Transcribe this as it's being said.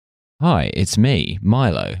Hi, it's me,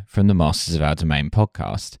 Milo, from the Masters of Our Domain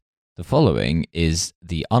podcast. The following is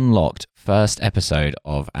the unlocked first episode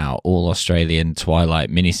of our all-Australian Twilight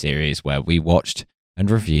miniseries where we watched and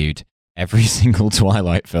reviewed every single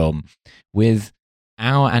Twilight film with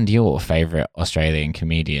our and your favourite Australian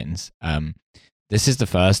comedians. This is the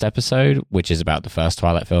first episode, which is about the first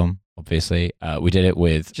Twilight film, obviously. We did it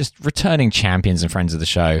with just returning champions and friends of the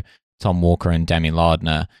show, Tom Walker and Demi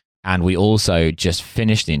Lardner. And we also just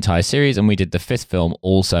finished the entire series, and we did the fifth film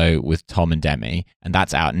also with Tom and Demi, and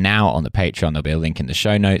that's out now on the Patreon. There'll be a link in the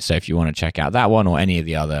show notes, so if you want to check out that one or any of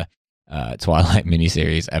the other Twilight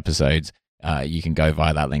miniseries episodes, you can go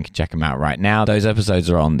via that link and check them out right now. Those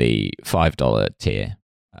episodes are on the $5 tier,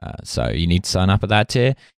 so you need to sign up at that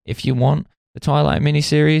tier if you want the Twilight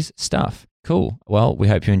miniseries stuff. Cool. Well, we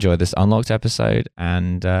hope you enjoyed this Unlocked episode,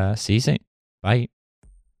 and see you soon. Bye.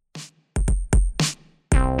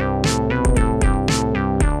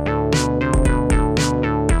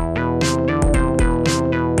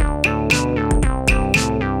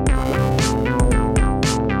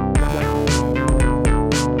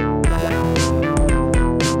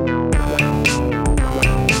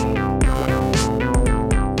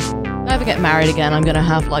 Get married again, I'm gonna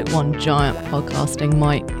have like one giant podcasting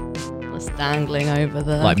mic just dangling over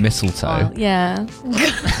the Like mistletoe. Yeah.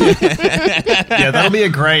 Yeah,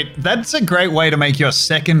 that's a great way to make your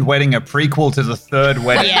second wedding a prequel to the third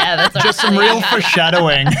wedding. Yeah, that's just some real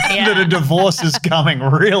foreshadowing that a divorce is coming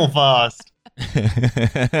real fast.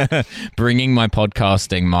 Bringing my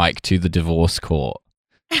podcasting mic to the divorce court.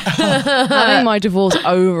 Having my divorce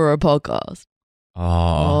over a podcast.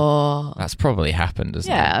 Oh, that's probably happened,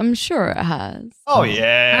 hasn't it? Yeah, I'm sure it has. Oh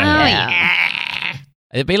yeah.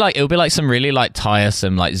 It would be like some really like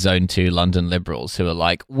tiresome like Zone 2 London liberals who are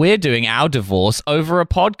like, we're doing our divorce over a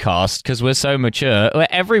podcast because we're so mature. Where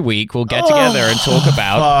every week we'll get together and talk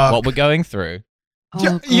about what we're going through.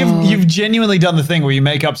 Oh, You've genuinely done the thing where you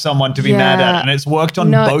make up someone to be mad at, and it's worked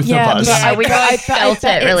on both of us. I we bet felt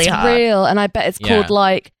it really it's hard. real, and I bet it's called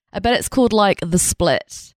like The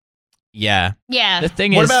Split. Yeah. Yeah. The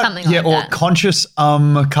thing What is, about something like or that. conscious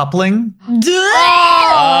coupling?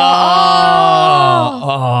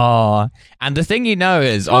 Oh. And the thing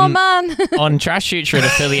is on Trash Future and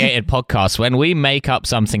affiliated podcasts, when we make up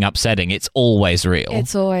something upsetting, it's always real.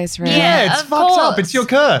 It's always real. Yeah. Yeah, it's of fucked up. course. It's your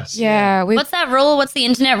curse. Yeah, we've What's that rule? What's the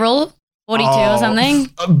internet rule? 42 or something?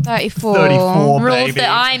 34. 34, Rules baby. that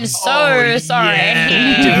I'm so sorry.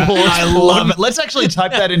 Yeah. I love it. Let's actually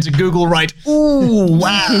type that into Google right. Ooh,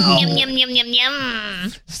 wow. Yum, yum, yum, yum,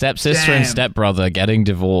 yum. Stepsister and stepbrother getting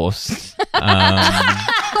divorced.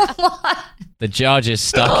 The judge is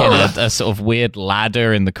stuck in a sort of weird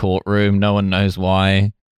ladder in the courtroom. No one knows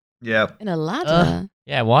why. Yeah. In a ladder.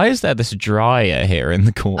 Yeah, why is there this dryer here in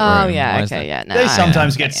the courtroom? Oh yeah, Why is okay, that- yeah. No, They I-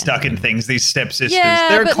 sometimes okay, get stuck in things, these stepsisters. Yeah,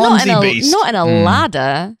 They're a but clumsy beast. not in a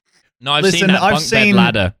ladder. No, I've Listen, seen that I've bunk seen- bed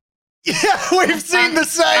ladder. Yeah, we've seen the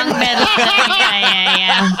same.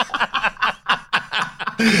 Yeah.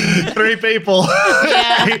 Three people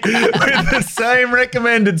Yeah. with the same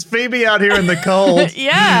recommend. It's Phoebe out here in the cold.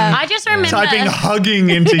 Yeah. I just remember Typing hugging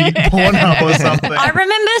into Pornhub or something. I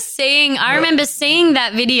remember seeing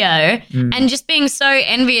that video and just being so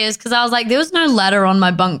envious because I was like, there was no ladder on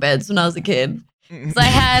my bunk beds when I was a kid. Because I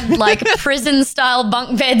had like prison-style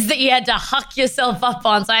bunk beds that you had to huck yourself up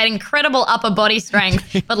on. So I had incredible upper body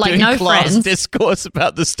strength, but like Doing no class friends. discourse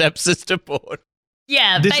about the stepsister board.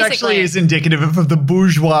 Yeah, This basically. actually is indicative of the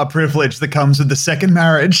bourgeois privilege that comes with the second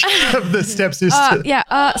marriage of the stepsister.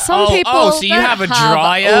 Some people. So you don't have a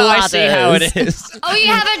dryer? I see how ladders. it is. Oh, you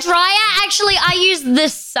have a dryer? Actually, I use the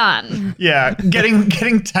sun. Yeah, getting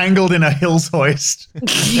tangled in a Hills hoist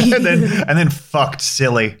and then fucked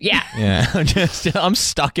silly. Yeah. Yeah, I'm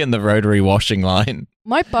stuck in the rotary washing line.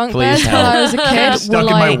 My bunk Please beds when help. I was a kid Stuck were in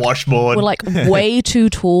my like washboard. way too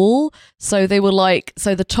tall. So they were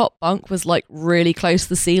so the top bunk was like really close to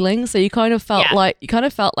the ceiling. So you kind of felt like a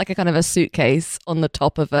kind of a suitcase on the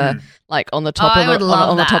top of a on the top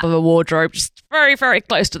on the top of a wardrobe, just very, very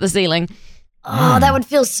close to the ceiling. Oh, that would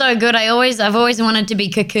feel so good. I've always wanted to be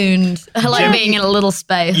cocooned. I like being in a little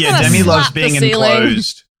space. Yeah, Kinda Demi loves slap the being ceiling.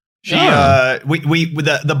 enclosed. She, we with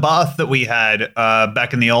the bath that we had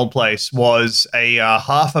back in the old place was a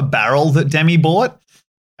half a barrel that Demi bought.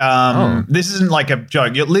 This isn't like a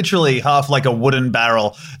joke. You're literally half like a wooden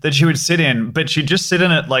barrel that she would sit in, but she'd just sit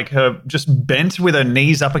in it like just bent with her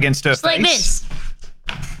knees up against her Just face. like this.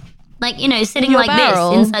 Like, sitting Your like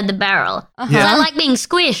barrel? this inside the barrel. Uh-huh. 'Cause I like being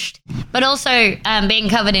squished, but also being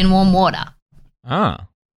covered in warm water. Ah.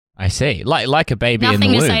 I see. Like a baby in the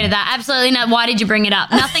Nothing womb. to say to that. Absolutely no. Why did you bring it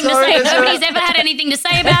up? Nothing to say. Nobody's ever had anything to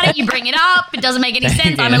say about it. You bring it up. It doesn't make any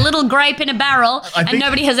sense. I'm a little grape in a barrel, and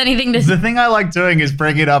nobody has anything to say. The thing I like doing is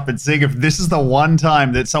bring it up and seeing if this is the one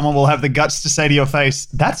time that someone will have the guts to say to your face,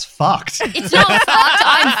 "That's fucked." It's not fucked.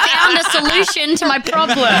 I've found a solution to my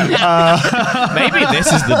problem. Maybe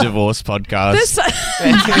this is the divorce podcast.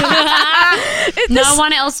 No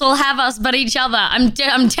one else will have us but each other. I'm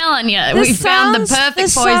telling you, we found the perfect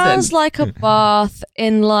this poison. Sounds like a bath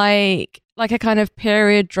in like a kind of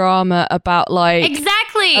period drama about like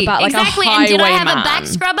Exactly. about, like, a And did I have highwayman. a back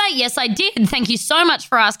scrubber? Yes, I did. Thank you so much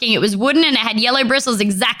for asking. It was wooden and it had yellow bristles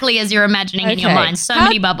exactly as you're imagining in your Okay. mind. So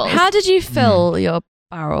many bubbles. How did you fill your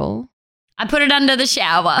barrel? I put it under the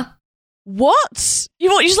shower. What?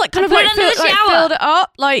 You just like kind I of put like, it under the shower. filled it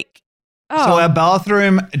up like So our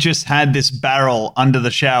bathroom just had this barrel under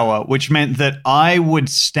the shower, which meant that I would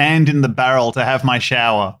stand in the barrel to have my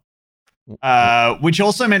shower. Which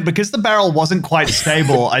also meant because the barrel wasn't quite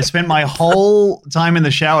stable, I spent my whole time in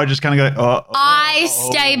the shower just kind of going, I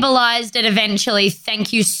stabilized it eventually.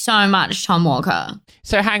 Thank you so much, Tom Walker.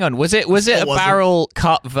 So hang on, was it a barrel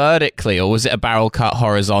cut vertically or was it a barrel cut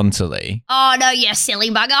horizontally? Oh, no, you silly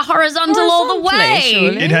bugger. Horizontal all the Horizontally, way.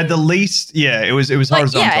 surely. It had the least, it was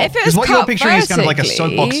horizontal. yeah, if it was Because what you're cut picturing is kind of like a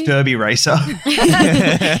vertically- soapbox derby racer. So, like,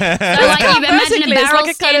 you imagine Basically, a it's barrel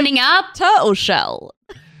like a kind of standing up. turtle shell.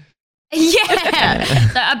 Yeah.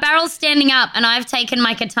 So a barrel standing up, and I've taken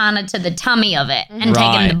my katana to the tummy of it and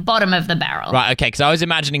Right. taken the bottom of the barrel. Right, okay, because I was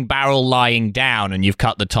imagining barrel lying down and you've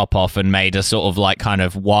cut the top off and made a sort of like kind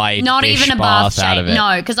of wide Not fish even a bath out shape. of it.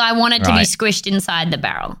 No, because I want it to be Right. squished inside the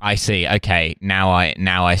barrel. I see. Okay, now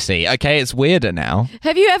I see. Okay, it's weirder now.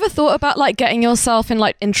 Have you ever thought about like getting yourself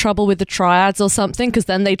in trouble with the triads or something? Because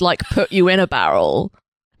then they'd like put you in a barrel.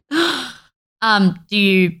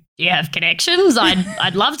 Do you have connections?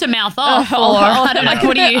 I'd love to mouth off. I'll- Or I'll- I don't know.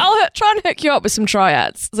 What do you? I'll try and hook you up with some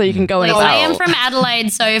triads so you can go in a Well, I barrel. am from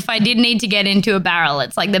Adelaide, so if I did need to get into a barrel,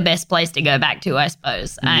 it's like the best place to go back to, I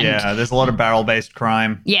suppose. And Yeah, there's a lot of barrel-based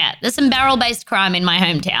crime. yeah, there's some barrel-based crime in my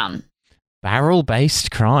hometown.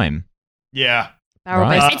 Barrel-based crime. Yeah.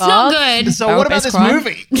 Barrel-based It's not bath. good. So what about Barrel-based this crime?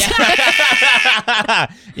 movie?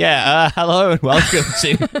 Hello and welcome to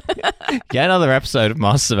yet another episode of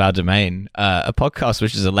Masters of Our Domain, a podcast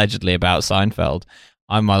which is allegedly about Seinfeld.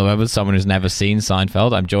 I'm Milo Webber, someone who's never seen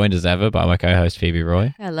Seinfeld. I'm joined as ever by my co-host Phoebe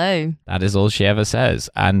Roy. Hello. That is all she ever says.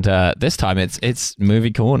 And this time it's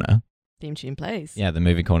Movie Corner. Theme tune plays. Yeah, the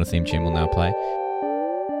Movie Corner theme tune will now play.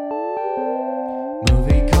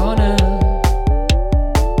 Movie Corner.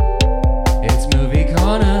 It's Movie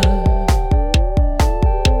Corner.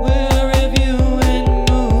 We're reviewing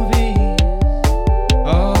movies.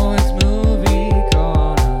 Oh, it's Movie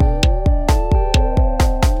Corner.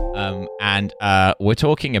 And we're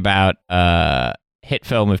talking about hit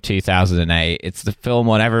film of 2008. It's the film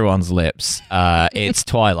on everyone's lips. It's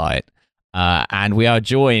Twilight. And we are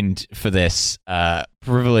joined for this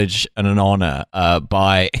privilege and an honor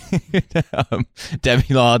by Demi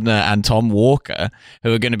Lardner and Tom Walker,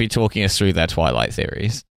 who are going to be talking us through their Twilight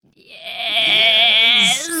theories.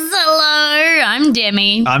 Yes. Hello, I'm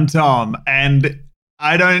Demi. I'm Tom, and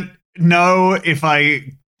I don't know if I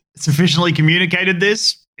sufficiently communicated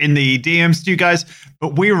this in the DMs to you guys,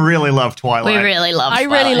 but we really love Twilight. We really love I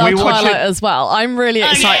Twilight. really love We watch Twilight it- as well. I'm really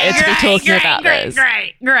excited to be talking about this.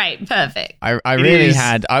 Great, perfect. I It really is-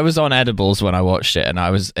 I was on edibles when I watched it, and I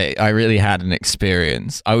really had an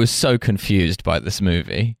experience. I was so confused by this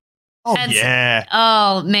movie. Oh, That's- yeah.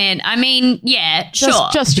 Oh man, I mean, yeah, sure.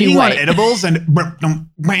 Just you Being on wait. edibles and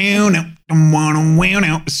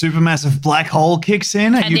supermassive black hole kicks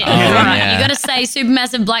in. Are And you then- kidding? right, Yeah. You got to say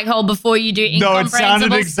supermassive black hole before you do No, it sounded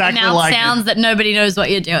incomprehensible exactly mouth like it. sounds that nobody knows what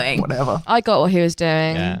you're doing. Whatever. I got what he was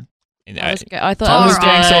doing. Yeah. That was good. I thought Tom that was was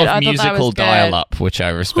doing good. sort I of thought that musical was good. dial-up, which I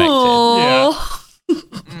respected. Oh.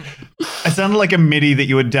 It sounded like a MIDI that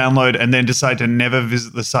you would download and then decide to never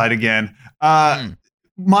visit the site again.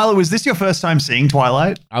 Milo, was this your first time seeing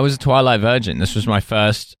Twilight? I was a Twilight virgin. This was my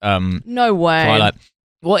first No way. Twilight.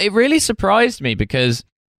 Well, it really surprised me because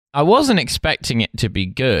I wasn't expecting it to be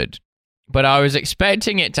good, but I was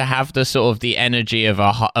expecting it to have the sort of the energy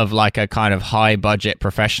of like a kind of high budget,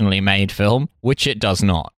 professionally made film, which it does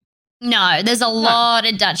not. No, there's a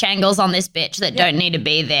lot of Dutch angles on this bitch that don't need to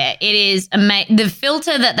be there. It is the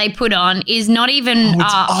filter that they put on is not even It's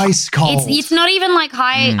ice cold. It's not even like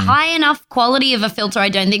high enough quality of a filter. I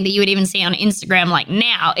don't think that you would even see on Instagram like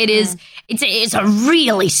now. It is it's a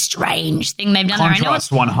really strange thing they've done there.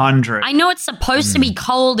 Contrast 100. I know it's supposed to be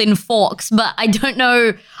cold in Forks, but I don't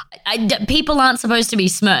know. People aren't supposed to be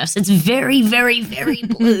Smurfs. It's very, very, very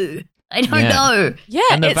blue. I don't know. Yeah,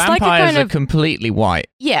 And the it's like a vampires kind are of completely white.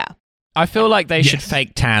 yeah. I feel like they should Yes.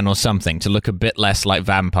 fake tan or something to look a bit less like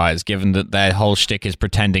vampires, given that their whole shtick is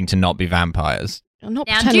pretending to not be vampires. I'm not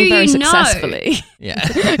Now, pretending do very you know- successfully. Yeah.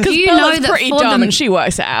 Because you Bella's know that pretty for dumb the- and she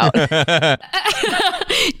works it out.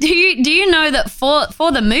 Do you know that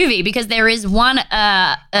for the movie, because there is one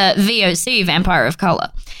VOC, Vampire of Color,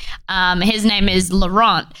 his name is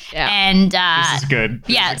Laurent, Yeah. and This is good.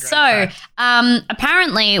 This yeah, is a great so fact.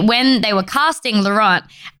 apparently when they were casting Laurent,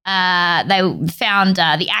 they found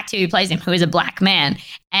the actor who plays him, who is a black man,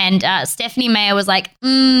 and Stephanie Meyer was like,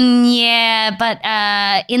 yeah, but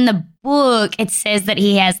in the book it says that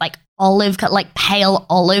he has like pale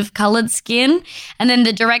olive colored skin, and then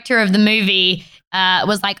the director of the movie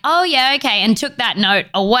was like, oh yeah, okay, and took that note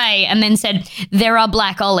away and then said, there are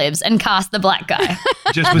black olives, and cast the black guy.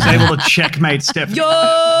 Just was able to checkmate Stephanie. Yo,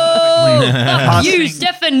 fuck you, Casting-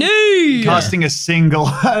 Stephanie. Casting a single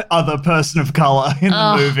other person of color in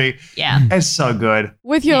the movie. Yeah. It's so good.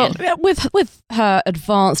 with with her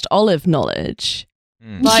advanced olive knowledge.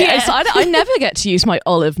 Mm. Like Yeah. I never get to use my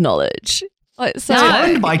olive knowledge. Like, so It's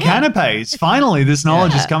owned by Canapes. Finally, this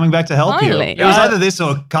knowledge is coming back to help Finally. you. It was either this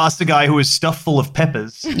or cast a guy who was stuffed full of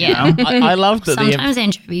peppers. you Yeah. know? I love that Sometimes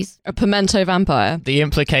anchovies. a pimento vampire. the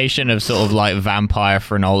implication of sort of like vampire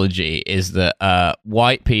phrenology is that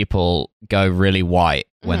white people go really white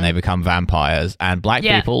when they become vampires, and black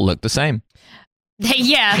Yeah. people look the same.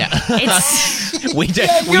 Yeah. It's We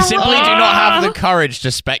simply do not have the courage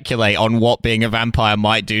to speculate on what being a vampire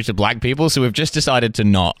might do to black people, so we've just decided to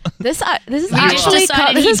not. This is we just actually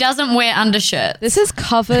decided this he is, doesn't wear undershirts. this is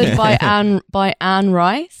covered by Anne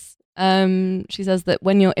Rice. She says that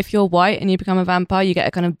if you're white and you become a vampire, you get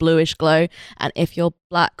a kind of bluish glow, and if you're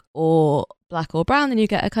black or brown, then you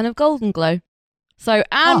get a kind of golden glow. So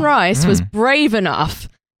Anne Rice was brave enough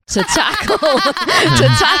to tackle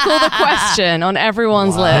the question on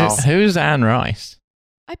everyone's Wow. lips. Who's Anne Rice?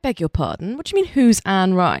 I beg your pardon. What do you mean? Who's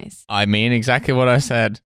Anne Rice? I mean exactly what I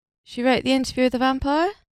said. She wrote the Interview with the Vampire.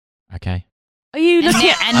 Okay. Are you And,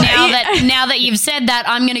 looking? now that you've said that,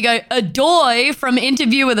 I'm going to go Adoy from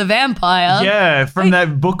Interview with a Vampire. Yeah, from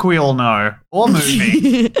that book we all know. Or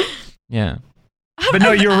movie. Yeah. But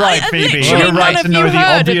no, you're right, Phoebe. literally You're right none to of know you the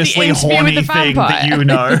heard of the obviously Interview with horny the thing that Vampire. you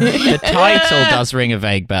know. The title does ring a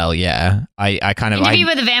vague bell, yeah. I kind of... Interview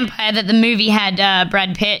with a Vampire, that the movie had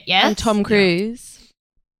Brad Pitt, yes? and Tom Cruise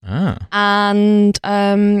Ah. and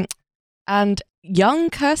young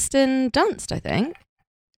Kirsten Dunst, I think.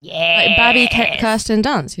 Yeah. Like baby Kirsten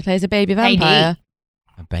Dunst, who plays a baby vampire.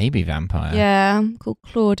 A baby vampire. Yeah, called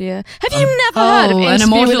Claudia. Have you never heard of an Interview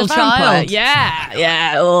immortal with a Vampire? child.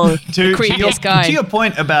 Yeah. Oh, To creepiest guy. your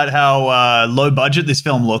point about how low budget this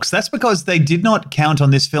film looks, that's because they did not count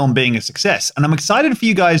on this film being a success. And I'm excited for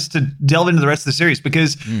you guys to delve into the rest of the series,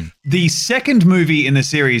 because the second movie in the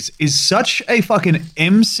series is such a fucking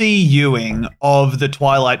MCUing of the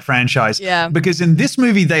Twilight franchise. Yeah. Because in this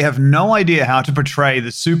movie, they have no idea how to portray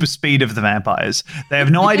the super speed of the vampires. They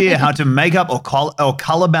have no idea how to make up or color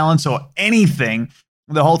balance or anything.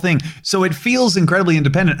 The whole thing. So it feels incredibly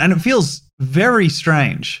independent, and it feels very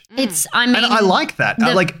strange. I mean, And I like that.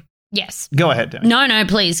 yes. Go ahead, Danny. No,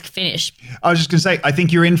 please finish. I was just going to say, I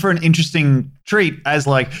think you're in for an interesting treat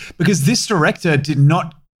because this director did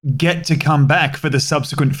not get to come back for the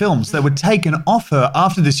subsequent films. They were taken off her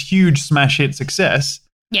after this huge smash hit success.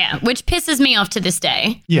 Yeah, which pisses me off to this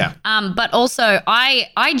day. Yeah. But also, I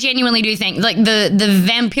genuinely do think like the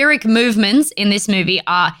vampiric movements in this movie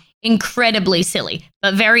are incredibly silly,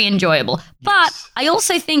 but very enjoyable. But I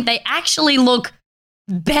also think they actually look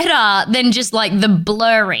better than just like the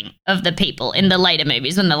blurring of the people in the later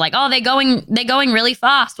movies when they're like, oh, they're going really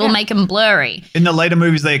fast. We'll make them blurry. In the later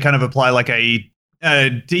movies, they kind of apply like a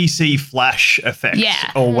DC Flash effect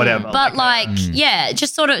or whatever. But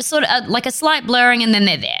just sort of like a slight blurring and then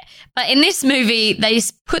they're there. But in this movie, they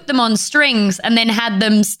put them on strings and then had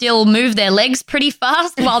them still move their legs pretty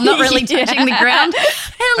fast while not really touching the ground.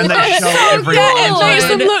 And they show every it makes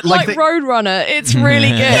them line. look like Roadrunner. It's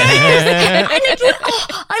really good.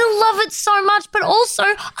 I love it so much, but also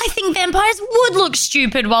I think vampires would look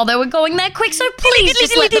stupid while they were going that quick. So please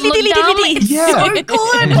just let them look dumb. It's so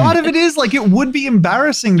good. And part of it is like it would be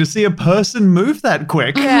embarrassing to see a person move that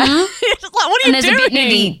quick. It's like, what are And you there's a bit doing?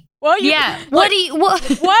 nudie. Why are you,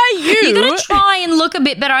 Why are you? You gotta try and look a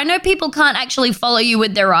bit better. I know people can't actually follow you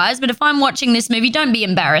with their eyes, but if I'm watching this movie, don't be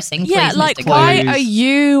embarrassing, please. Yeah, like Mr. why Please. are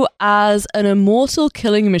you as an immortal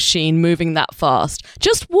killing machine moving that fast?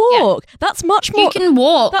 Just walk. That's much more. You can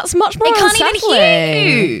walk. That's much more They can't even unsettling. hear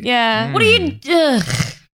you. Yeah. What are you? Ugh.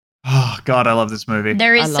 Oh God, I love this movie.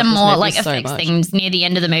 There I is love some this more movie like so effects much. things near the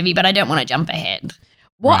end of the movie, but I don't want to jump ahead.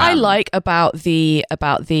 What I like about the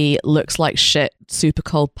looks like shit super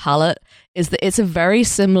cold palette is that it's a very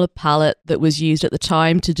similar palette that was used at the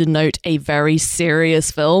time to denote a very serious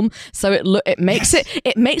film. So it makes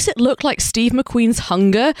it look like Steve McQueen's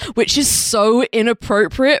Hunger, which is so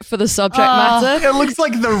inappropriate for the subject matter. It looks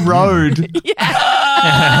like The Road.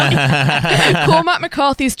 Cormac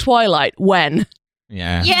McCarthy's Twilight. When?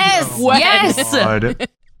 Yeah. Yes. When? Yes. God.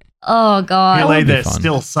 Oh God. He would lay be there, fun.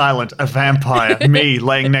 still silent, a vampire. Me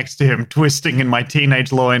laying next to him, twisting in my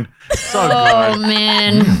teenage loin. So Oh good.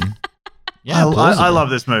 man. Yeah, I love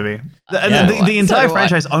this movie. The entire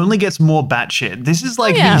franchise only gets more batshit. This is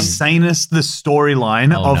like the sanest the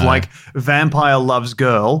storyline of like vampire loves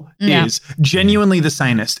girl is genuinely the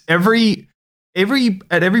sanest. At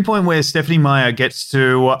every point where Stephenie Meyer gets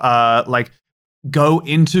to like go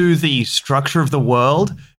into the structure of the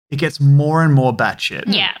world, it gets more and more batshit.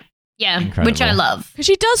 Yeah. Yeah. Incredible. Which I love. Because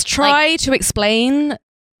she does try to explain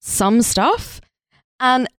some stuff,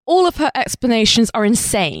 and all of her explanations are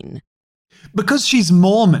insane. Because she's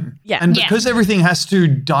Mormon. Yeah. And because everything has to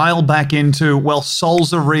dial back into, well,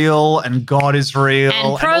 souls are real and God is real.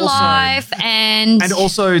 And pro-life and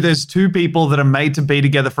also there's two people that are made to be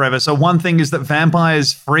together forever. So one thing is that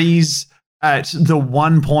vampires freeze at the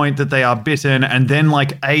one point that they are bitten and then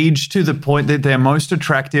like age to the point that they're most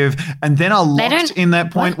attractive and then are locked in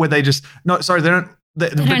that point where they just they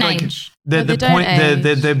don't age.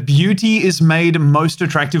 The beauty is made most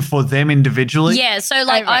attractive for them individually. Yeah, so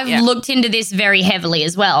like I've looked into this very heavily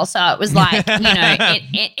as well. So it was like, you know,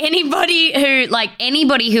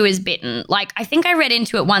 anybody who is bitten, like I think I read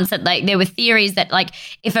into it once that like there were theories that like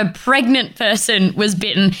if a pregnant person was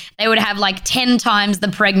bitten, they would have like 10 times the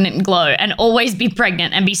pregnant glow and always be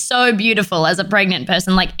pregnant and be so beautiful as a pregnant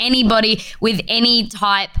person. Like anybody with any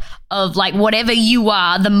type of like whatever you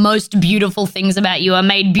are, the most beautiful things about you are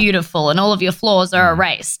made beautiful and all of your flaws are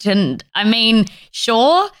erased. And I mean,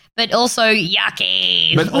 sure, but also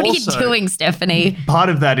yucky. But what also, are you doing, Stephanie? Part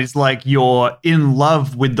of that is like you're in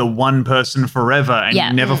love with the one person forever and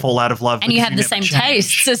you never fall out of love. And you have the same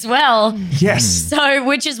tastes as well. Yes. So,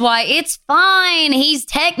 which is why it's fine. He's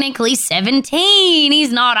technically 17.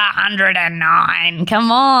 He's not 109.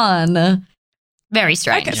 Come on. Very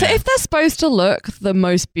strange. Okay, so if they're supposed to look the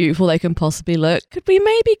most beautiful they can possibly look, could we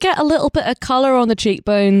maybe get a little bit of color on the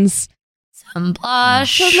cheekbones? Some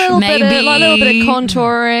blush, A little maybe. bit of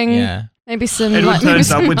contouring. Yeah. Maybe some. It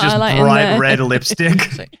turns up with just bright red lipstick.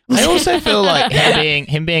 I also feel like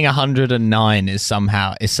him being 109 is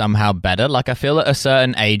somehow better. Like I feel at a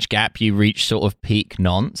certain age gap you reach sort of peak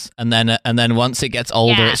nonce, and then once it gets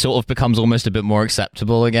older, it sort of becomes almost a bit more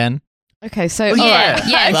acceptable again. Okay, so yeah.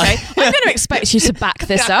 Okay. I'm going to expect you to back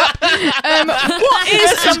this up. What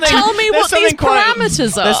is? Tell me what these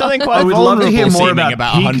parameters are. There's something quite I would love to hear more seeming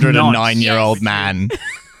about a peak 109-year-old nonce. man.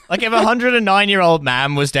 Like if a 109-year-old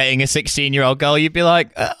man was dating a 16-year-old girl, you'd be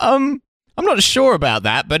like, I'm not sure about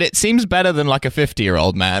that, but it seems better than like a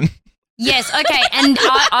 50-year-old man. Yes, okay, and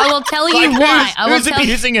I will tell you why. Who's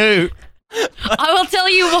abusing who? I will tell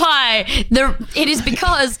you why. It is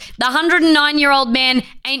because the 109-year-old man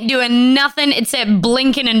ain't doing nothing except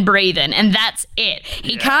blinking and breathing, and that's it.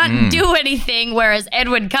 He can't do anything, whereas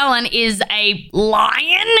Edward Cullen is a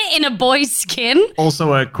lion in a boy's skin.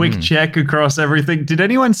 Also, a quick check across everything. Did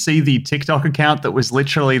anyone see the TikTok account that was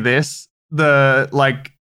literally this? The,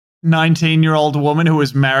 like, 19-year-old woman who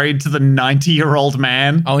was married to the 90-year-old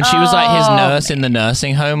man. Oh, and she was like his nurse in the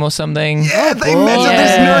nursing home or something. Yeah, they met at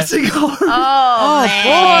this nursing home. Oh, man.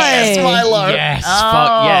 Yes, Milo. Yes, Oh,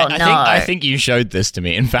 fuck yeah. no. I think you showed this to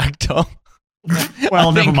me, in fact, Tom.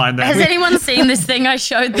 Well, never mind that. Has anyone seen this thing I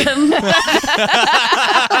showed them?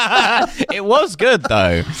 It was good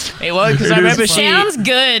though. It was because I remember Sounds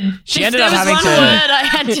good. she If ended there up was having one to word I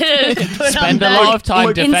had to put spend on a lot of time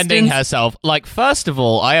that defending instance. herself. Like, first of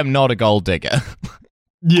all, I am not a gold digger.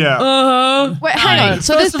 Yeah. Wait, hang on.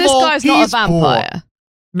 So First this of all, guy's not a he's vampire.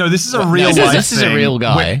 No, this is a real this life is a thing real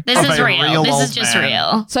guy. with- This of is a real. This old is just man.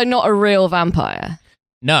 real. So not a real vampire.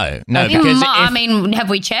 No, I because mean, have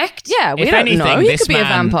we checked? Yeah, we if don't anything, know. He this could be a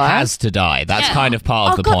man vampire. has to die. That's Yeah. kind of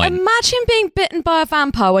part of the God, point. imagine being bitten by a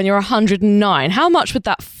vampire when you're 109. How much would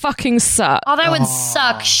that fucking suck? Oh, that would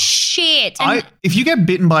suck shit. And If you get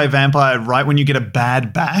bitten by a vampire right when you get a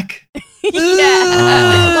bad back, Like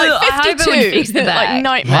I hope it 52. would fix the back. Like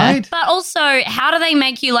nightmare. right? But also, how do they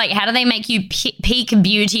make you peak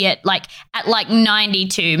beauty at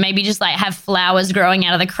 92? Maybe just like have flowers growing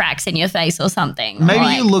out of the cracks in your face or something. Maybe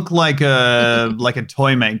Like- you look like a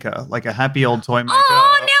toy maker, like a happy old toy maker.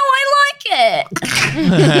 Oh, now I like it.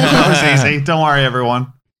 That was easy. Don't worry,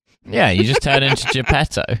 everyone. Yeah, you just turn into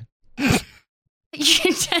Geppetto.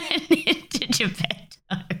 You turn into Geppetto.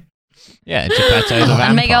 Yeah, Geppetto the vampire.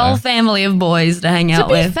 And make a whole family of boys to hang out To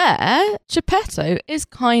be with. fair, Geppetto is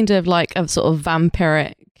kind of like a sort of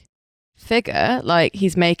vampiric figure. Like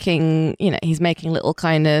he's making little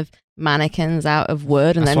kind of mannequins out of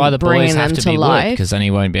wood and That's then why the bringing boys have them to to be wood, life. because then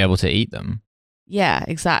he won't be able to eat them. Yeah,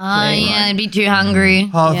 exactly. Oh, yeah, I'd be too hungry.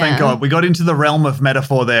 Oh, Yeah. thank God. We got into the realm of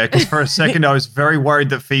metaphor there because for a second I was very worried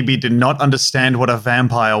that Phoebe did not understand what a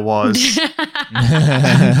vampire was. No, You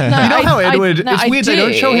know how Edward, no, it's I weird, they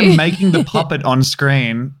don't do. show him making the puppet on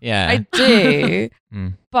screen. Yeah. I do.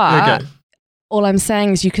 Mm. But Okay. all I'm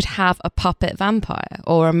saying is you could have a puppet vampire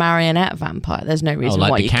or a marionette vampire. There's no reason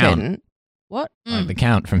like why the you Count. couldn't. What? Like the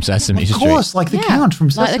Count from Sesame Of Street. course, like the Yeah, Count from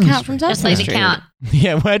like Sesame the Count from Street. Just Sesame like the Street. count.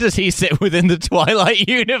 Yeah, where does he sit within the Twilight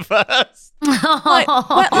universe?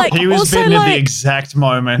 Like, He was also, bitten at the like- exact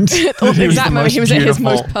moment. that Or the he was exact the moment most he was at his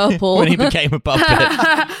most beautiful. purple. When he became a puppet.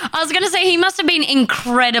 I was going to say he must have been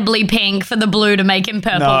incredibly pink for the blue to make him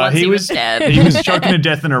purple No, once he was dead. he was choking to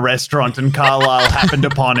death in a restaurant, and Carlisle happened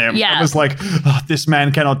upon him. Yeah. It was like, "Oh, this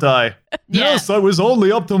man cannot die. Yeah. Yes, I was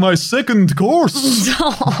only up to my second course.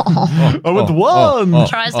 I went one.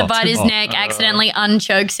 Tries to bite his neck, accidentally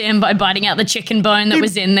unchokes him by biting out the chicken bone that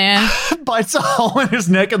was in there. Bites a hole in his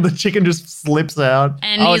neck, and the chicken just slips out.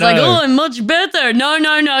 And Oh, he's like, no. oh, I'm much better. No,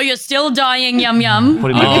 you're still dying, yum yum.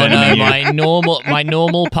 Put him Oh in no, the my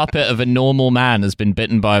normal puppet of a normal man has been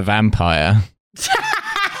bitten by a vampire.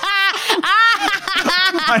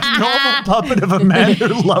 My normal puppet of a man who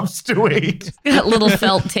loves to eat. Got little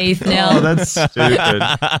felt teeth now. Oh, that's stupid.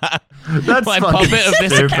 That's My fucking puppet of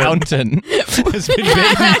this stupid. accountant has been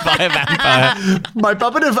bitten by a vampire. My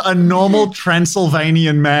puppet of a normal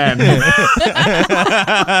Transylvanian man.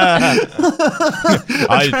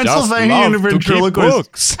 A Transylvanian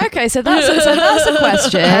ventriloquist. Okay, so that's a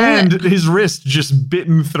question. And his wrist just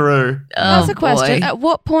bitten through. That's a boy. question. At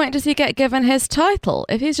what point does he get given his title?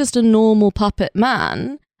 If he's just a normal puppet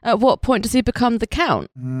man, at what point does he become the Count?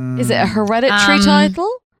 Is it a hereditary title?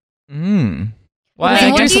 Mm. Well, does I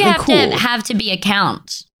he What do guess, do you something have cool? to have to be a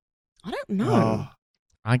count? I don't know. Oh.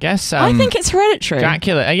 I guess I think it's hereditary.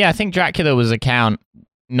 Dracula. Yeah, I think Dracula was a count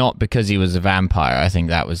not because he was a vampire. I think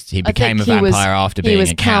that was he I became a think he was- vampire after he being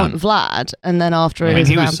was a count. Vlad, and then after I he mean, was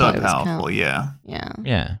he a was so vampire, he was powerful, Count. yeah.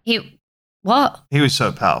 Yeah. Yeah. What? He was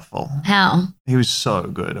so powerful. How? He was so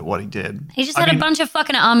good at what he did. He just I had a mean- bunch of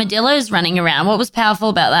fucking armadillos running around. What was powerful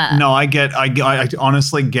about that? No, I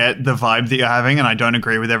honestly get the vibe that you're having, and I don't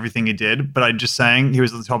agree with everything he did, but I'm just saying he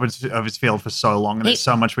was at the top of his field for so long, and there's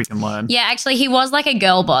so much we can learn. Yeah, actually, he was like a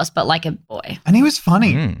girl boss, but like a boy. And he was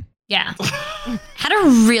funny. Mm. Yeah. Had a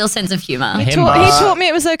real sense of humor. He Him, taught me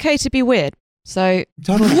it was okay to be weird. So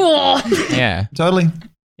Totally. Yeah. Totally.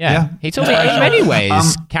 Yeah. Yeah. He told me in many ways,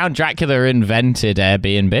 Um, Count Dracula invented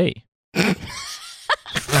Airbnb.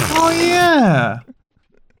 Oh, yeah.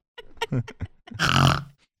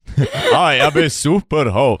 I am a super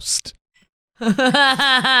host.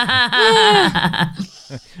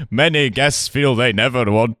 Many guests feel they never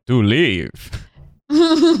want to leave.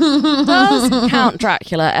 does Count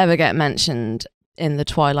Dracula ever get mentioned in the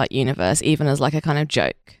Twilight universe, even as like a kind of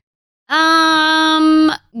joke?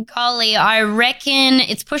 Golly, I reckon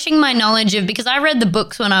it's pushing my knowledge of, because I read the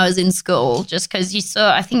books when I was in school, just because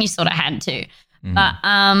I think you sort of had to. But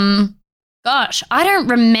gosh, I don't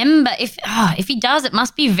remember if he does, it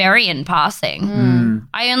must be very in passing. Mm,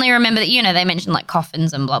 I only remember that, they mentioned like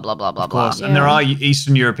coffins and blah, blah, blah, blah, of course. blah. And there are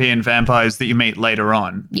Eastern European vampires that you meet later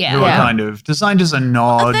on. Yeah. Who are Yeah. kind of designed as a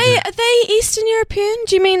nod. Are they Eastern European?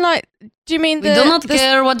 Do you mean We do not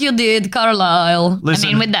care what you did, Carlisle. Listen,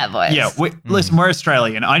 I mean, with that voice. Yeah, listen, we're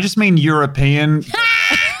Australian. I just mean European,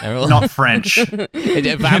 They're all not French.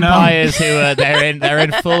 vampires who are they're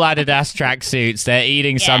in full Adidas tracksuits. They're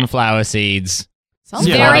eating sunflower seeds. Sounds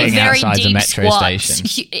Yeah. Very, Squatting very outside the deep metro squats.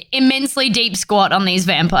 station. Immensely deep squat on these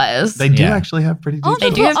vampires. They do Yeah. actually have pretty deep. Aren't They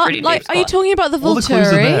do have pretty deep are you squats. talking about the All the clues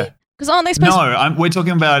are Volturi? there. Because aren't they supposed No, we're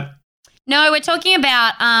talking about. No, we're talking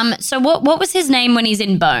about, so what was his name when he's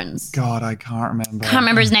in Bones? God, I can't remember. Can't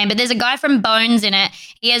remember his name, but there's a guy from Bones in it.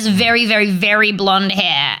 He has very, very, very blonde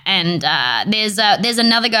hair, and there's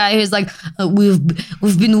another guy who's like, we've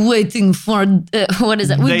been waiting for what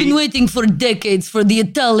is it? We've been waiting for decades for the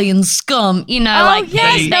Italian scum. Oh, like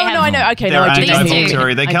yes. they No, have- I know. Okay, They're no, I do know These who two. you mean.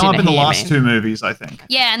 anti-Volturi. They I come do up know in the who you last mean. two movies, I think.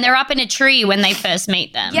 Yeah, and they're up in a tree when they first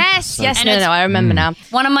meet them. Yes, And no, it's- I remember now.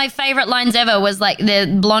 One of my favorite lines ever was like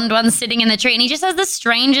the blonde one sitting in the tree, and he just has the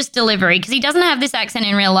strangest delivery because he doesn't have this accent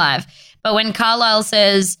in real life. But when Carlisle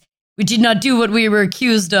says, "We did not do what we were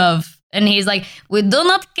accused of," And he's like, we do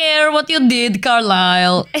not care what you did,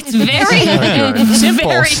 Carlisle. It's very,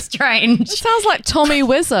 very strange. It sounds like Tommy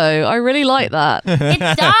Wiseau. I really like that. It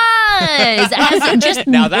does. It has just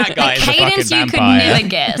Now that guy a is a cadence fucking you could vampire. never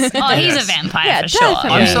guess. Oh, he's a vampire Yeah, for sure.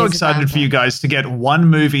 definitely. I'm so He's a excited for you vampire. guys to get one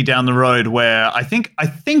movie down the road where I think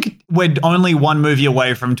we're only one movie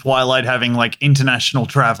away from Twilight having like international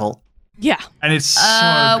travel. Yeah. And it's so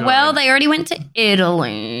good. Well, they already went to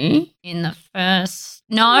Italy in the first.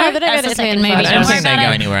 No, No, they don't that's go the to second Italy in movie. the I Don't don't worry think they about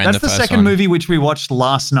go it. anywhere in That's the the first second one. movie which we watched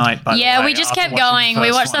last night. By the Yeah, way, we just after kept watching going. the We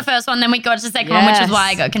first watched one. the first one, then we got to the second one, which is why I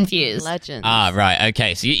Yes. got confused. Legend. Ah, right.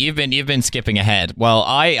 Okay. So you've been skipping ahead. Well,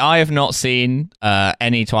 I have not seen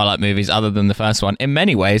any Twilight movies other than the first one. In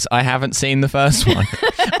many ways, I haven't seen the first one.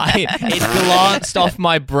 It glanced off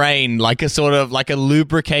my brain like a sort of like a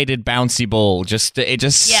lubricated bouncy ball. It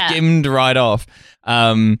just Yeah. skimmed right off.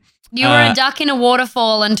 You were a duck in a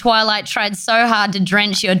waterfall, and Twilight tried so hard to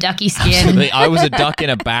drench your ducky skin. I was a duck in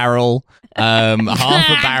a barrel, half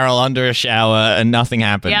a barrel under a shower, and nothing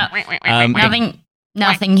happened. Yeah,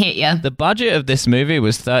 nothing hit you. The budget of this movie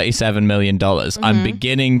was $37 million. I'm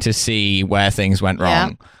beginning to see where things went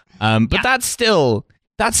wrong. But that's still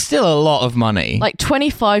a lot of money. Like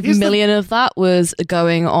 25 million of that was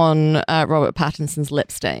going on Robert Pattinson's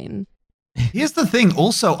lip stain. Here's the thing.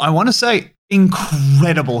 Also, I want to say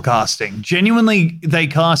incredible casting. Genuinely, they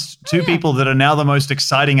cast two people that are now the most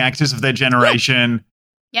exciting actors of their generation.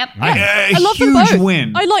 Yep. I love them both. Huge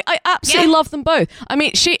win. I absolutely love them both. I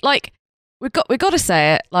mean, we got to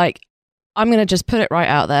say it. Like, I'm gonna just put it right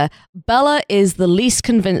out there. Bella is the least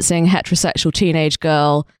convincing heterosexual teenage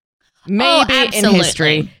girl, maybe in absolutely.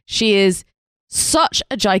 history. She is such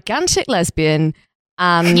a gigantic lesbian,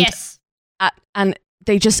 and Yes. and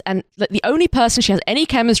like, the only person she has any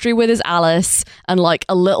chemistry with is Alice, and like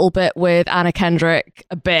a little bit with Anna Kendrick,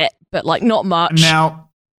 a bit, but like not much. Now,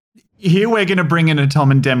 here we're going to bring in a Tom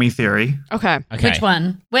and Demi theory. Okay. Which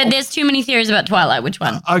one? Where there's too many theories about Twilight. Which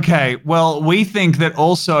one? Okay, well, we think that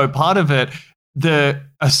also part of it,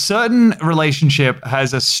 a certain relationship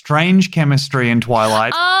has a strange chemistry in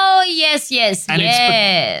Twilight. Oh, yes. And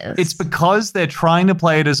yes. It's because they're trying to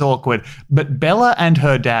play it as awkward. But Bella and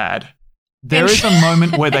her dad, there is a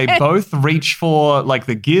moment where they both reach for like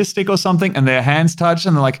the gear stick or something, and their hands touch,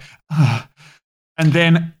 and they're like, "Ugh." And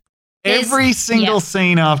then every single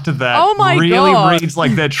scene after that really God. reads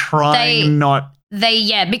like they're trying not.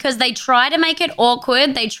 Because they try to make it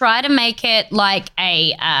awkward. They try to make it like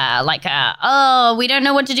oh, we don't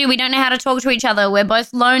know what to do. We don't know how to talk to each other. We're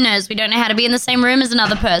both loners. We don't know how to be in the same room as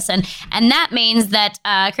another person. And that means that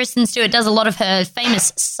Kristen Stewart does a lot of her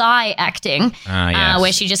famous sigh acting, yes.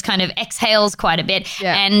 where she just kind of exhales quite a bit.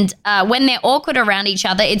 Yeah. And when they're awkward around each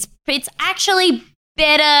other, it's actually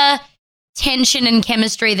better tension and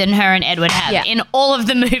chemistry than her and Edward have in all of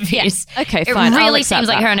the movies. Okay, It fine. I'll really accept seems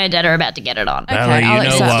like that. her and her dad are about to get it on. Okay, I'll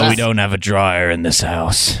accept that. don't have a dryer in this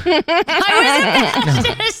house? I was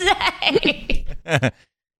about to say.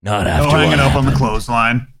 Not Oh, after hanging what up on the happened.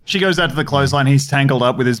 clothesline. She goes out to the clothesline. He's tangled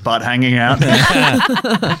up with his butt hanging out.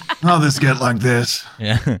 How this get like this?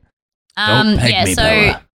 Yeah. Don't peg me,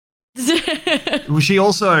 Bella. She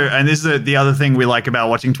also, and this is the other thing we like about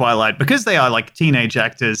watching Twilight, because they are like teenage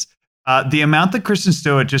actors, the amount that Kristen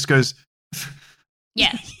Stewart just goes,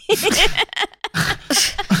 Yeah.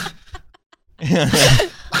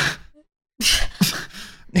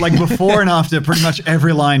 like before and after pretty much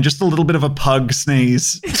every line, just a little bit of a pug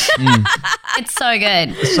sneeze. It's so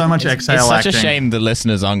good. So much exhale It's such acting. a shame the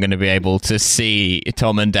listeners aren't going to be able to see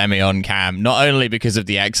Tom and Demi on cam, not only because of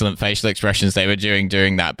the excellent facial expressions they were doing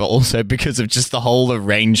during that, but also because of just the whole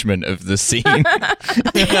arrangement of the scene. Tom's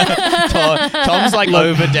like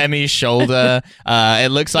over Demi's shoulder.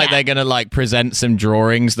 It looks like they're going to like present some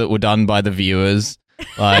drawings that were done by the viewers.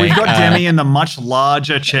 Like, We've got Demi in the much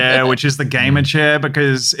larger chair, which is the gamer chair,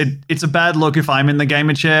 because it's a bad look if I'm in the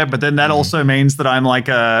gamer chair, but then that also means that I'm like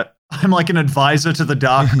an advisor to the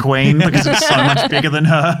Dark Queen because it's so much bigger than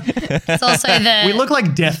her. It's also We look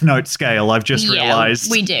like Death Note scale, I've just realized.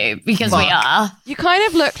 we do, because we are. You kind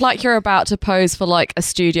of look like you're about to pose for like a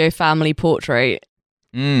studio family portrait.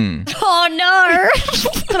 Oh no.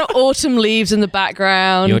 Kind of autumn leaves in the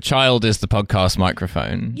background. your child is the podcast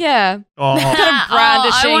microphone. Yeah. Oh,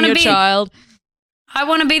 Brandishing your child. I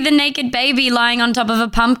want to be the naked baby lying on top of a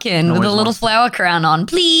pumpkin with a Always little wants to- flower crown on.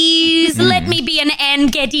 Please let me be an Ann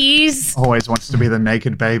Geddes. always wants to be the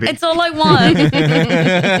naked baby. It's all I want.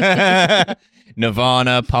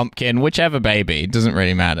 Nirvana, Pumpkin, whichever baby. It doesn't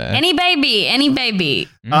really matter. Any baby.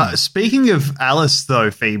 Speaking of Alice,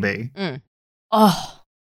 though, Phoebe, Oh.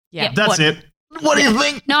 Yeah. that's What? it. What do you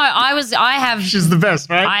think? No, I have. She's the best,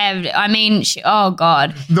 right? Oh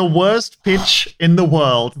God. The worst pitch in the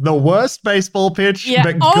world. The worst baseball pitch. Yeah.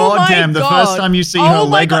 But Oh goddamn, the first time you see her my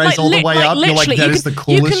leg God, raise all the way up, you're like, that is the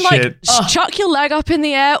coolest you can, shit. chuck your leg up in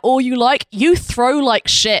the air, or you throw like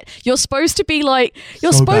shit. You're supposed to be like,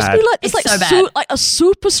 bad. It's like so bad. like a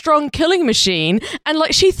super strong killing machine, and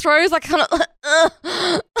like she throws like kind of like,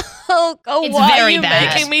 oh God, It's why very are you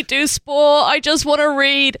bad. making me do sport? I just want to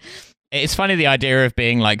read. It's funny the idea of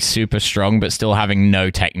being like super strong but still having no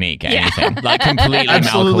technique at anything. Like completely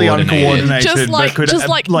Absolutely malcoordinated. uncoordinated. Just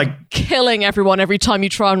but like killing everyone every time you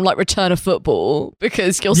try and like return a football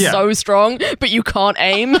because you're so strong, but you can't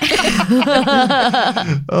aim.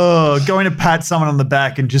 Going to pat someone on the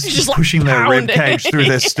back and just like, pushing their rib pounding. cage through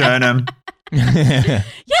their sternum.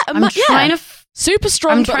 I'm trying to. Super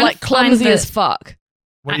strong, I'm but trying like to find clumsy the- as fuck.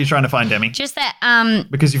 What are you trying to find, Demi? Just that.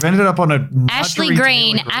 Because you've ended up on a Ashley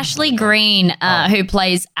Green, who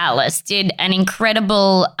plays Alice, did an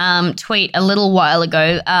incredible tweet a little while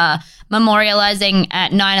ago memorializing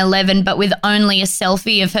at 9/11, but with only a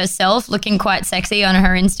selfie of herself looking quite sexy on her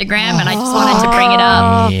Instagram. And I just wanted to bring it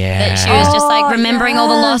up that she was just like remembering all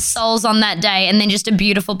the lost souls on that day, and then just a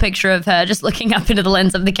beautiful picture of her just looking up into the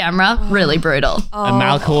lens of the camera. Really brutal. A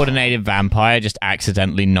malcoordinated vampire just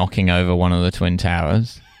accidentally knocking over one of the Twin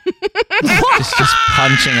Towers. just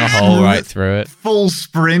punching a hole right through it. Full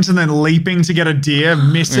sprint and then leaping to get a deer,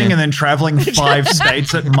 missing and then traveling 5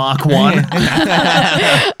 states at Mach 1.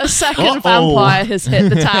 A second vampire has hit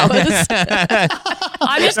the towers.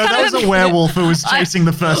 I'm just That was a werewolf who was chasing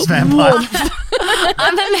the first vampire.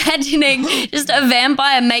 I'm imagining just a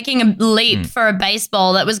vampire making a leap for a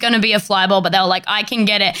baseball that was going to be a fly ball, but they were like, I can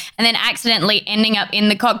get it. And then accidentally ending up in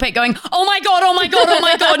the cockpit going, oh my God,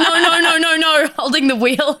 no, holding the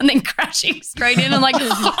wheel and then crashing straight in. And like,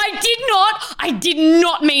 I did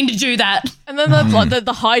not mean to do that. And then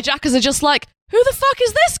the hijackers are just like, who the fuck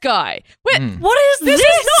is this guy? Wait, What is this?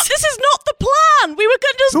 This is not the plan. We were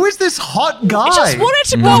going to Who is this hot guy? We just wanted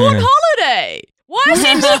to go on holiday. Why is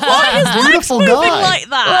his legs Beautiful moving guy. like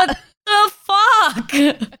that? The fuck?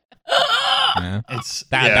 Yeah. It's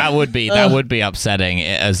That would be upsetting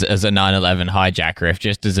as a 9/11 hijacker. If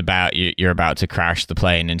just as about you're about to crash the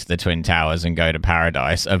plane into the Twin Towers and go to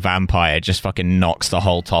paradise, a vampire just fucking knocks the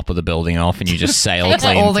whole top of the building off and you just sail Takes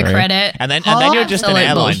clean all the through. credit. And then you're just an Absolute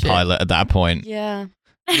airline bullshit. pilot at that point. Yeah.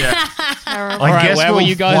 I Alright, guess where were we'll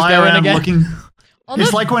you guys fly going around again? looking.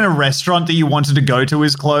 It's like when a restaurant that you wanted to go to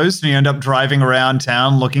is closed and you end up driving around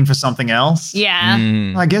town looking for something else. Yeah.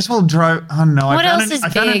 I guess we'll drive. Oh no! What I else is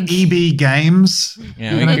found an big? EB Games.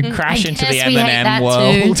 Yeah, we could crash I into the guess we hate that M&M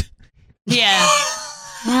world. too. Yeah.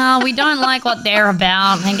 No, we don't like what they're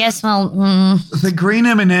about. I guess The green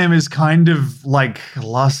M&M is kind of like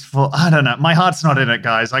lustful. I don't know. My heart's not in it,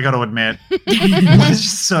 guys. I got to admit. Let's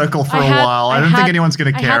just circle for a while. I don't think anyone's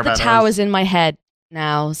going to care about the it. towers in my head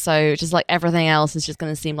now, so just like everything else is just going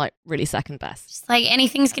to seem like really second best. it's like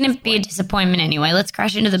anything's going to be a disappointment anyway. Let's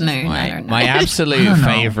crash into the moon. I don't know. My absolute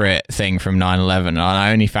favorite thing from 9/11, and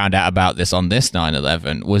I only found out about this on this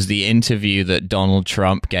 9/11, was the interview that Donald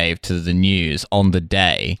Trump gave to the news on the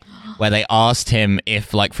day, where they asked him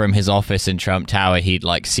if, like, from his office in Trump Tower, he'd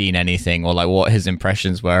like seen anything or like what his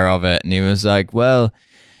impressions were of it, and he was like, "Well,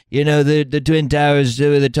 you know, the Twin Towers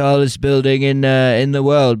were the tallest building in the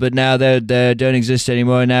world, but now they don't exist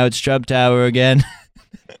anymore. Now it's Trump Tower again."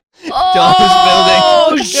 Oh,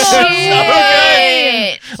 Tallest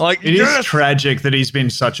shit. Like, It is tragic that he's been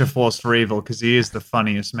such a force for evil because he is the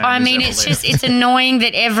funniest man. I who's mean, ever it's lived. just, it's annoying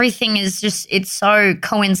that everything is just, it's so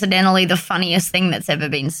coincidentally the funniest thing that's ever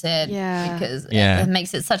been said. Yeah. Because Yeah. it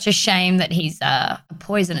makes it such a shame that he's a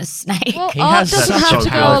poisonous snake. Well, He art has doesn't such have a to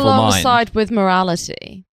go powerful alongside with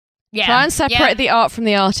morality. Yeah. Try and separate the art from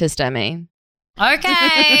the artist, Emmy.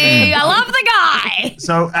 Okay. I love the guy.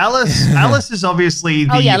 So Alice is obviously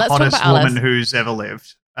the let's talk hottest about woman Alice. who's ever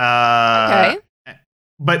lived. Okay.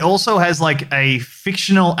 But also has like a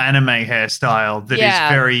fictional anime hairstyle that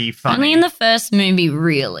is very funny. Only in the first movie,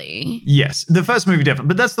 really. Yes, the first movie definitely,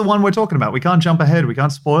 but that's the one we're talking about. We can't jump ahead. We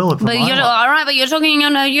can't spoil it. For But you're all right. But you're talking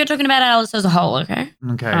about Alice as a whole, okay?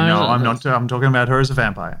 Okay, no, I'm not. I'm talking about her as a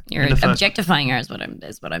vampire. You're In the first- objectifying her, is what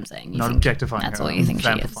I'm saying. You not think objectifying that's her. all you think she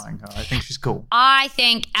is. vampifying her. I think she's cool. I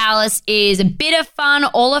think Alice is a bit of fun.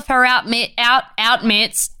 All of her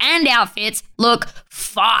outfits and outfits look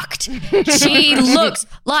fucked. She looks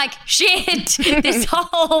like shit this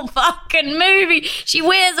whole fucking movie. She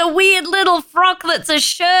wears a weird little frock that's a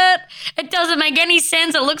shirt. It doesn't make any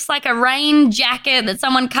sense. It looks like a rain jacket that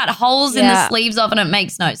someone cut holes in the sleeves of, and it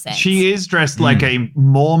makes no sense. She is dressed like a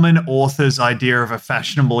Mormon author's idea of a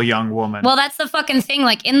fashionable young woman. Well, that's the fucking thing.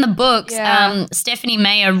 Like in the books, Stephanie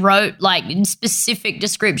Meyer wrote like specific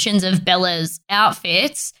descriptions of Bella's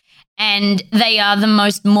outfits, and they are the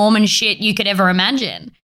most Mormon shit you could ever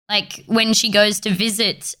imagine. Like when she goes to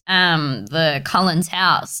visit the Cullens'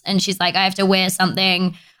 house, and she's like, I have to wear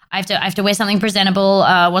something. I have to wear something presentable.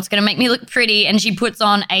 What's going to make me look pretty? And she puts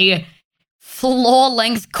on a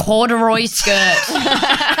floor-length corduroy skirt.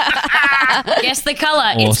 Guess the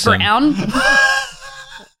color. Awesome. It's brown.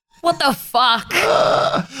 What the fuck?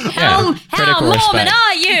 How Mormon respect.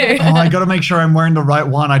 are you? Oh, I got to make sure I'm wearing the right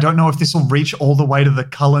one. I don't know if this will reach all the way to the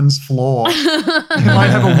Cullens' floor. It might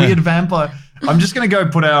have a weird vampire. I'm just going to go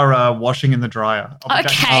put our washing in the dryer.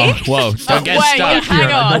 Okay. Whoa, don't get Wait, stuck.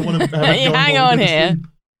 hang on. You hang on here.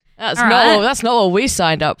 That's not what we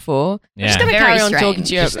signed up for. Yeah. I'm just going to Very carry on strange. talking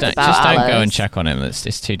to you Just about don't go Alice. and check on him.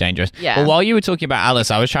 It's too dangerous. Yeah. Well, while you were talking about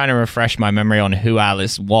Alice, I was trying to refresh my memory on who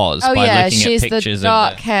Alice was Oh by yeah, looking she's at pictures the of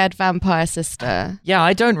dark-haired vampire sister. Yeah,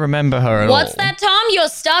 I don't remember her at all. What's that, Tom? You're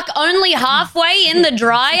stuck only halfway in the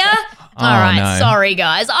dryer? All right, no. sorry,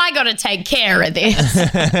 guys. I got to take care of this.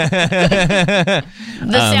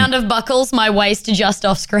 The sound of buckles, my waist just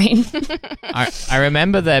off screen. I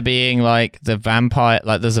remember there being like the vampire,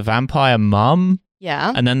 like there's a vampire mum.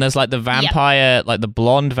 Yeah. And then there's like the vampire, like the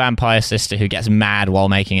blonde vampire sister who gets mad while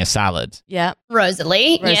making a salad. Yeah.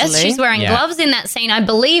 Rosalie. Yes, Rosalie. she's wearing gloves in that scene, I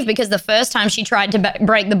believe, because the first time she tried to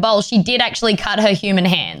break the bowl, she did actually cut her human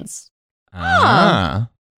hands. Ah.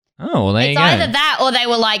 Oh, well, there you It's go. either that or they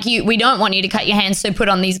were like, we don't want you to cut your hands, so put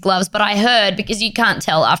on these gloves. But I heard, because you can't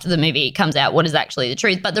tell after the movie comes out what is actually the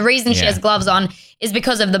truth, but the reason she has gloves on is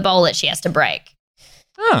because of the bowl that she has to break.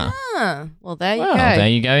 Ah. Well, there you Well, go. there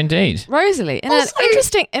you go indeed. Rosalie, and Also-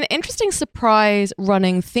 an interesting surprise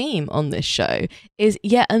running theme on this show is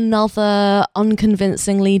yet another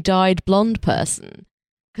unconvincingly dyed blonde person,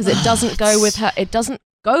 because it doesn't go with her. It doesn't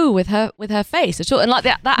go with her face at all. And like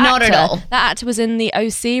that actor, Not at all. That actor was in the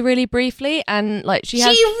OC really briefly, and like she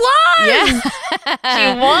has. was! Yeah.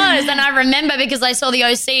 She was. And I remember because I saw the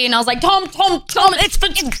OC and I was like, Tom, it's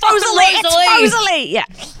Rosalie. Yeah.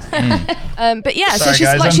 But yeah, Sorry, so she's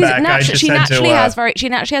guys, like I'm back. she naturally has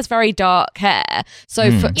very dark hair. So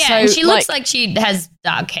Yeah, so and she looks like like she has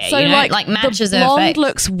dark hair, so you know, like matches the her blonde face.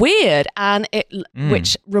 looks weird, and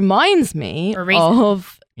which reminds me For a reason.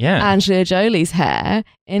 of Yeah. Angelina Jolie's hair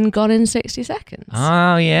in Gone in 60 Seconds.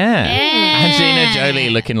 Oh, yeah. Yeah. Angelina Jolie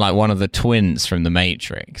looking like one of the twins from The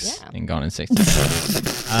Matrix Yeah. in Gone in 60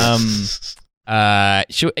 Seconds.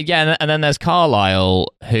 And then there's Carlisle,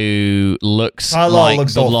 who looks like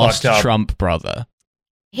the all lost fucked up. Trump brother.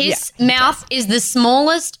 His mouth is the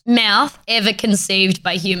smallest mouth ever conceived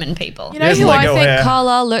by human people. You know There's who I Lego think hair.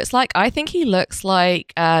 Carlisle looks like? I think he looks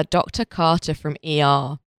like Dr. Carter from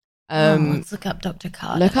ER. Let's look up Dr.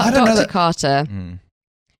 Carter. Look up I don't know Dr. that- Carter. Mm.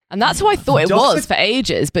 And that's who I thought it Dr. was for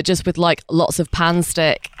ages, but just with like lots of pan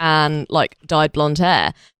stick and like dyed blonde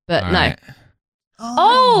hair. But All no. right.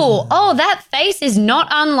 Oh, that face is not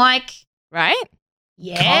unlike. Right?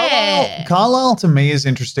 Yeah. Carlisle to me is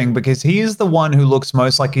interesting because he is the one who looks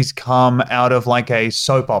most like he's come out of like a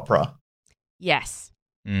soap opera. Yes.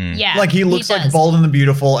 Mm. Yeah. Like he looks like does. Bold and the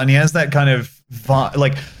Beautiful, and he has that kind of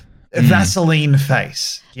Vaseline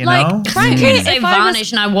face, you Like, know? frankly, You say if I was-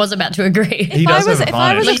 varnish, and I was about to agree. He does have a If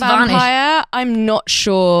I was a He's varnished. vampire, I'm not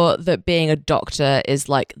sure that being a doctor is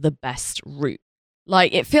like the best route.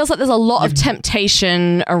 Like it feels like there's a lot of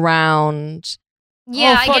temptation around.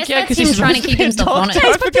 Yeah, Oh, I fuck guess yeah, that's 'cause him he's trying to supposed to keep be a himself doctor.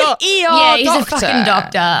 honest. I forgot. Yeah, he's a fucking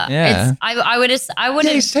doctor. Yeah. I would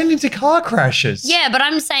Yeah, he's tending to car crashes. Yeah, but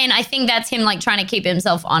I'm saying I think that's him like trying to keep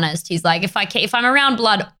himself honest. He's like, if I'm around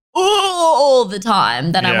blood all the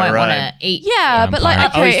time, then I Yeah, won't want right. to eat. Yeah, but like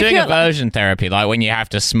Vampire. okay, he's if doing you're aversion therapy, like when you have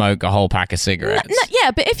to smoke a whole pack of cigarettes.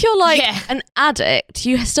 yeah, but if you're like Yeah. an addict,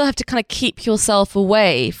 you still have to kind of keep yourself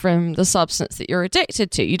away from the substance that you're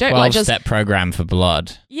addicted to. You don't like just 12-step program for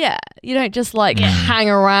blood. you don't just like hang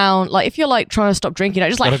around. Like if you're like trying to stop drinking, you don't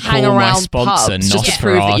just like Gotta hang call my around sponsor, pubs just to Nosferatu.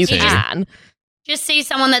 prove that you can. just see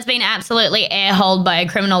someone that's been absolutely air-holed by a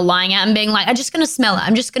criminal lying out and being like, I'm just going to smell it.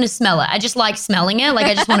 I'm just going to smell it. I just like smelling it. Like,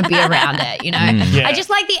 I just want to be around it, you know? Yeah. I just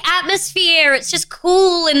like the atmosphere. It's just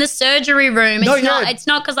cool in the surgery room. It's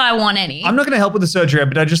not because I want any. I'm not going to help with the surgery,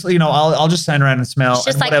 but I just, I'll just stand around and smell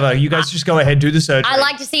and whatever. You guys just go ahead, do the surgery. I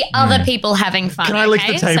like to see other people having fun. Can I lick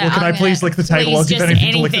the table? Can I please lick the table? Please,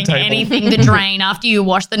 just anything to drain after you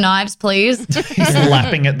wash the knives, please. He's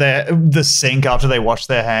lapping at the sink after they wash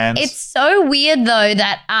their hands. It's so weird, though,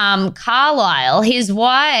 that Carlisle, his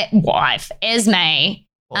wife, Esme. She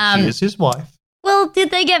is his wife. Well, did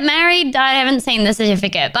they get married? I haven't seen the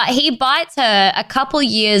certificate, but he bites her a couple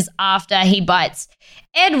years after he bites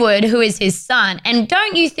Edward, who is his son. And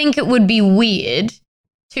don't you think it would be weird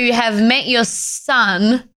to have met your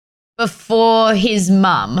son before his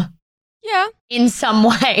mum? Yeah. In some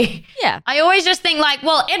way. Yeah. I always just think like,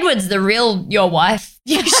 well, Edward's your wife.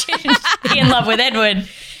 You should be in love with Edward.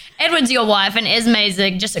 Edward's your wife and Esme's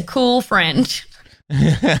just a cool friend.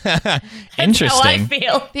 Interesting. That's how I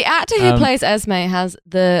feel. The actor who plays Esme I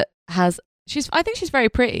think she's very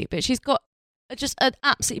pretty, but she's got just an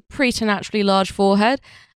absolutely preternaturally large forehead.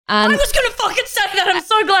 And I was gonna fucking say that. I'm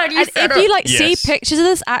so glad you said it. If you see pictures of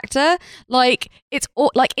this actor, it's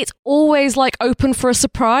always open for a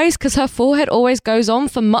surprise because her forehead always goes on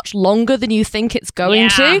for much longer than you think it's going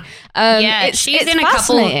to. She's in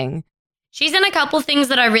fascinating. She's in a couple things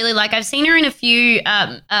that I really like. I've seen her in a few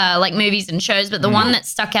movies and shows, but the one that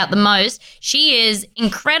stuck out the most, she is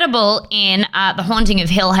incredible in The Haunting of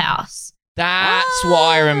Hill House. That's what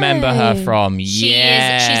I remember her from. She's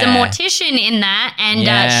a mortician in that,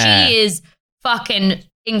 and she is fucking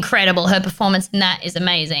incredible. Her performance in that is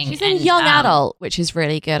amazing. She's in Young Adult, which is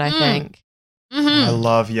really good, I think. Mm-hmm. I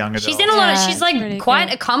love Young Adult. She's in a lot of, she's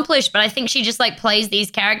quite accomplished, but I think she just plays these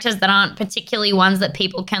characters that aren't particularly ones that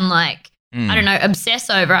people can I don't know, obsess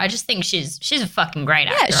over. I just think she's a fucking great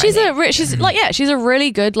actor. Yeah, she's a really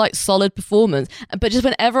good, solid performance. But just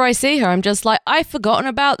whenever I see her, I'm just like, I've forgotten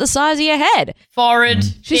about the size of your head. Forehead.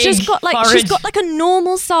 She's just got a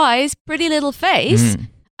normal size, pretty little face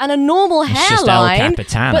and a normal hairline.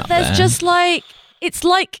 But there's just it's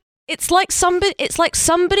like somebody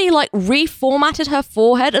reformatted her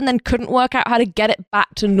forehead and then couldn't work out how to get it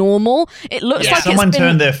back to normal. It looks like someone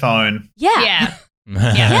turned their phone. Yeah.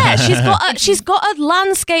 Yeah, she's got a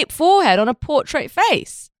landscape forehead on a portrait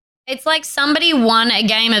face. It's like somebody won a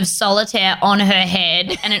game of solitaire on her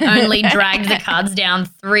head and it only dragged the cards down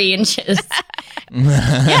 3 inches.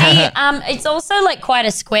 It's also quite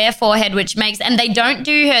a square forehead, which makes, and they don't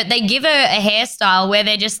do her, they give her a hairstyle where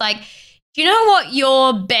they're just like, do you know what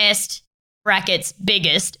your best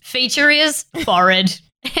biggest feature is? Forehead.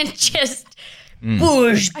 And just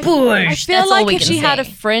bush. I feel like if she had a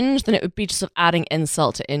fringe, then it would be just adding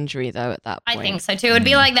insult to injury, though, at that point. I think so, too. It would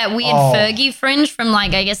be like that weird Fergie fringe from,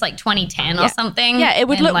 2010 or something. Yeah, it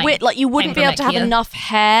would look weird. You wouldn't be able to have enough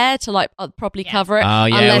hair to, properly cover it. Oh,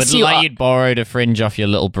 yeah, it would look like you'd borrowed a fringe off your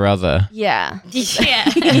little brother. Yeah.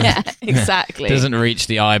 Yeah, exactly. Doesn't reach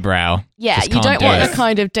the eyebrow. Yeah, you don't want a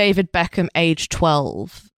kind of David Beckham age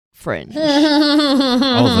 12 fringe.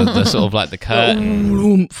 The sort of the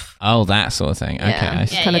curtain. That sort of thing. Okay, I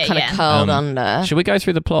see. Kind of curled under. Should we go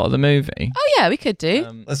through the plot of the movie? Oh yeah, we could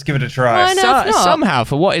do. Let's give it a try. Somehow,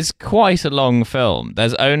 for what is quite a long film,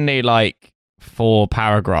 there's only 4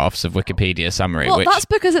 paragraphs of Wikipedia summary. Well, that's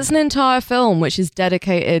because it's an entire film which is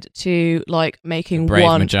dedicated to making Brave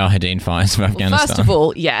Mujahideen fighters from Afghanistan. First of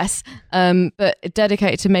all, yes, but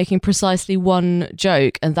dedicated to making precisely one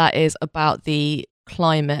joke, and that is about the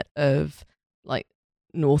climate of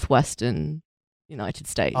northwestern United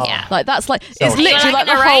States. Yeah. That's it's literally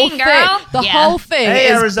the whole thing. Whole thing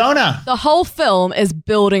is Arizona. The whole film is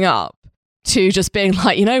building up to just being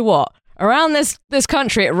you know what? Around this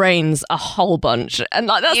country, it rains a whole bunch, and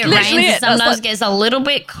that's literally it. Sometimes gets a little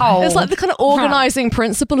bit cold. It's the kind of organizing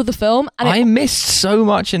principle of the film. And I missed so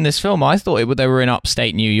much in this film. I thought they were in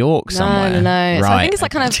upstate New York somewhere. No. Right. So I think it's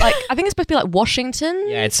I think it's supposed to be Washington.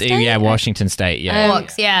 Yeah, it's State? Washington State. Yeah,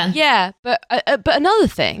 yeah. But another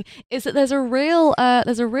thing is that there's a real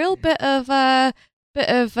bit of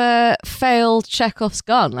failed Chekhov's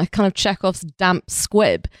gun, kind of Chekhov's damp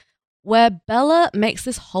squib, where Bella makes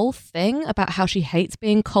this whole thing about how she hates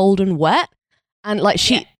being cold and wet, and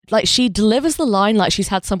she delivers the line like she's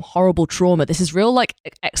had some horrible trauma. This is real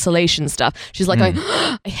exhalation stuff. She's going,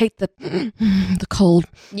 I hate the cold,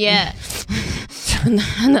 yeah,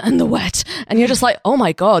 and the wet, and you're just oh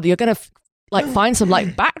my god, you're gonna find some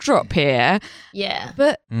like backdrop here. Yeah.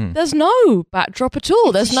 But there's no backdrop at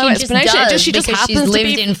all. There's no explanation. She just happens she's to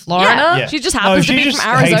lived be in Florida. Yeah. She just happens to be from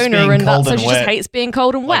Arizona, and so she just hates being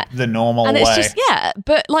cold and wet. Like the normal and way. it's just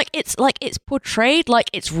but it's portrayed like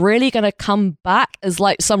it's really gonna come back as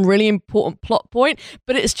like some really important plot point,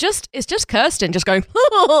 but it's just Kirsten just going.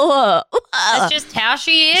 That's just how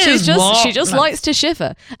she is. She just likes to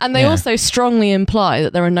shiver, and they also strongly imply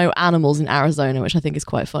that there are no animals in Arizona, which I think is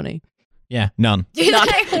quite funny. Yeah, none. Do they?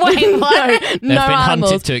 Wait, what? They've been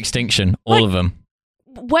animals. hunted to extinction, all of them.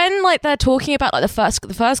 When like they're talking about like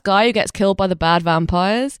the first guy who gets killed by the bad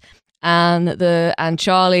vampires, and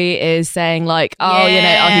Charlie is saying like, he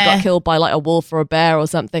got killed by like a wolf or a bear or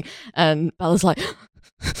something, and Bella's like,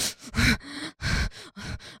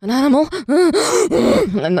 an animal,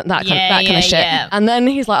 and that kind of shit. Yeah. And then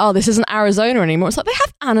he's like, oh, this isn't Arizona anymore. It's like they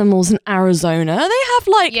have animals in Arizona. They have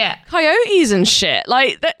like coyotes and shit.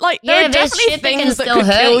 Like there are definitely things that could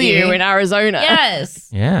kill you in Arizona. Yes.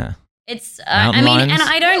 Yeah. It's. I mean, and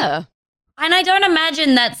I don't. And I don't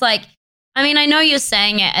imagine that's like. I mean, I know you're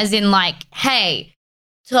saying it as in like, hey,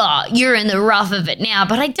 you're in the rough of it now,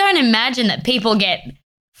 but I don't imagine that people get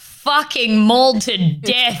fucking mauled to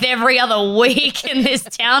death every other week in this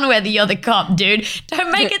town where you're the cop, dude.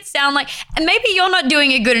 Don't make it sound like, and maybe you're not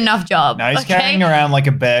doing a good enough job. No, he's carrying around like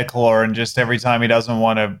a bear claw, and just every time he doesn't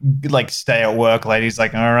want to like stay at work late, he's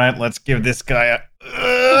like, all right, let's give this guy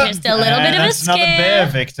just a little bit of a scare. Another bear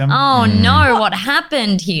victim. Oh no, what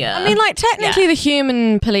happened here? I mean, like technically the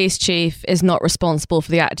human police chief is not responsible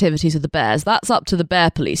for the activities of the bears. That's up to the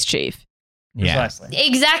bear police chief. Yeah. Precisely.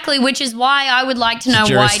 Exactly, which is why I would like to know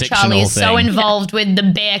why Charlie is so involved with the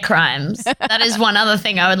bear crimes. That is one other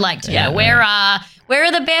thing I would like to know. Where are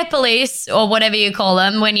the bear police or whatever you call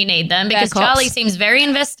them when you need them? Because Charlie seems very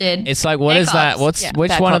invested. It's like, what is that? Which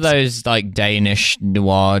one of those like Danish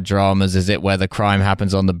noir dramas is it where the crime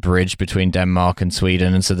happens on the bridge between Denmark and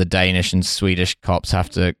Sweden, and so the Danish and Swedish cops have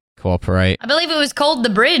to cooperate? I believe it was called The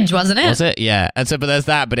Bridge, wasn't it? Was it? Yeah. And so, but there's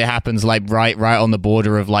that, but it happens like right on the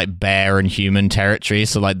border of like bear and human territory.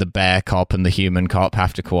 So like the bear cop and the human cop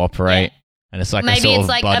have to cooperate, and it's like a sort of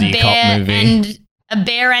buddy cop movie. And a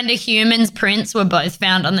bear and a human's prints were both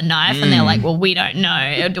found on the knife, and they're like, well, we don't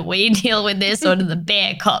know. Do we deal with this, or do the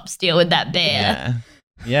bear cops deal with that bear?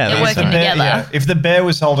 Yeah, they're working together. Yeah. If the bear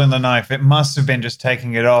was holding the knife, it must have been just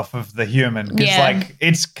taking it off of the human, because like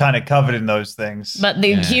it's kind of covered in those things. But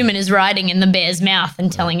the human is riding in the bear's mouth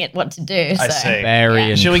and telling it what to do. I see.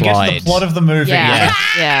 Barry and Shall we get to the plot of the movie?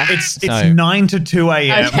 Yeah. It's 9 to 2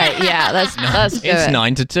 a.m. Okay, yeah, let's do it. It's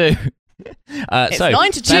 9 to 2. It's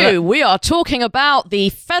 9 to 2. We are talking about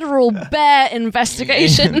the federal bear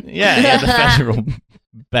investigation. the federal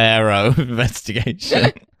Barrow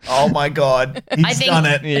investigation. Oh my God, he's done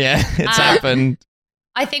it. Yeah, it's happened.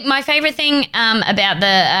 I think my favorite thing about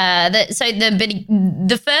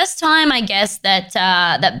the first time I guess that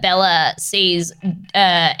Bella sees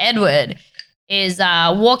Edward is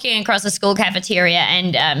walking across a school cafeteria,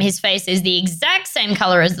 and his face is the exact same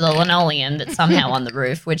color as the linoleum that's somehow on the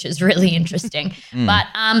roof, which is really interesting. But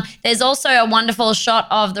there's also a wonderful shot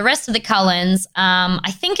of the rest of the Cullens.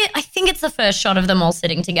 I think it's the first shot of them all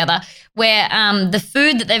sitting together, where the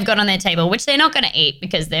food that they've got on their table, which they're not going to eat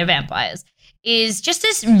because they're vampires, is just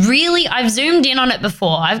this really, I've zoomed in on it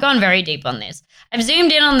before. I've gone very deep on this. I've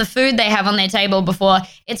zoomed in on the food they have on their table before.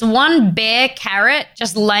 It's one bare carrot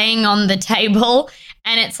just laying on the table,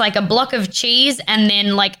 and it's like a block of cheese and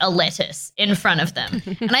then like a lettuce in front of them.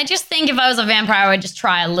 And I just think if I was a vampire, I would just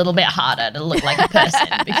try a little bit harder to look like a person,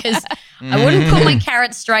 because I wouldn't put my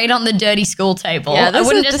carrot straight on the dirty school table. Yeah, I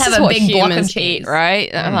wouldn't just have a big block of cheese. Eat,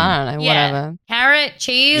 right? I don't know, whatever. Carrot,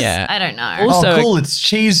 cheese, I don't know. Also, cool, it's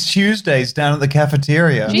Cheese Tuesdays down at the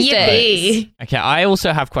cafeteria. Yippee. Okay, I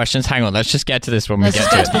also have questions. Hang on, let's just get to this when we get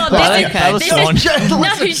to it.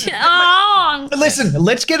 Listen,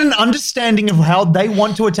 let's get an understanding of how they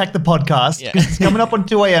want to attack the podcast, because it's coming up on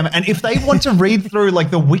 2 a.m. And if they want to read through like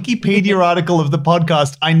the Wikipedia article of the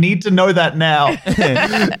podcast, I need to know that now.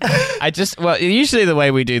 Usually the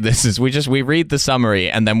way we do this is we read the summary,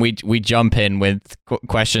 and then we jump in with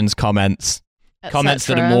questions, comments that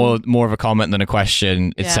are more of a comment than a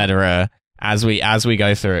question, etc. As we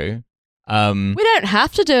go through. We don't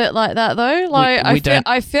have to do it like that, though. Like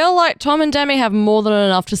I feel like Tom and Demi have more than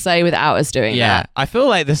enough to say without us doing that. Yeah, I feel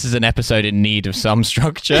like this is an episode in need of some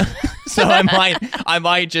structure, so I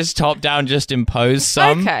might just top down just impose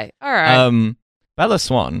some. Okay, all right. Bella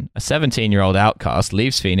Swan, a 17-year-old outcast,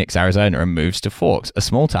 leaves Phoenix, Arizona, and moves to Forks, a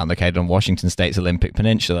small town located on Washington State's Olympic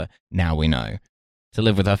Peninsula. Now we know. to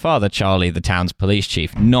live with her father, Charlie, the town's police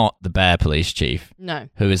chief, not the bear police chief. No.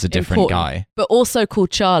 Who is a different guy. But also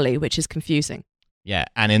called Charlie, which is confusing. Yeah,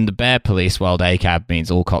 and in the bear police world, ACAB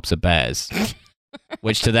means all cops are bears.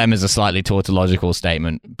 Which to them is a slightly tautological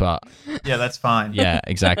statement, but... Yeah, that's fine. Yeah,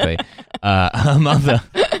 exactly. Her mother,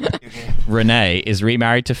 Renee, is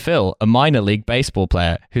remarried to Phil, a minor league baseball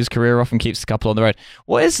player whose career often keeps the couple on the road.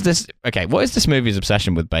 What is this movie's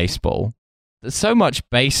obsession with baseball? There's so much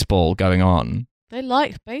baseball going on. They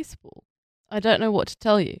like baseball. I don't know what to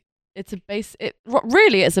tell you. It's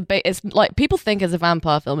like people think it's a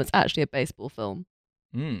vampire film. It's actually a baseball film.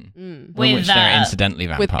 In which they're incidentally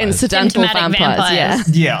vampires. With incidental vampires. Yeah.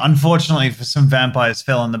 Yeah, unfortunately for some vampires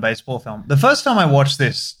fell in the baseball film. The first time I watched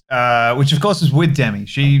this, which of course was with Demi,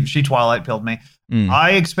 she Twilight pilled me.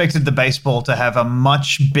 I expected the baseball to have a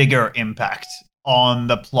much bigger impact on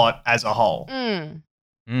the plot as a whole. And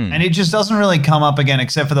it just doesn't really come up again,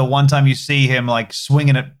 except for the one time you see him like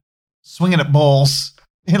swinging at balls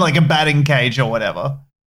in like a batting cage or whatever.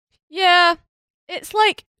 Yeah, it's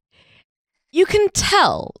like you can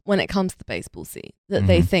tell when it comes to the baseball scene that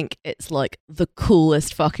they think it's like the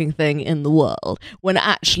coolest fucking thing in the world, when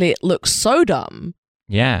actually it looks so dumb.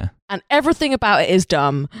 Yeah. And everything about it is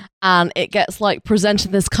dumb, and it gets like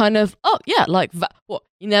presented this kind of, like what,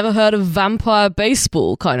 you never heard of vampire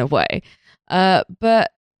baseball kind of way.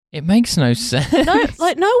 But it makes no sense.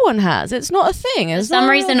 No one has. It's not a thing. For some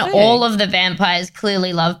reason, all of the vampires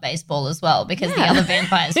clearly love baseball as well, because the other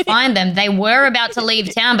vampires find them. They were about to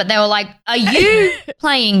leave town, but they were like, "Are you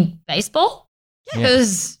playing baseball?"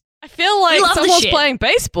 Because I feel like someone's playing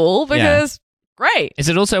baseball because great. Is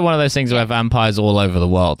it also one of those things where vampires all over the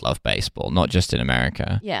world love baseball, not just in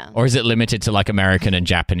America? Yeah. Or is it limited to like American and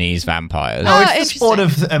Japanese vampires? No, it's the sport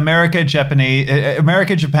of America, Japan,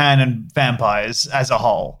 and vampires as a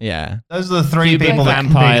whole. Yeah. Those are the three people that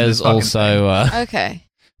vampires also okay.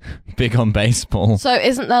 big on baseball. So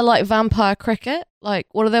isn't there like vampire cricket? Like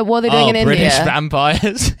what are they doing in British India?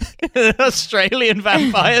 Vampires. Australian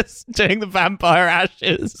vampires doing the vampire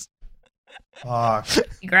ashes.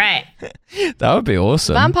 Great. That would be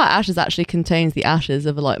awesome. Vampire Ashes actually contains the ashes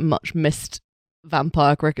of a like much missed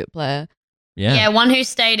vampire cricket player. Yeah, one who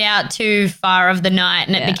stayed out too far of the night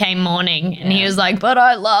and it became morning, and he was like, "But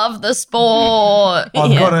I love the sport."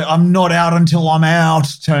 I'm not out until I'm out,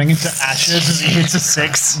 turning into ashes as he hits a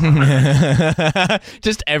 6.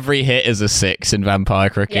 Just every hit is a 6 in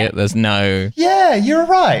vampire cricket. Yeah. There's no... Yeah, you're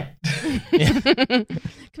right.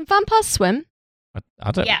 Can vampires swim?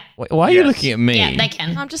 I don't. Yeah. Why are you looking at me? Yeah, they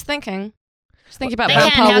can. I'm just thinking. About they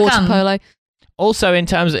vampire water polo. Also, in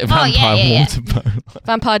terms of vampire water polo,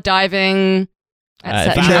 vampire diving,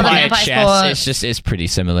 vampire chess, it's pretty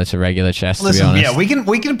similar to regular chess. Listen, to be honest. yeah,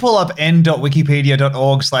 we can pull up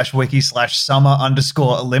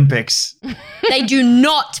n.wikipedia.org/wiki/summer_Olympics. They do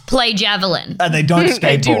not play javelin, and they don't skateboard.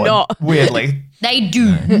 They do not. Weirdly. They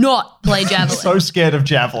do not play javelin. So scared of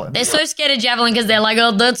javelin. They're so scared of javelin because they're like,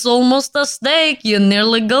 "Oh, that's almost a snake. You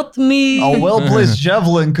nearly got me." A well-placed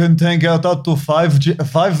javelin can take out up to five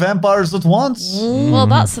vampires at once. Well,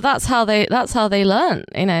 that's how they learn.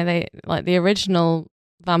 You know, they like the original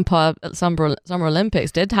vampire at Summer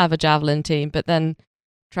Olympics did have a javelin team, but then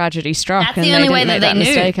tragedy struck, that's and the only they way didn't that make they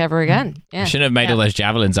that knew. mistake ever again. Yeah. You shouldn't have made all those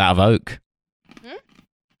javelins out of oak.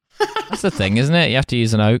 That's the thing, isn't it? You have to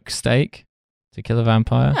use an oak stake to kill a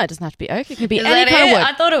vampire. No, it doesn't have to be oak. It can be Is any that kind of it? wood.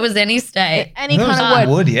 I thought it was any stake. Any kind of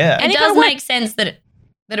wood. Yeah. Any It kind does of wood. make sense that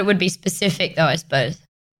it would be specific, though, I suppose.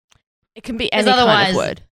 It can be any kind of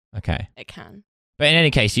wood. Okay. It can. But in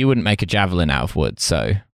any case, you wouldn't make a javelin out of wood,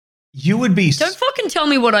 so... You would be... Don't fucking tell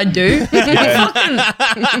me what I do.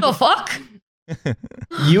 The fuck?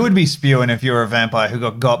 You would be spewing if you were a vampire who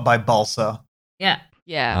got by balsa. Yeah.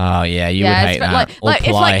 Yeah. Oh, yeah, you would hate that.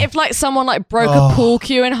 If someone like broke a pool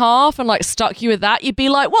cue in half and like stuck you with that, you'd be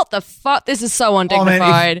like, what the fuck? This is so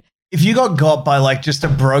undignified. Man, if you got by like just a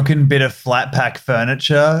broken bit of flat pack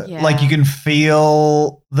furniture, like you can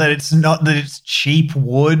feel that it's cheap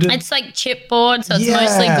wood. It's like chipboard, so it's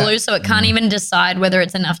mostly glue, so it can't even decide whether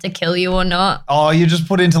it's enough to kill you or not. Oh, you just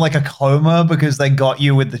put into like a coma because they got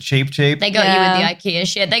you with the cheap. They got you with the IKEA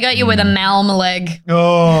shit. They got you with a Malm leg.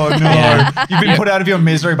 Oh, no. You've been put out of your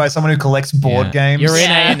misery by someone who collects board games. You're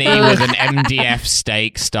in A&E with an MDF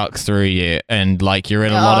stake stuck through you and like you're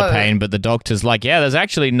in a lot of pain, but the doctor's like, there's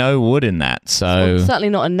actually no wood in that, so... certainly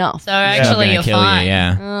not enough. So actually you're fine.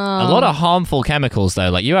 A lot of harmful chemicals though,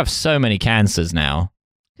 like you have so many cancers now.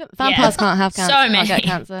 Vampires can't have cancer. So many. Can't get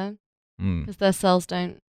cancer because their cells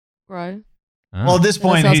don't grow. Oh. Well, at this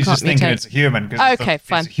point, he's just thinking it's a human because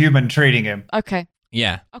it's a human treating him. Okay.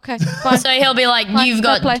 Yeah. Okay, fine. So he'll be like, you've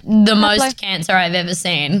got the most cancer I've ever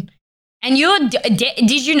seen. And you're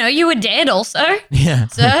did you know you were dead also? Yeah.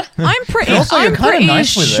 Sir? I'm pretty, Also, you're I'm kinda pretty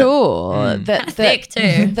nice with it. sure that Thick too.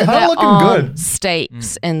 that Kinda there looking are good.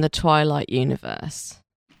 stakes in the Twilight universe.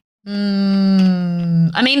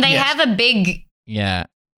 I mean, they Yes. have a big Yeah.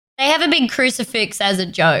 crucifix as a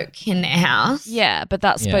joke in their house. Yeah, but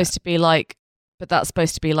that's Yeah. supposed to be like,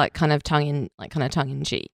 kind of tongue in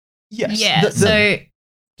cheek. Yes. Yeah. The- So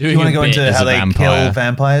do you want to go into as how a they vampire. kill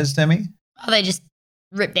vampires, Demi? they just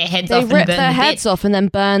rip their heads They off and rip burn their the heads bit. off and then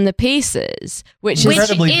burn the pieces, which Which is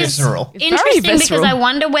Incredibly is visceral. It's very interesting because visceral. I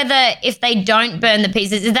wonder whether if they don't burn the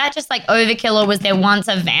pieces, is that just like overkill, or was there once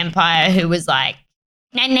a vampire who was like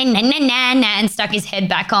na na na na na na and stuck his head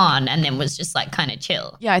back on and then was just like kind of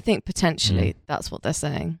chill? yeah, I think potentially that's what they're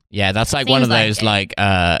saying. Yeah, that's like one of Seems like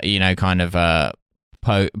those it. like kind of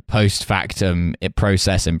post factum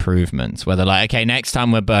process improvements where they're like, okay, next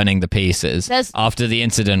time we're burning the pieces There's- after the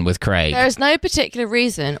incident with Craig. There is no particular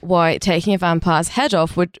reason why taking a vampire's head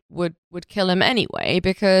off would kill him anyway,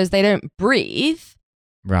 because they don't breathe.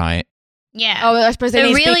 Right. Yeah. Oh, I suppose they So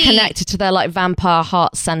need to really- be connected to their like vampire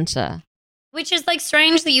heart center. Which is like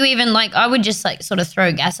strange that you even like, I would just like sort of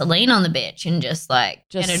throw gasoline on the bitch and just like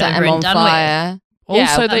Just get it set over him and on done fire. with.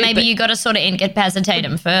 Also, But maybe you got to sort of incapacitate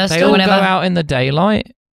him first they or all whatever. go out in the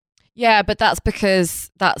daylight. Yeah, but that's because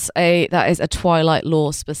that is a Twilight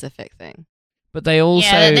Law specific thing. But they also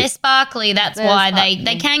yeah, they're sparkly. That's They're why sparkly.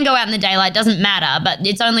 they can go out in the daylight. Doesn't matter, but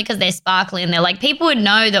it's only because they're sparkly and they're like, people would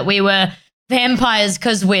know that we were vampires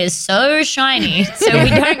because we're so shiny, so we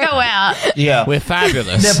don't go out. Yeah. we're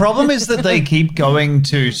fabulous. Their problem is that they keep going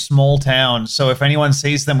to small towns. So if anyone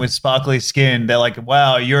sees them with sparkly skin, they're like,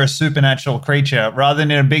 wow, you're a supernatural creature. Rather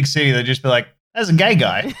than in a big city, they'd just be like, there's a gay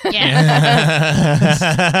guy. Yeah. Just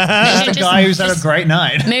a Just- guy who's had a just- great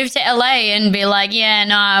night. Move to LA and be like, yeah,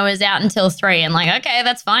 no, I was out until 3. And like, okay,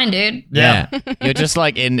 that's fine, dude. Yeah. You're just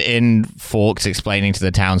like in Forks explaining to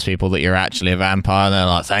the townspeople that you're actually a vampire, and they're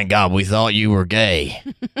like, thank God we thought you were gay.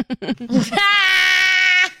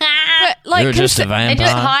 But like, You're just a They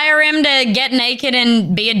just vampire. hire him to get naked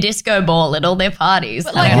and be a disco ball at all their parties.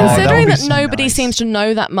 But like Oh, that considering would be that so nobody nice. seems to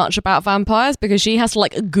know that much about vampires, because she has to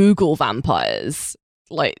like Google vampires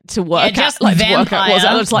like to work Yeah, just out like vampire. to work out what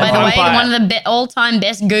it looks like By the way, vampire. one of the all-time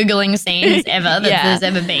best Googling scenes ever that Yeah. there's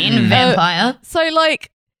ever been. Mm. Vampire. So like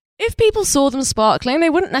if people saw them sparkling, they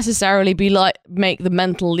wouldn't necessarily be like make the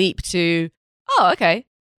mental leap to, oh, okay,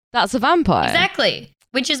 that's a vampire. Exactly.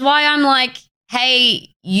 Which is why I'm like, hey,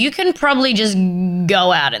 you can probably just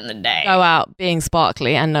go out in the day. Go out being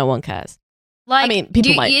sparkly and no one cares. Like, I mean,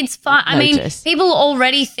 people might it's fine. I mean, notice. people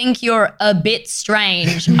already think you're a bit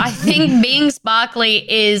strange. I think being sparkly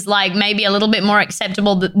is like maybe a little bit more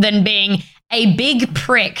acceptable than being a big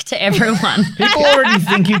prick to everyone. People already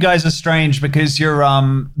think you guys are strange because you're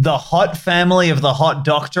the hot family of the hot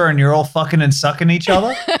doctor and you're all fucking and sucking each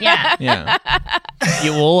other. Yeah. Yeah.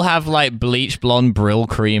 You all have like bleach blonde Brill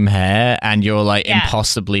cream hair, and you're like Yeah.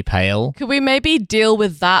 impossibly pale. Could we maybe deal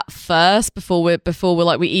with that first before we're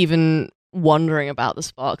like we even wondering about the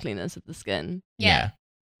sparkliness of the skin? Yeah.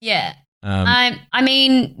 Yeah. Um, I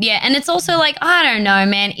mean, yeah, and it's also like, I don't know,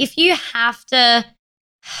 man, if you have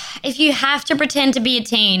to pretend to be a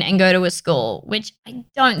teen and go to a school, which I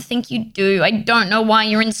don't think you do. I don't know why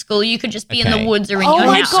you're in school. You could just be in Okay. the woods or in Oh your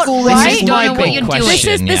my house. God, You right? just don't know what Big you're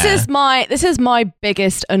question. doing. This is my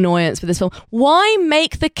biggest annoyance with this film. Why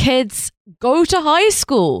make the kids go to high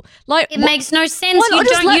school? Like It makes no sense. why not You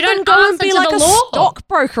just don't let you them don't go and answer be to like the a law.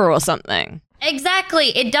 stockbroker or something?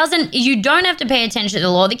 Exactly. It doesn't, you don't have to pay attention to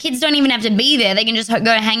the law. The kids don't even have to be there. They can just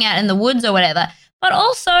go hang out in the woods or whatever. But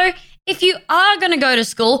also, if you are going to go to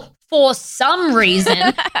school for some reason,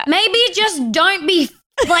 maybe just don't be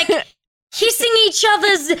like kissing each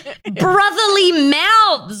other's brotherly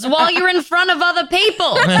mouths while you're in front of other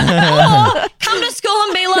people. Or come to school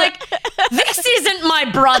and be like, this isn't my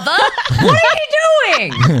brother. What are you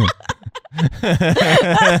doing?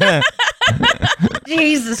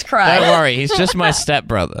 Jesus Christ. don't worry, he's just my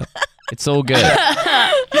stepbrother. It's all good.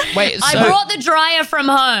 Wait, so I brought the dryer from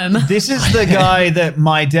home. This is the guy that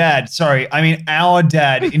our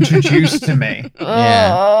dad introduced to me.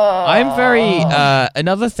 yeah. I'm very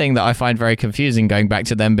another thing that I find very confusing going back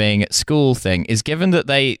to them being at school thing is given that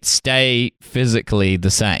they stay physically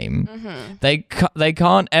the same, they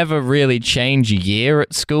can't ever really change a year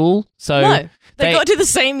at school. So No. They got to do the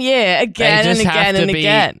same year again they and just have again to and be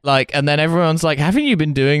again. like, and then everyone's like, haven't you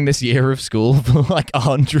been doing this year of school for like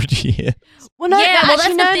 100 years? Well, no, Yeah, no, well,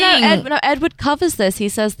 actually, that's the thing. Edward covers this. He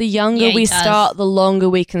says the younger Yeah, he we does. start, the longer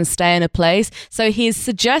we can stay in a place. So he's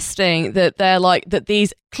suggesting that they're like that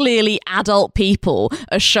these clearly adult people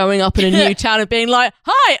are showing up in a new town and being like,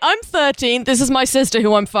 "Hi, I'm 13. This is my sister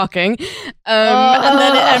who I'm fucking," and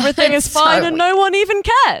then everything is fine and no one even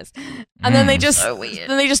cares. And then they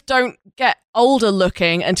just don't get older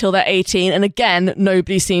looking until they're 18, and again,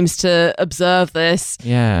 nobody seems to observe this.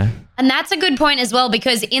 Yeah. And that's a good point as well,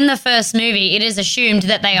 because in the first movie, it is assumed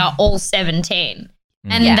that they are all 17.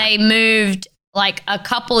 And they moved like a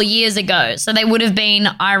couple years ago. So they would have been,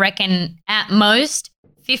 I reckon, at most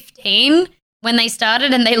 15 when they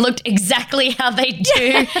started, and they looked exactly how they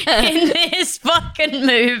do in this fucking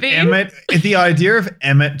movie. The idea of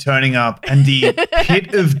Emmett turning up and the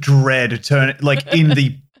pit of dread in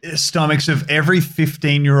the stomachs of every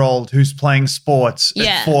 15-year-old who's playing sports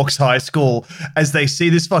at Forks High School as they see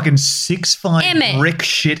this fucking 6'5" brick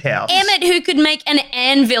shithouse. Emmett, who could make an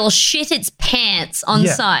anvil shit its pants on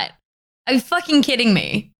sight. Are you fucking kidding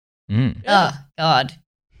me? Oh, God.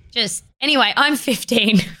 Anyway, I'm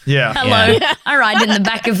 15. Yeah. Hello. Yeah. I ride in the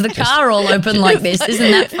back of the car all open like this.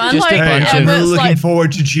 Isn't that fun? I'm really looking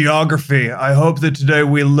forward to geography. I hope that today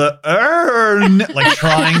we learn,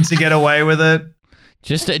 trying to get away with it.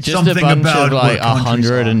 Just a bunch of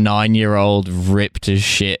 109-year-old ripped as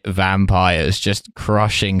shit vampires just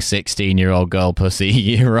crushing 16-year-old girl pussy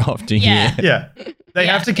year after year. Yeah. They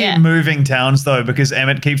have to keep moving towns, though, because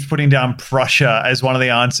Emmett keeps putting down Prussia as one of the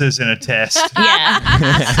answers in a test.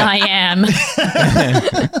 Yes, I am.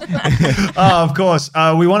 Of course.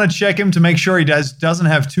 We want to check him to make sure he doesn't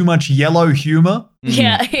have too much yellow humor.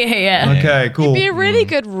 Yeah. Okay, cool. He'd be a really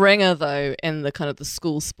good ringer, though, in the kind of the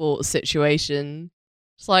school sports situation.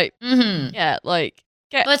 It's like, well,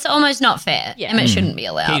 it's almost not fair. Yeah. Emmett shouldn't be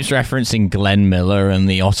allowed. Keeps referencing Glenn Miller and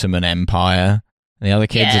the Ottoman Empire. And the other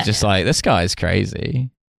kids are just like, this guy's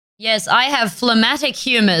crazy. Yes, I have phlegmatic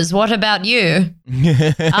humours. What about you?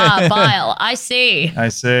 Bile. I see.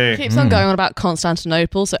 Keeps on going on about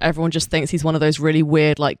Constantinople, so everyone just thinks he's one of those really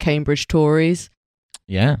weird, Cambridge Tories.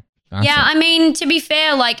 Yeah. I mean, to be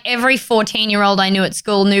fair, every 14-year-old I knew at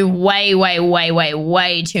school knew way, way, way, way,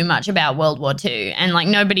 way too much about World War II. And,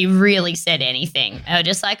 nobody really said anything. They were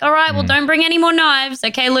just like, all right, well, don't bring any more knives.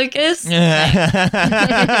 Okay, Lucas?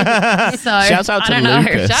 Yeah. So, Shouts out to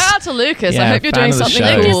Lucas. Shout out to Lucas. Yeah, I hope you're doing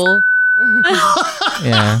something cool.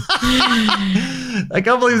 Yeah. I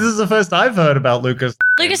can't believe this is the first I've heard about Lucas.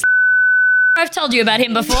 Lucas, I've told you about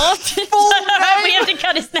him before. We have to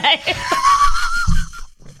cut his name.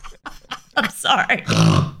 I'm sorry.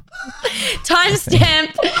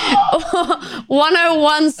 Timestamp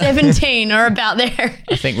 101:17 or about there.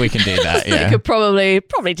 I think we can do that. Yeah, you could probably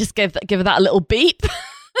just give that a little beep.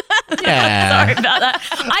 Yeah. Sorry about that.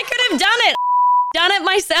 I could have done it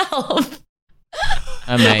myself.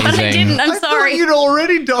 Amazing. But I didn't. I'm sorry. I thought you'd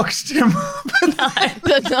already doxed him. No.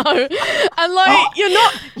 And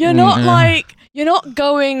you're not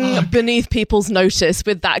going beneath people's notice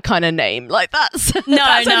with that kind of name. That's no,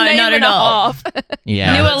 that's a name not and at all. half.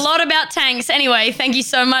 Yeah. Knew a lot about tanks. Anyway, thank you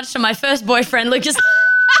so much to my first boyfriend, Lucas. Of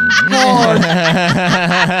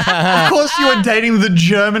course you were dating the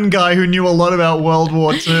German guy who knew a lot about World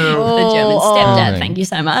War II. The German stepdad. Thank you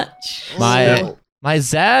so much. My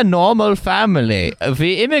sehr normal family.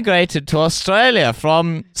 We immigrated to Australia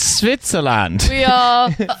from Switzerland. We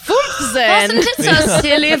are 15. Wasn't it so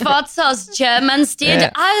silly what those Germans did?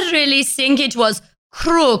 Yeah. I really think it was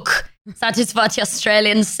crook. That is what the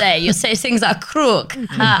Australians say. You say things are crook.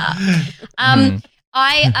 I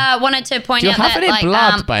wanted to point out that, do you have any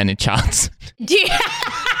blood by any chance? Do you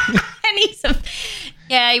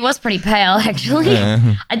yeah, he was pretty pale, actually.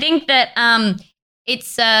 I think that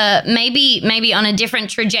it's maybe on a different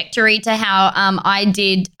trajectory to how I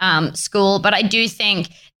did school, but I do think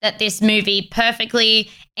that this movie perfectly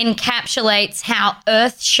encapsulates how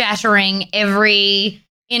earth-shattering every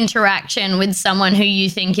interaction with someone who you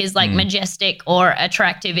think is majestic or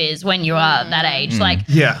attractive is when you are that age. I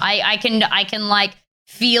can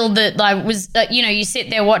feel that I was, you sit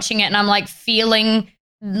there watching it and I'm feeling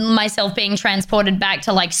myself being transported back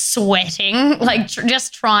to sweating,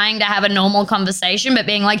 just trying to have a normal conversation, but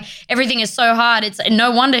being everything is so hard. It's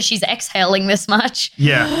no wonder she's exhaling this much.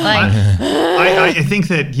 Yeah. I think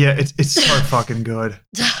that, it's so fucking good.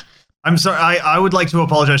 I'm sorry. I would like to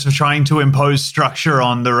apologize for trying to impose structure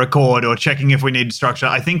on the record or checking if we need structure.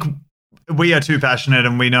 I think we are too passionate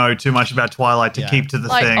and we know too much about Twilight to keep to the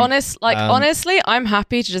thing. Honestly, I'm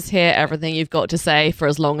happy to just hear everything you've got to say for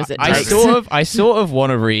as long as it takes. I sort of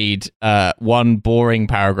want to read one boring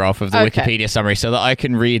paragraph of the Wikipedia summary so that I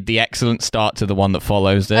can read the excellent start to the one that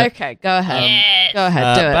follows it. Okay, go ahead. Go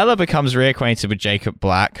ahead, do it. Bella becomes reacquainted with Jacob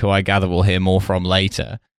Black, who I gather we'll hear more from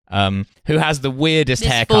later, who has the weirdest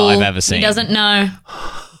haircut I've ever seen. He doesn't know.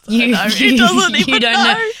 You doesn't even don't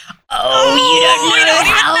know. Oh, you don't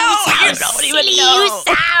know how silly you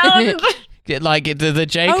sound. Like the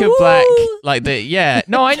Jacob Black, like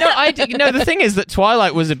no, I know. The thing is that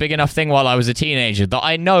Twilight was a big enough thing while I was a teenager that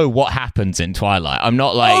I know what happens in Twilight. I'm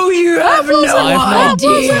not like, you have no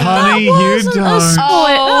idea, honey. You don't.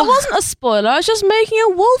 That wasn't a spoiler. I was just making a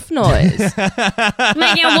wolf noise.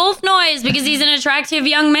 Making a wolf noise because he's an attractive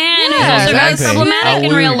young man who's Yeah, also very exactly. problematic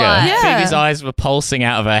in real Awooga. life. Yeah. Phoebe's eyes were pulsing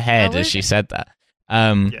out of her head as she said that.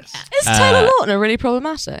 Yes. Is Taylor Lautner really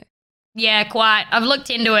problematic? Yeah, quite. I've looked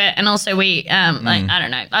into it, and also I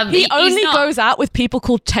don't know. He only goes out with people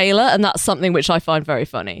called Taylor, and that's something which I find very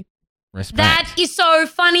funny. Respect. That is so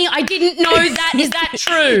funny. I didn't know that. Is that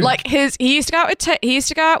true? Like he used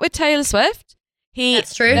to go out with Taylor Swift.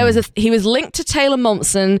 That's true. He was linked to Taylor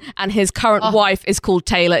Momsen, and his current wife is called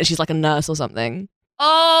Taylor, and she's like a nurse or something.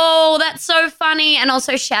 Oh, that's so funny. And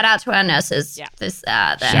also shout out to our nurses. Yeah.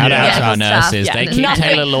 Shout out to our nurses. Yeah. They keep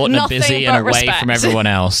Taylor Lautner busy and away respect. from everyone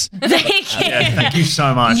else. Thank you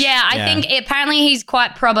so much. Yeah, I think apparently he's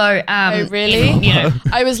quite probo. Oh, really? in, you know,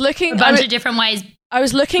 I was looking a bunch of different ways. I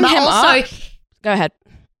was looking But him also, up. Go ahead.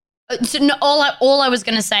 So no, all I was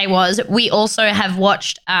going to say was we also have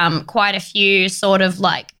watched quite a few sort of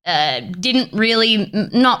like didn't really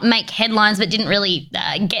not make headlines but didn't really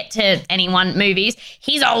get to anyone movies.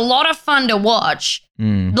 He's a lot of fun to watch,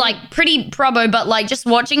 like pretty probo, but like just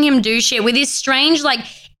watching him do shit with his strange like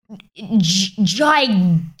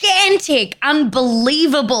gigantic,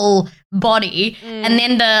 unbelievable body, and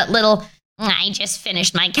then the little I just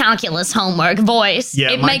finished my calculus homework voice. Yeah,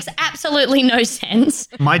 it makes absolutely no sense.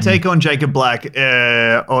 My take on Jacob Black,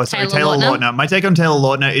 Taylor Lautner. My take on Taylor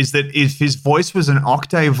Lautner is that if his voice was an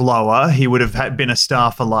octave lower, he would have been a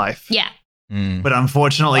star for life. Yeah. But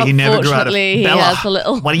unfortunately, he never grew out of He Bella. has a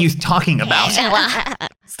little. What are you talking about?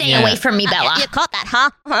 Stay away from me, Bella. You caught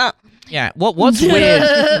that, huh? Yeah. What's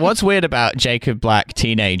weird? What's weird about Jacob Black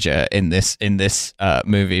teenager in this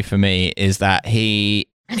movie for me is that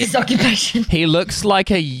His occupation. he looks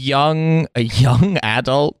like a young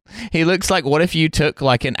adult. He looks like what if you took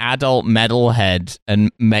like an adult metalhead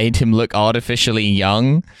and made him look artificially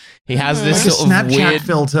young. He has this Like a sort of Snapchat weird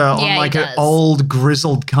filter on Yeah, like he an does. old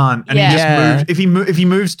grizzled cunt, and Yeah. he just moves. If he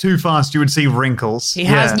moves too fast, you would see wrinkles. He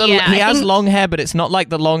has Yeah. Yeah, he I has think- long hair, but it's not like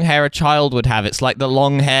the long hair a child would have. It's like the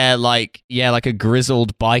long hair, like a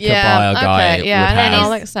grizzled biker bar guy okay, yeah, would and have.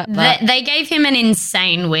 I'll accept that. They gave him an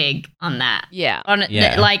insane wig on that. Yeah.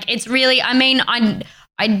 Like it's really. I mean,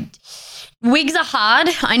 I wigs are hard.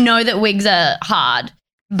 I know that wigs are hard,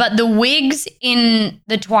 but the wigs in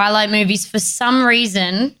the Twilight movies, for some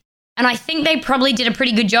reason, and I think they probably did a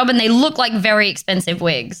pretty good job, and they look like very expensive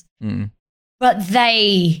wigs, but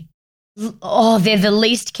they're the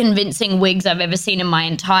least convincing wigs I've ever seen in my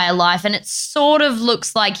entire life. And it sort of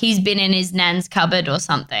looks like he's been in his nan's cupboard or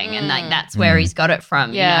something. And like, that's where he's got it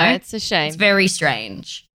from. Yeah, you know? it's a shame. It's very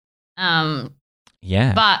strange.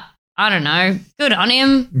 Yeah. But I don't know. Good on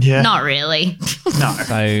him. Yeah. Not really. No.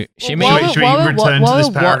 So she Well, meets. Should we return to this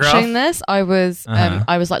paragraph? watching this, I was Uh-huh.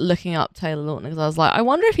 I was like looking up Taylor Lautner because I was like, I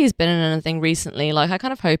wonder if he's been in anything recently. Like, I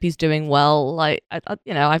kind of hope he's doing well. Like,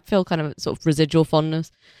 I feel kind of sort of residual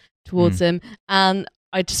fondness towards him, and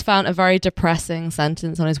I just found a very depressing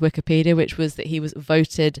sentence on his Wikipedia, which was that he was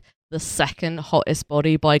voted the second hottest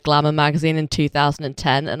body by Glamour magazine in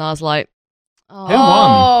 2010, and I was like, oh. Who won?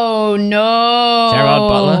 Oh, no. Gerard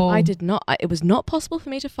Butler? I did not. It was not possible for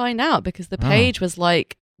me to find out because the page was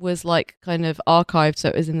like kind of archived, so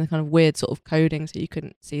it was in the kind of weird sort of coding, so you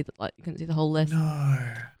couldn't see the whole list. No.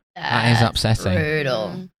 That is upsetting.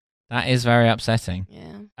 Brutal. That is very upsetting.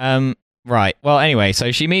 Yeah. Right. Well, anyway,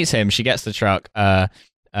 so she meets him. She gets the truck.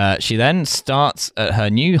 She then starts at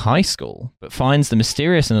her new high school, but finds the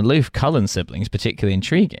mysterious and aloof Cullen siblings particularly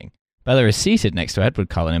intriguing. Bella is seated next to Edward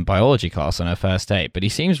Cullen in biology class on her first date, but he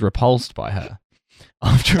seems repulsed by her.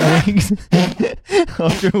 After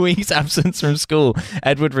a week's absence from school,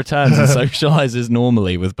 Edward returns and socializes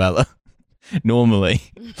normally with Bella. Normally.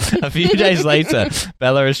 A few days later,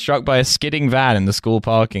 Bella is struck by a skidding van in the school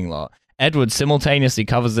parking lot. Edward simultaneously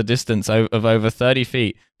covers the distance of over 30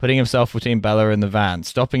 feet, putting himself between Bella and the van,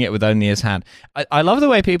 stopping it with only his hand. I love the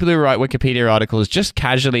way people who write Wikipedia articles just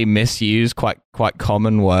casually misuse quite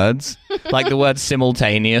common words, like the word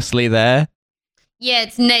simultaneously there. Yeah,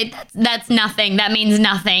 that's nothing. That means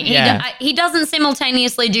nothing. Yeah. He doesn't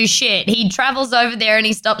simultaneously do shit. He travels over there and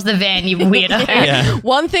he stops the van, you weirdo. Yeah.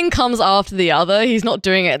 One thing comes after the other. He's not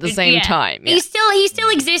doing it at the same Yeah. time. Yeah. He still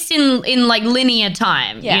exists in like linear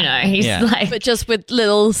time. Yeah. You know, he's Yeah. like But just with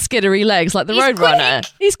little skiddery legs like the He's Roadrunner.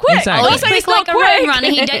 quick. He's quick. Exactly. I he's was saying quick like a quick.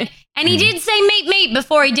 roadrunner. And he did say meet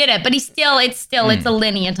before he did it, but it's a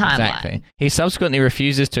linear timeline. Exactly. He subsequently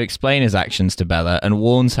refuses to explain his actions to Bella and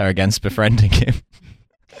warns her against befriending him.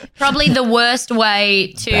 Probably the worst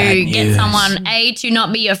way to get someone, A, to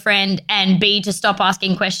not be your friend, and B, to stop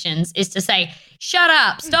asking questions is to say, shut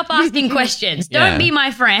up, stop asking questions, don't be my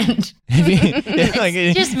friend.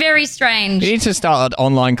 It's just very strange. You need to start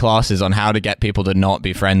online classes on how to get people to not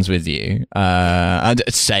be friends with you. And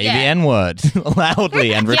say the N-word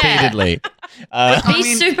loudly and repeatedly.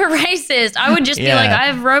 Be super racist. I would just be like, I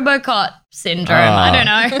have Robocop syndrome. I don't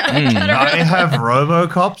know. I have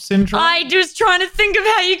Robocop syndrome? I was trying to think of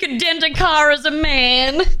how you could dent a car as a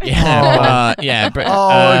man. Okay,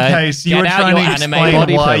 so you were trying to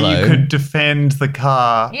explain why you could defend the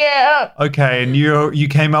car. Yeah. Okay, and you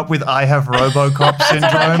came up with I have Robocop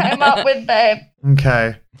syndrome? I came up with, babe.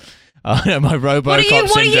 Okay. Oh, no, my Robocop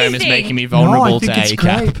syndrome is making me vulnerable to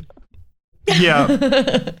ACAP.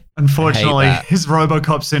 Yeah. Unfortunately, his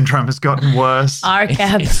Robocop syndrome has gotten worse.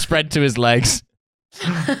 RCAP. It's spread to his legs.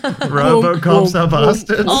 Robocops are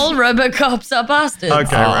bastards. All Robocops are bastards.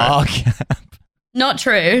 Okay, right. RCAP. Not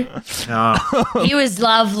true. No. He was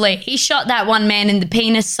lovely. He shot that one man in the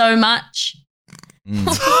penis so much.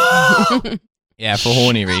 Yeah, for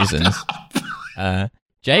horny reasons.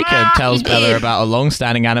 Jacob tells Bella about a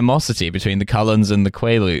long-standing animosity between the Cullens and the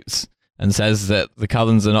Quaaludes and says that the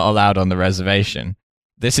Cullens are not allowed on the reservation.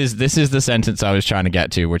 This is the sentence I was trying to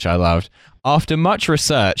get to, which I loved. After much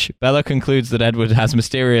research, Bella concludes that Edward has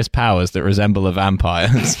mysterious powers that resemble a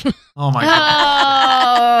vampire's. Oh my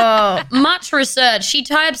god. Oh, much research. She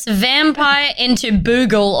types vampire into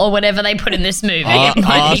Boogle or whatever they put in this movie.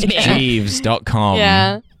 AskJeeves.com.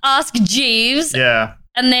 Yeah. Ask Jeeves. Yeah.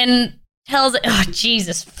 And then tells it. Oh,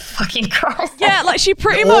 Jesus fucking Christ. Yeah, like she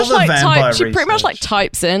pretty All much the like vampire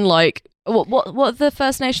types in like what are the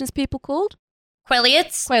First Nations people called?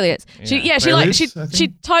 Quaaludes. Quaaludes. Yeah. She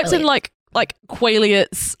types in like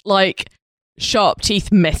Quaaludes like sharp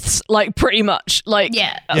teeth myths, like pretty much like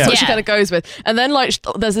that's what she kind of goes with. And then like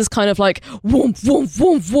there's this kind of like woomph woomph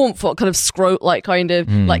woomph woomph kind of scroll like kind of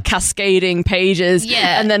like cascading pages.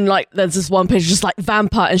 Yeah. And then like there's this one page just like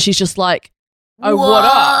vampire, and she's just like, oh, what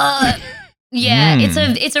up? Yeah,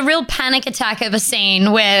 it's a real panic attack of a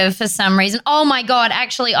scene where for some reason, oh my God,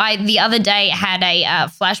 actually I the other day had a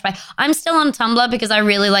flashback. I'm still on Tumblr because I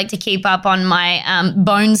really like to keep up on my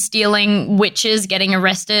bone stealing witches getting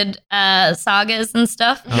arrested sagas and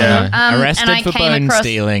stuff. Yeah. Arrested and I for came bone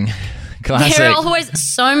stealing. Classic. There are always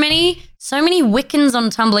so many Wiccans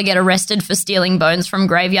on Tumblr get arrested for stealing bones from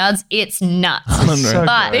graveyards. It's nuts. So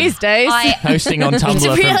But good. These days. Posting on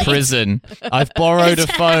Tumblr from prison. I've borrowed a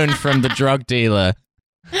phone from the drug dealer.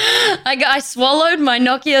 I swallowed my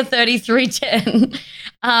Nokia 3310.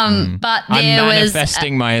 But I'm there was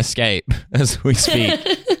manifesting my escape as we speak.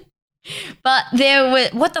 But there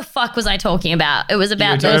was what the fuck was I talking about? It was You were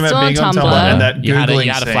about talking the about being on Tumblr. Tumblr and that You had a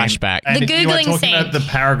Googling scene. flashback. And The you were Googling talking scene. about the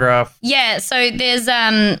paragraph. Yeah, so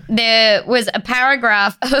there was a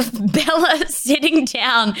paragraph of Bella sitting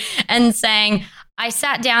down and saying, I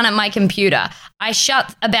sat down at my computer. I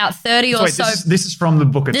shut about 30 or Wait, so. this is from the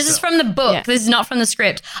book itself. This is from the book. Yeah. This is not from the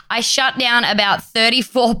script. I shut down about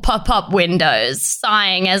 34 pop-up windows,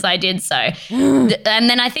 sighing as I did so. And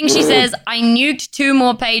then I think she says, I nuked 2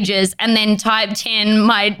 more pages and then typed in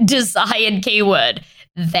my desired keyword,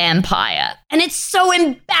 vampire. And it's so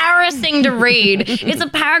embarrassing to read. It's a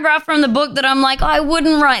paragraph from the book that I'm like, I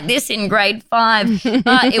wouldn't write this in grade 5.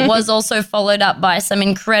 But it was also followed up by some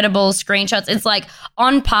incredible screenshots. It's like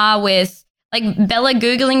on par with, like Bella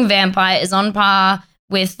Googling vampire is on par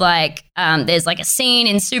with like, there's like a scene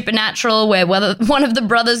in Supernatural where one of the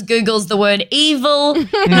brothers Googles the word evil.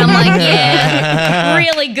 And I'm like, yeah,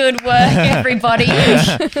 really good work, everybody.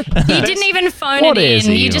 You didn't even phone What it is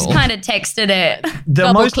in. You evil? just kind of texted it. The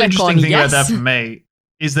Double most click interesting on thing yes. about that for me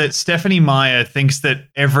is that Stephanie Meyer thinks that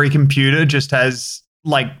every computer just has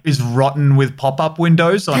is rotten with pop-up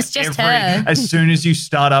windows on That's just every her. as soon as you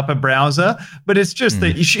start up a browser. But it's just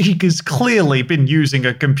that she has clearly been using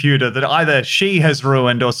a computer that either she has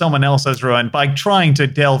ruined or someone else has ruined by trying to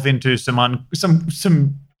delve into some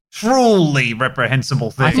truly reprehensible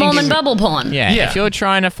things. Mormon bubble porn. Yeah, Yeah. if you're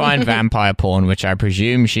trying to find vampire porn, which I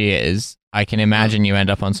presume she is, I can imagine you end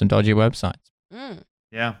up on some dodgy websites.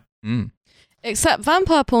 Yeah. Except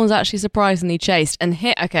vampire porn's actually surprisingly chaste and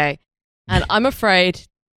okay. And I'm afraid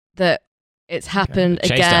that it's happened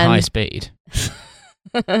Chased again. at high speed.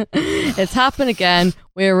 It's happened again.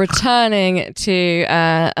 We're returning to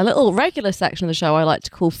a little regular section of the show I like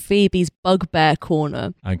to call Phoebe's Bugbear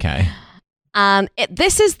Corner. Okay. And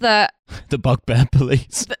this is the bugbear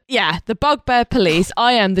police. the bugbear police.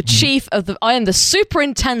 I am the chief of I am the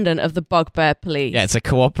superintendent of the bugbear police. Yeah,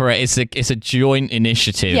 it's a joint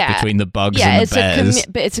initiative between the bugs and the bears.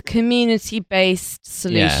 But it's a community-based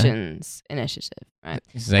solutions initiative, right?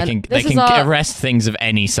 So they can arrest things of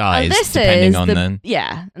any size, depending on them.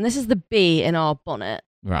 Yeah, and this is the bee in our bonnet.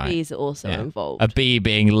 Right. Bees are also involved. A bee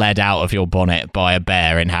being led out of your bonnet by a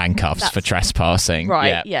bear in handcuffs for trespassing.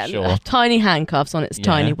 Right, sure. Tiny handcuffs on its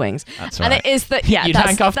tiny wings. That's right. And it is that, You'd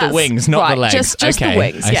handcuff the wings, not the legs. Just okay, the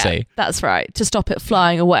wings, I see. That's right, to stop it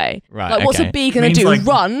flying away. Right, like, what's a bee going to do?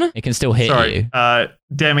 Run? It can still hit you.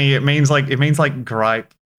 Demi, it means like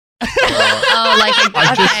gripe.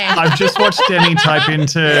 I've just watched Demi type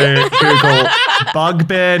into Google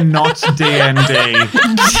bugbear not D&D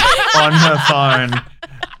on her phone.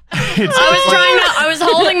 I was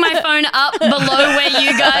holding my phone up below where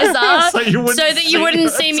you guys are so that you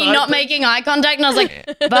wouldn't see me not making eye contact, and I was like,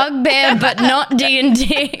 bugbear but not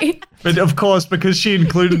D&D. But of course, because she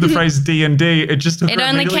included the phrase D&D, it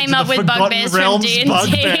only came up with bugbears from D&D,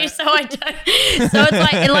 so I don't. So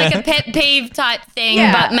it's like a pet peeve type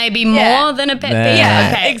thing, but maybe more than a pet peeve.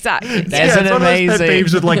 Yeah, okay, exactly. There's an it's one amazing of those pet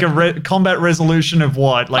peeves with like a combat resolution of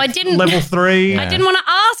what, like level 3. I didn't want to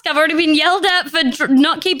ask. I've already been yelled at for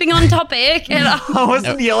not keeping on topic. And I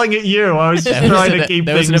wasn't yelling at you. I was just trying to keep.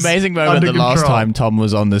 There was an amazing moment the last control. time Tom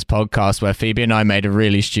was on this podcast where Phoebe and I made a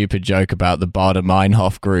really stupid joke about the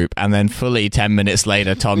Baader-Meinhof group, and then fully 10 minutes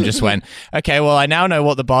later, Tom just went, "Okay, well, I now know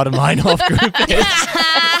what the Baader-Meinhof group is."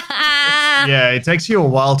 Yeah, it takes you a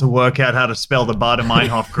while to work out how to spell the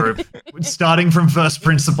Baader-Meinhof group, starting from first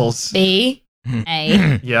principles. B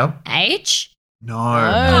A Yep. H No.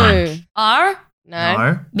 R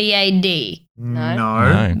No. B A D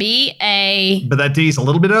No. B A. But that D is a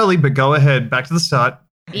little bit early, but go ahead. Back to the start.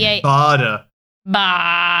 B A. Baader.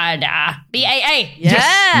 Bada. B A A.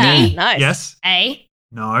 Yeah. D. Nice. Yes. A.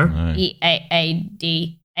 No. B A A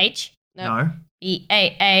D H. No. B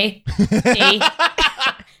A A D.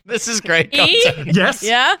 This is great E? content. Yes.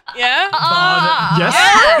 Yeah. Baader.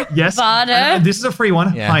 Yes. Yes. Baader. And this is a free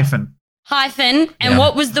one. Yeah. Hyphen. Hyphen. And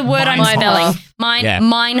what was the word I'm Meinhof. spelling?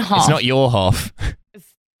 Meinhof. It's not your Hoff.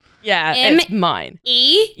 Yeah. M- It's mine.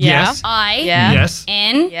 E. Yes. I. Yeah. Yes.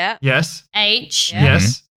 N. Yeah. Yes. H. Yeah.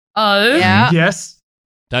 Yes. O. Yeah. Yes.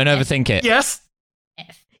 Don't overthink it. Yes.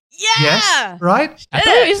 F. Yeah. Yes. Right? I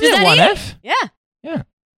thought, isn't Is it that one it? F? Yeah.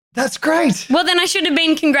 That's great. Well, then I should have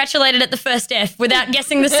been congratulated at the first F without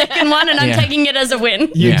guessing the second one, and I'm taking it as a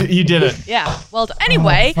win. You Yeah. you did it. Yeah. Well done.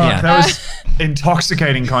 Anyway. Fuck, Yeah. that was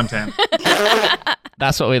intoxicating content.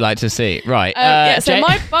 That's what we like to see. Right. So Jay-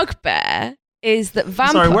 my bugbear is that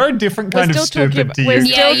vampire. Sorry, we're a different kind of We're still stupid to talking- we're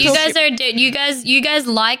you. still Yeah, you guys you guys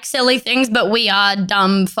like silly things, but we are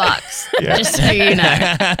dumb fucks. Yeah. Just so you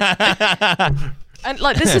know. And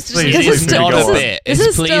like this is Please, this please is still go this on. is, Bit. this It's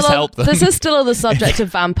is please still help them. this is still on the subject of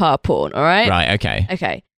vampire porn. All right. Right. Okay.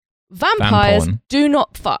 Okay. Vampires Vamporn. do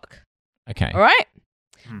not fuck. Okay. All right.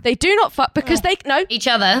 They do not fuck because they Each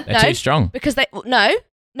other. They're too strong. because they no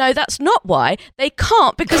that's not why they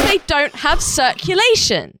can't because they don't have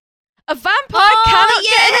circulation. A vampire cannot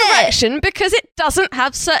get an erection because it doesn't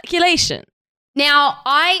have circulation. Now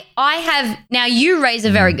now you raise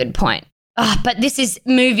a very good point. But this is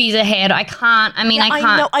movies ahead. I can't bring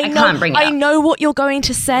it up. I know what you're going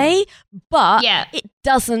to say, but Yeah. it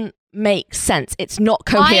doesn't make sense. It's not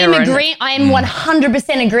I coherent. am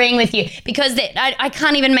 100% agreeing with you because I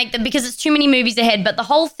can't even make them because it's too many movies ahead. But the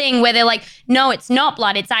whole thing where they're like, no, it's not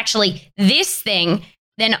blood. It's actually this thing.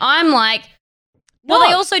 Then I'm like, well, No.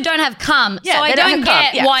 they also don't have cum. Yeah, so I they don't don't have get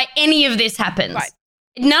cum, yeah. why any of this happens. Right.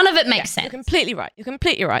 None of it makes You're sense. completely right. You're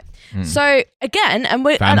completely right. So again, and I'm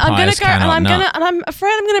gonna Vampires go, and cannot I'm nut. I'm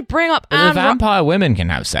afraid I'm gonna bring up But Anne. the vampire women can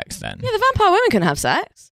have sex then. Yeah, the vampire women can have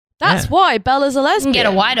sex. That's Yeah. why Bella's a You lesbian. can get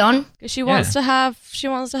a white on. because she wants to have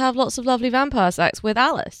lots of lovely vampire sex with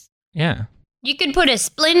Alice. Yeah. You could put a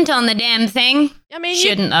splint on the damn thing. I mean,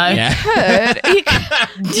 Shouldn't though. Yeah. you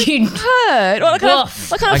could. Dude. What kind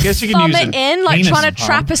Woof. of I guess you can thumb use it a in, like penis trying to and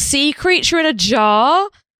trap palm. a sea creature in a jar?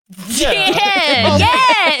 Yeah.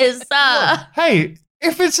 Yes. Hey,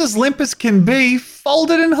 if it's as limp as can be,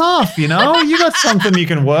 fold it in half, you know? You got something you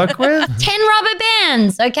can work with. 10 rubber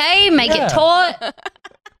bands, okay? Make Yeah. it taut.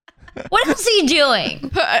 What else are you doing?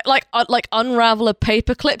 Put like unravel a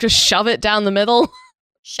paperclip, just shove it down the middle.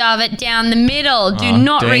 Shove it down the middle. Do Oh,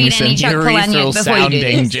 not doing read some any Chuck urethral Palahniuk before you do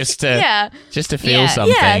sounding this. just to Yeah. feel Yeah.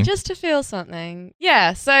 something. Yeah, just to feel something.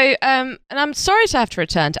 Yeah. So, and I'm sorry to have to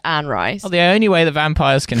return to Anne Rice. Well, the only way the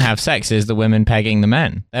vampires can have sex is the women pegging the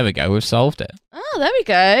men. There we go. We've solved it. Oh, there we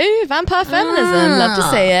go. Vampire feminism. Love to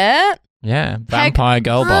see it. Yeah, vampire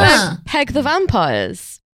girl boss. Peg the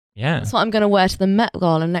vampires. Yeah, That's what I'm going to wear to the Met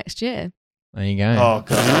Gala next year. there you go. Oh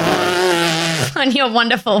god. On your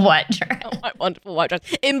wonderful white dress. My wonderful white dress.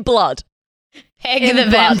 In blood. Peg In the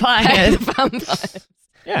blood. vampires. Peg the vampires.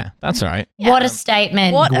 Yeah, that's right. What a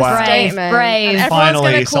statement. What a Wow. statement. Brave. And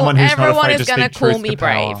Finally, someone who's not everyone afraid is to gonna speak call truth me to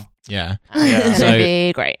brave. power. Yeah. Yeah. It's So- going to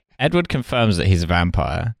be great. Edward confirms that he's a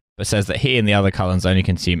vampire, but says that he and the other Cullens only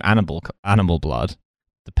consume animal blood.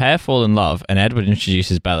 The pair fall in love, and Edward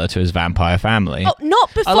introduces Bella to his vampire family. Oh,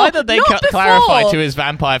 not before. I like that they not before. clarify to his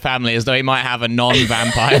vampire family as though he might have a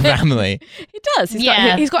non-vampire family. He does.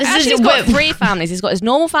 Yeah. He's got This is he's got whip. 3 families. He's got his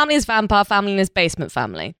normal family, his vampire family, and his basement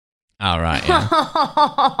family. Oh, right, yeah.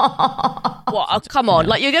 What? Oh, come on.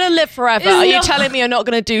 Like, you're going to live forever. Is Are you not- telling me you're not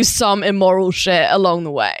going to do some immoral shit along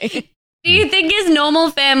the way? Do you think his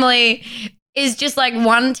normal family is just like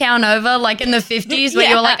one town over, like in the 50s, where Yeah.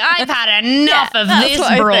 you're like, I've had enough Yeah, of that's this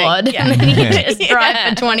what I think. broad. Yeah. And then you just Yeah. drive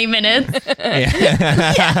for 20 minutes.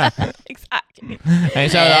 Yeah. Exactly.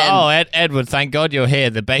 And so, like, Edward, thank God you're here.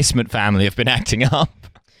 The basement family have been acting up.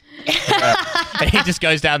 And he just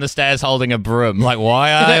goes down the stairs holding a broom. Like,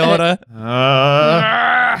 why I order?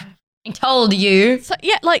 I told you. So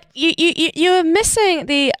yeah, like you're missing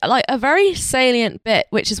the like a very salient bit,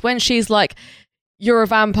 which is when she's like, "You're a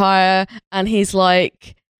vampire," and he's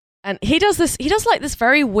like, and he does like this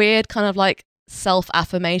very weird kind of like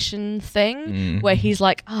self-affirmation thing where he's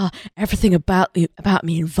like, everything about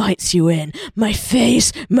me invites you in, my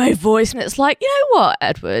face, my voice, and it's like, you know what,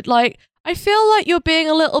 Edward, like, I feel like you're being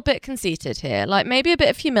a little bit conceited here. Like, maybe a bit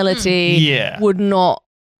of humility Yeah. would not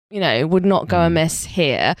go amiss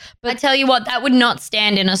here. I tell you what, that would not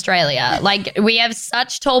stand in Australia. Like, we have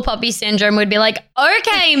such tall poppy syndrome. We'd be like,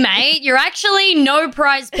 okay, mate, you're actually no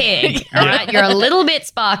prize pig. All right, you're a little bit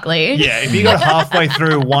sparkly. Yeah, if you got halfway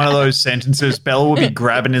through one of those sentences, Bella would be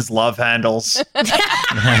grabbing his love handles.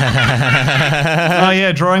 Oh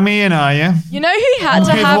yeah, drawing me in, are you? You know he had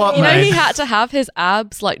to With have. what, You know mate? he had to have his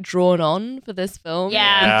abs like drawn on for this film.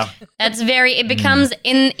 Yeah. That's very. It becomes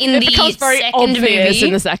in it the becomes very second obvious movie.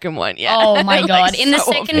 in the second one. Yeah. Oh my Like, god! In the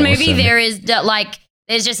so second obvious. movie, Awesome. there is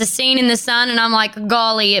there's just a scene in the sun, and I'm like,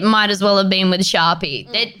 golly, it might as well have been with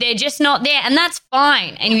Sharpie. They're just not there, and that's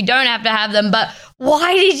fine. And you don't have to have them. But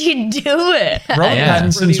why did you do it? Robert Yeah.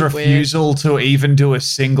 Pattinson's Pretty weird. refusal to even do a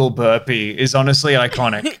single burpee is honestly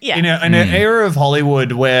iconic. Yeah. In an era of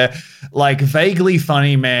Hollywood where like vaguely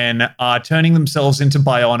funny men are turning themselves into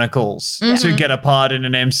bionicles to get a part in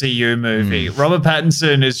an MCU movie. Robert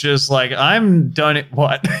Pattinson is just like, I'm done it.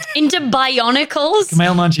 What? Into Bionicles?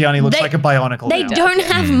 Kumail Nanjiani looks They- like a bionicle They now. don't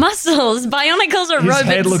have muscles. Bionicles are His robots.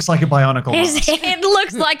 head looks like a bionicle. His mask. head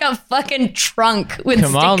looks like a fucking trunk with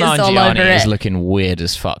Kamal stickers all over Nanjiani is it. looking weird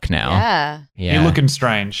as fuck now. Yeah. Yeah. You're looking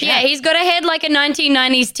strange. Yeah, he's got a head like a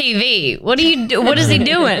 1990s TV. What are you do? What is he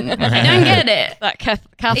doing? I don't get it. That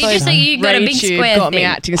cathode just like you got a ray big tube square got me thing.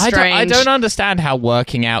 acting I strange. don't understand how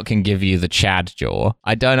working out can give you the Chad jaw.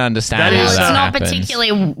 I don't understand That how is- that It's not happens.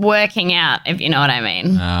 particularly working out, if you know what I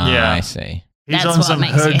mean. Oh, Yeah. I see. He's That's on what some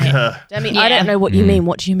makes you hookah. Demi, Yeah. I don't know what you mean.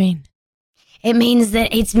 What do you mean? It means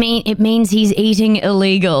that it means he's eating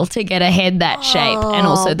illegal to get a head that shape and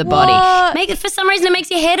also the body. For some reason, it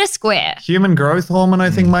makes your head a square. Human growth hormone,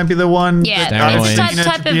 I think, might be the one. Yeah, that it's Argentina a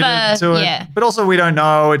type of, attributed to it. yeah. But also, we don't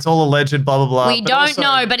know. It's all alleged. Blah blah blah. We But don't also-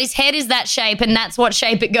 know, but his head is that shape, and that's what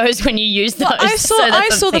shape it goes when you use those. Well, I saw So that's I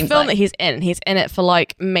what saw the things film like. that he's in. He's in it for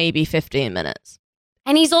like maybe 15 minutes.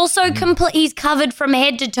 And he's also complete. He's covered from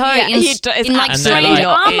head to toe in it's like And they're strange like,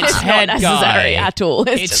 armor. it's It's head not necessary guy. at all.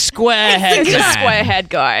 It's square head. He's a man. square head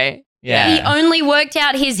guy. Yeah. He only worked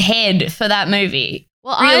out his head for that movie.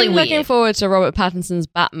 Well, Really I'm looking weird. forward to Robert Pattinson's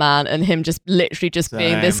Batman and him just literally just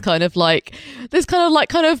being this Same. kind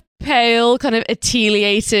of pale, kind of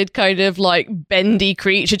ateliated, kind of like bendy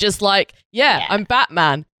creature, just like, Yeah. I'm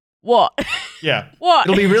Batman. What? Yeah. What?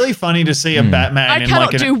 It'll be really funny to see a Batman I in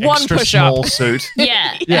cannot like an do one extra push-up. small suit.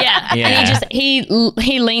 Yeah, Yeah. yeah. Yeah. And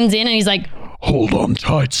he leans in and he's like, Hold on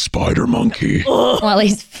tight, Spider Monkey. while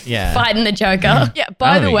he's Yeah. fighting the Joker. Yeah,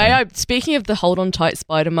 by Oh, the way, yeah. speaking of the hold on tight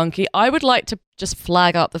spider monkey, I would like to just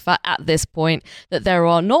flag up the fact at this point that there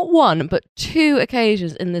are not one, but 2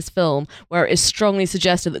 occasions in this film where it is strongly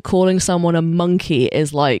suggested that calling someone a monkey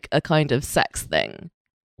is like a kind of sex thing.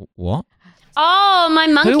 What? Oh, my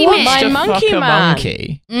monkey Who man. wants My to monkey fuck a man.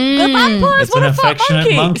 monkey? The vampires It's an want to fuck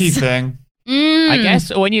affectionate monkeys. monkey thing. I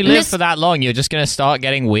guess when you live This- for that long, you're just going to start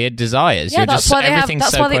getting weird desires. Yeah, You're that's just why they have. everything's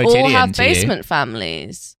That's so why they all quotidian have to you. basement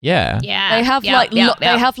families. Yeah. Yeah. They have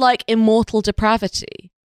they have like immortal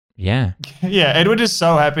depravity. Yeah. Yeah, Edward is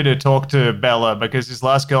so happy to talk to Bella because his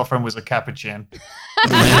last girlfriend was a capuchin.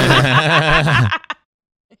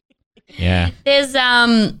 There's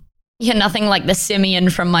nothing like the Simeon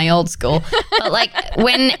from my old school. But like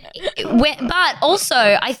but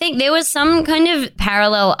also I think there was some kind of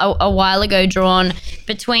parallel a while ago drawn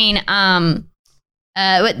between there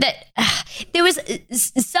was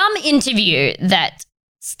some interview that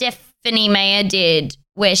Stephanie Meyer did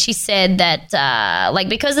where she said that like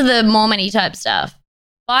because of the Mormon-y type stuff,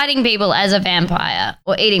 fighting people as a vampire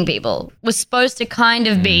or eating people was supposed to kind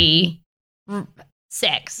of be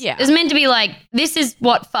sex. Yeah. It was meant to be like, this is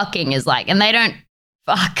what fucking is like, and they don't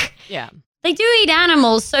fuck. Yeah. They do eat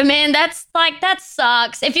animals, so man, that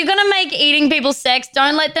sucks. If you're gonna make eating people sex,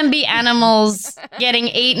 don't let them be animals getting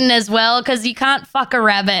eaten as well, because you can't fuck a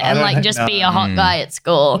rabbit and like just be a hot guy at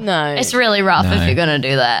school. No, it's really rough if you're gonna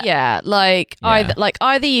do that. Yeah,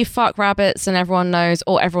 either you fuck rabbits and everyone knows,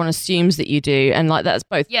 or everyone assumes that you do, and like that's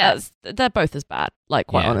both. Yeah, they're both as bad. Like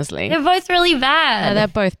quite honestly, they're both really bad. Yeah, they're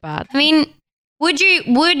both bad. I mean, would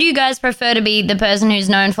you guys prefer to be the person who's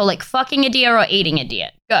known for like fucking a deer or eating a deer?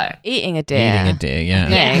 Go. Eating a deer, yeah.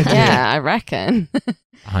 Yeah, I reckon.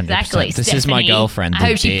 100%. Exactly. This Stephanie, is my girlfriend. I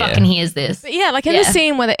hope she fucking hears this. But yeah, like in the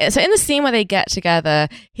scene where they get together,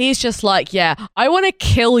 he's just like, yeah, I want to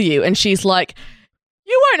kill you, and she's like,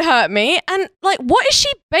 you won't hurt me. And like, what is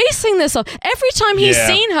she basing this on? Every time he's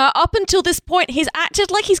seen her up until this point, he's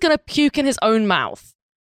acted like he's gonna puke in his own mouth.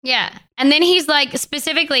 Yeah, and then he's like,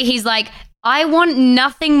 I want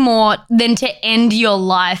nothing more than to end your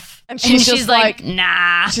life. And she's like,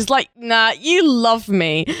 nah. She's like, nah, you love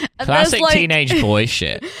me. And classic teenage boy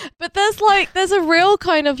shit. But there's a real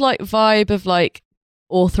kind of like vibe of like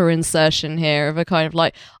author insertion here of a kind of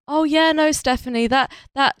like, oh yeah, no, Stephanie, that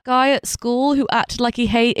guy at school who acted like he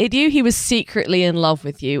hated you, he was secretly in love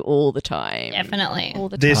with you all the time. Definitely. All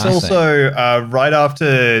the time. This also, right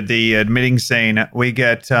after the admitting scene, we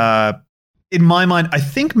get, in my mind, I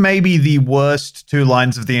think maybe the worst 2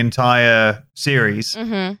 lines of the entire series,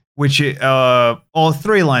 which, or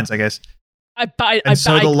 3 lines, I guess. 4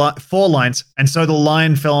 lines. And so the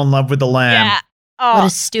lion fell in love with the lamb. Yeah. What a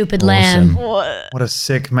stupid lamb. What a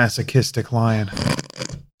sick, masochistic lion.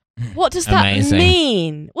 What does that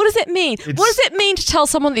mean? What does it mean? What does it mean to tell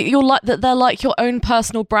someone that they're like your own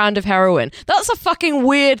personal brand of heroin? That's a fucking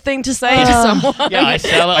weird thing to say to someone. Yeah, I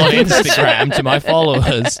sell it on Instagram to my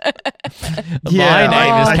followers. My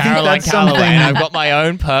name is Caroline Calloway, and I've got my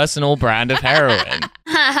own personal brand of heroin.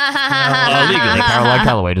 Legally, Caroline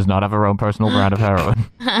Calloway does not have her own personal brand of heroin.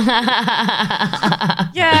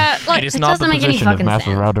 Yeah, like it is not the position of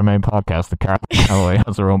Massive Round Domain podcast that Caroline Calloway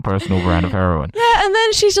has her own personal brand of heroin. Yeah, and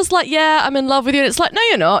then she's just like, yeah, I'm in love with you. And it's like, no,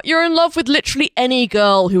 you're not. You're in love with literally any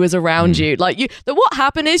girl who is around you. Like what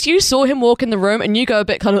happened is you saw him walk in the room and you go a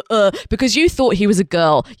bit kind of because you thought he was a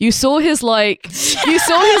girl. You saw his kind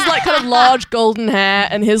of large golden hair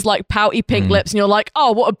and his like pouty pink lips, and you're like,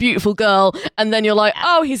 oh, what a beautiful girl. And then you're like,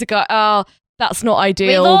 oh, he's a guy. Oh, that's not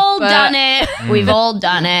ideal. We've all done it. We've all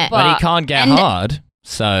done it. But he can't get hard,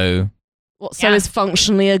 so. What? So is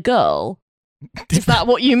functionally a girl? Is that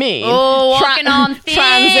what you mean? Oh, walking on thin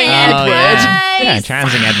transing Edward. Yeah,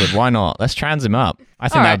 transing Edward. Why not? Let's trans him up. I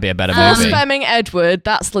think that would be a better movie. Femming Edward.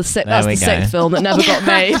 That's the sixth film that never got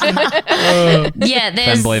made. Yeah,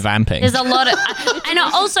 there's femboy vamping. There's a lot of, and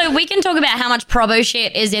also we can talk about how much probo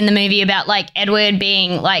shit is in the movie about like Edward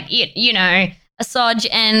being like you know a Sodge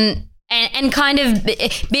and kind of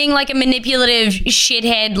being like a manipulative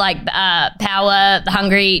shithead, like power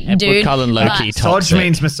hungry dude. Cullen low-key toxic. Sodge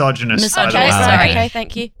means misogynist. Sorry. Okay,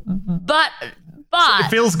 thank you. But it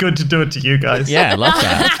feels good to do it to you guys. Yeah, I love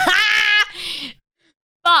that.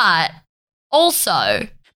 But also,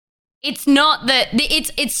 it's not that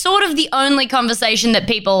it's sort of the only conversation that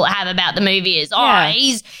people have about the movie is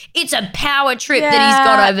it's a power trip that he's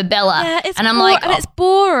got over Bella. Yeah, and I'm like, and it's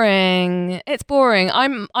boring. It's boring.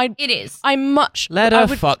 It is. Let her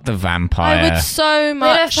fuck the vampire. I would so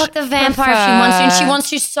much. Let her fuck the vampire if she wants to, and she wants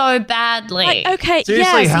to so badly. Like, okay,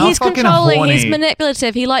 seriously, yes, how he's fucking controlling. horny. He's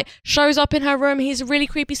manipulative. He like shows up in her room. He's a really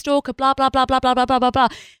creepy stalker. Blah blah blah blah blah blah blah blah blah.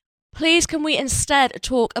 Please, can we instead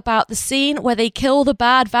talk about the scene where they kill the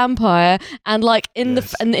bad vampire and like in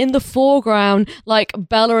the foreground, like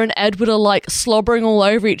Bella and Edward are like slobbering all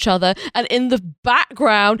over each other, and in the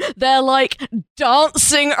background they're like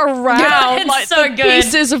dancing around like so the good.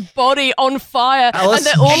 pieces of body on fire, Alice and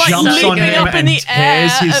they're all like jumps on leaping him up in and the air.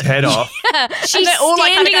 tears his head off. Yeah. She's they're all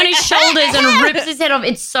standing like, on his shoulders and rips his head off.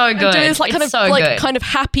 It's so good. Doing this like it's kind of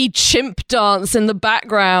happy chimp dance in the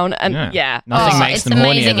background, and nothing makes them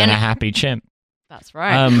hornier than a happy chimp. That's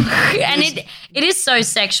right. And it is so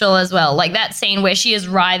sexual as well. Like that scene where she is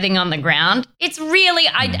writhing on the ground. It's really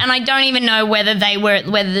and I don't even know whether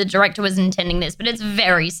the director was intending this, but it's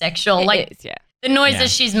very sexual. It like is, yeah. The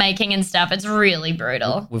noises she's making and stuff, it's really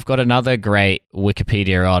brutal. We've got another great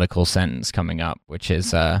Wikipedia article sentence coming up, which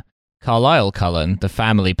is Carlisle Cullen, the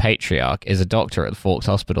family patriarch, is a doctor at the Forks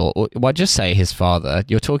Hospital. Well, just say his father.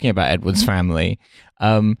 You're talking about Edward's family.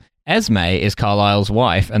 Esme is Carlisle's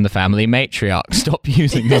wife and the family matriarch. Stop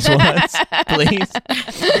using those words, please.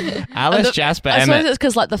 Alice, Jasper, I Emmett. suppose it's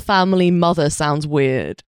because like the family mother sounds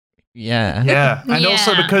weird. Yeah. Yeah. And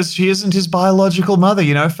also because she isn't his biological mother,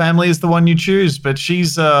 you know, family is the one you choose, but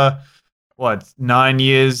she's 9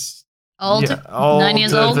 years old. Yeah, 9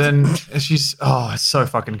 years old. She's it's so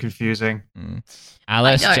fucking confusing.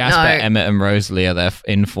 Alice, I don't Jasper, know. Emmett, and Rosalie are their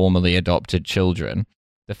informally adopted children.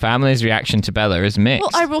 The family's reaction to Bella is mixed.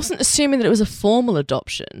 Well, I wasn't assuming that it was a formal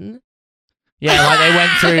adoption. Yeah, like they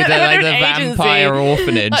went through the Agency. vampire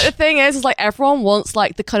orphanage. Like the thing is like everyone wants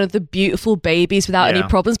like the kind of the beautiful babies without any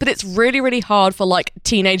problems, but it's really, really hard for like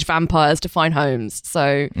teenage vampires to find homes.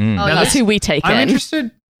 So that's who we take in.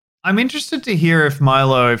 I'm interested to hear if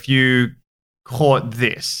you caught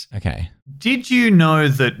this. Okay. Did you know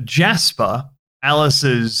that Jasper,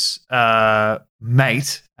 Alice's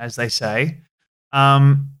mate, as they say,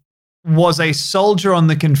 was a soldier on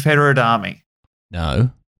the Confederate Army?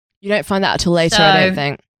 No. You don't find that until later, I don't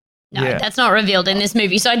think. No, that's not revealed in this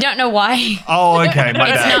movie, so I don't know why. Oh, okay,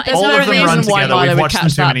 my bad. All of them run together. We've watched them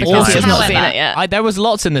too many times. I've not seen it yet. There was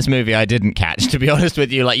lots in this movie I didn't catch, to be honest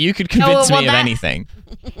with you. Like, you could convince me of anything.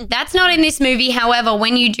 That's not in this movie. However,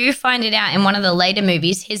 when you do find it out in one of the later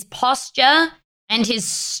movies, his posture and his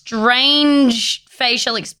strange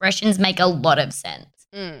facial expressions make a lot of sense.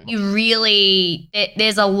 You really,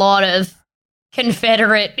 there's a lot of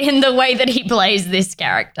Confederate in the way that he plays this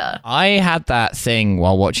character. I had that thing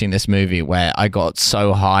while watching this movie where I got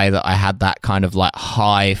so high that I had that kind of like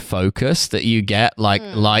high focus that you get like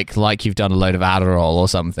you've done a load of Adderall or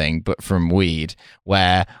something, but from weed,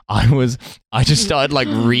 where I just started like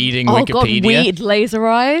reading Wikipedia. God, weed, laser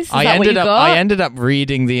eyes? I ended up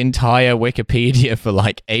reading the entire Wikipedia for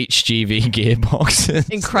like HGV gearboxes.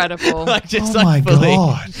 Incredible. My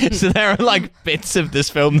God. So there are like bits of this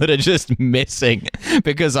film that are just missing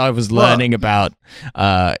because I was learning about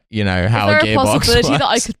how a gearbox Is there a possibility works. that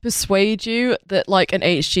I could persuade you that like an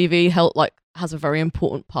HGV has a very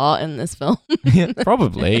important part in this film?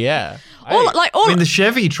 Probably, yeah. I mean, the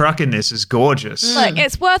Chevy truck in this is gorgeous. Like,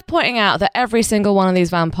 it's worth pointing out that every single one of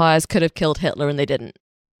these vampires could have killed Hitler and they didn't.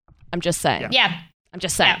 I'm just saying. Yeah. I'm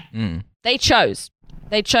just saying. They chose.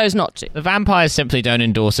 They chose not to. The vampires simply don't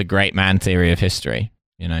endorse a great man theory of history,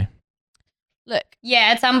 you know? Look.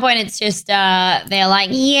 Yeah, at some point it's just, they're like,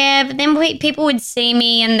 yeah, but then people would see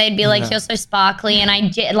me and they'd be like, you're so sparkly, and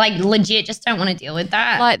I legit just don't want to deal with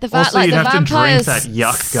that. Like the Also, you'd the have to drink vampires that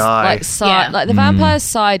yuck guy. Like the vampires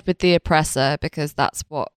side with the oppressor because that's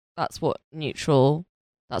what neutrality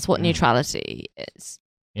is.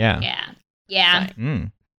 Yeah. Yeah. So.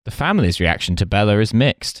 The family's reaction to Bella is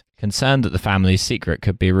mixed, concerned that the family's secret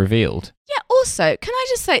could be revealed. Yeah, also, can I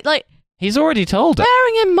just say, like, he's already told her.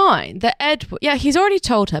 Bearing in mind that he's already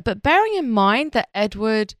told her, but bearing in mind that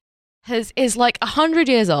Edward is like 100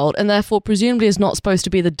 years old and therefore presumably is not supposed to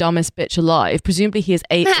be the dumbest bitch alive. Presumably he is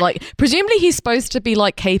presumably he's supposed to be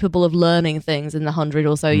like capable of learning things in the 100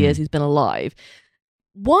 or so years he's been alive.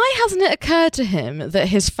 Why hasn't it occurred to him that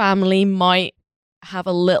his family might have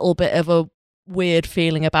a little bit of a weird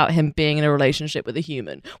feeling about him being in a relationship with a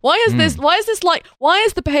human? Why is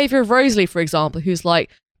the behavior of Rosalie, for example, who's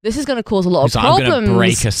like, this is going to cause a lot of problems. I'm going to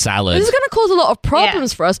break a salad. This is going to cause a lot of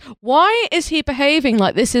problems for us. Why is he behaving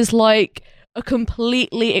like this is like a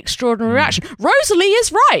completely extraordinary reaction? Rosalie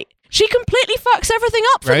is right. She completely fucks everything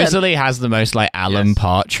up for Rosalie has the most like Alan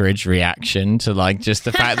Partridge reaction to like just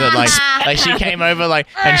the fact that like she came over like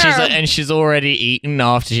and she's already eaten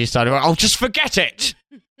after she started. Oh, just forget it.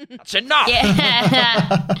 That's enough.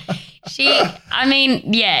 Yeah.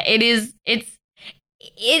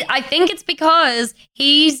 I think it's because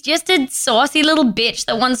he's just a saucy little bitch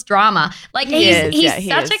that wants drama. Like he's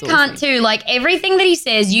such a cunt too. Like everything that he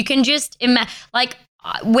says, you can just imagine. Like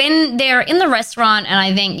when they're in the restaurant, and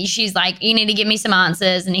I think she's like, "You need to give me some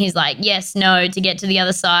answers," and he's like, "Yes, no," to get to the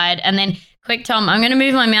other side. And then, quick, Tom, I'm going to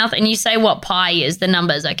move my mouth, and you say what pi is, the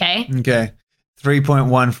numbers, okay? Okay,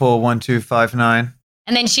 3.141259.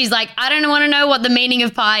 And then she's like, "I don't want to know what the meaning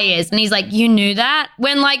of pi is," and he's like, "You knew that?"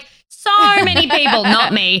 When like. So many people,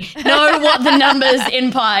 not me, know what the numbers in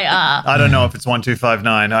pi are. I don't know if it's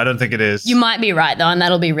 1259. I don't think it is. You might be right though, and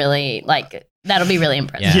that'll be really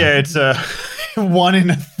impressive. Yeah, it's a one in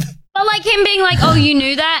a. But like him being like, "Oh, you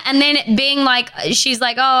knew that," and then being like, she's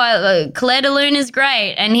like, "Oh, Claire de Lune is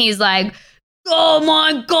great," and he's like, oh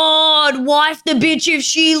my God, wife the bitch if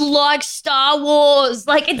she likes Star Wars.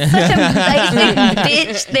 Like, it's such a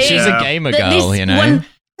basic bitch thing. She's a gamer girl, you know?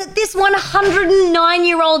 This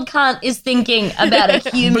 109-year-old cunt is thinking about a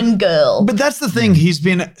human girl. But that's the thing. He's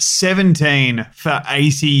been 17 for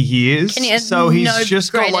 80 years. So he's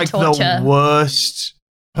just got like the worst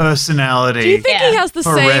personality. Do you think he has the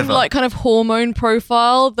forever. same like kind of hormone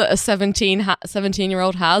profile that a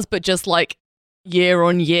 17-year-old has, but just like year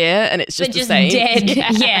on year, and it's just the same? Dead.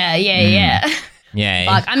 Yeah. Yeah.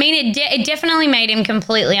 Fuck. I mean, it definitely made him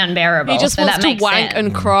completely unbearable. He just wants to wank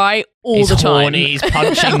and cry all He's the time. horny, he's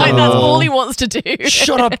punching like, the that's wall. all he wants to do.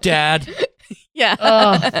 Shut up, Dad. Yeah.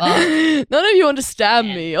 Oh, fuck. None of you understand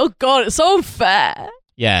me. Oh God, it's so unfair.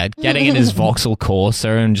 Yeah, getting in his Vauxhall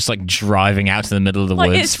Corsa and just like driving out to the middle of the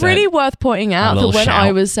woods. It's really worth pointing out that little when I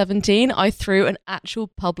shout. was 17, I threw an actual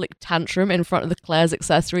public tantrum in front of the Claire's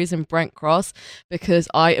Accessories in Brent Cross because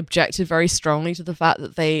I objected very strongly to the fact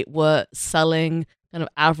that they were selling kind of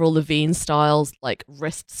Avril Lavigne styles like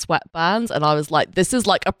wrist sweatbands, and I was like, this is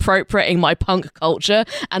like appropriating my punk culture,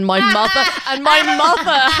 and my mother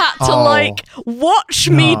had to like watch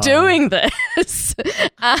me doing this.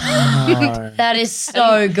 That is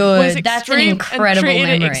so good. That's an incredible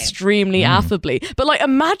memory. Extremely affably, but like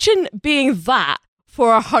imagine being that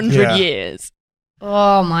for 100 years.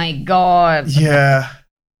 Oh my God. Yeah.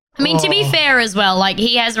 I mean, to be fair as well, like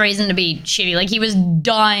he has reason to be shitty. Like he was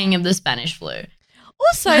dying of the Spanish flu.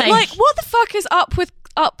 Also, like, what the fuck is up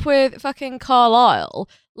with fucking Carlisle?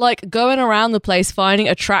 Like going around the place finding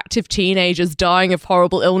attractive teenagers dying of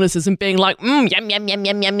horrible illnesses and being like, yum yum yum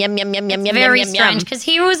yum yum yum yum yum yum. Very strange because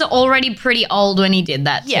he was already pretty old when he did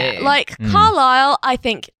that too. Yeah, like Carlisle, I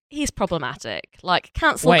think he's problematic. Like,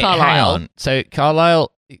 cancel Carlisle. Hang on. So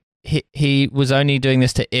Carlisle, he was only doing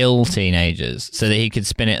this to ill teenagers so that he could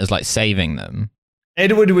spin it as like saving them.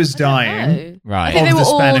 Edward was dying. Right. I think they were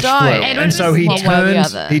all Spanish dying. flu. And so he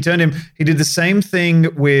did the same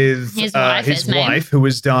thing with his wife who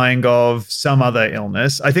was dying of some other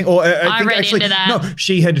illness. I think, or I think read actually, into that. no,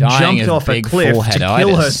 she had Dying jumped of off a big cliff to kill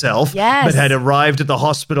foreheaditis. herself, but had arrived at the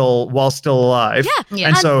hospital while still alive. Yeah.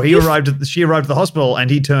 And so she arrived at the hospital and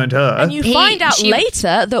he turned her. And you find out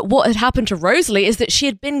later that what had happened to Rosalie is that she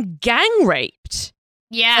had been gang raped.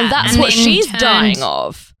 Yeah. And that's what she's dying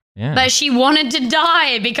of. Yeah. But she wanted to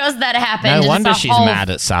die because that happened. No wonder she's mad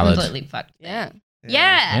at salad. Completely fucked. Yeah.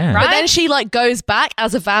 Yeah, right. But then she like goes back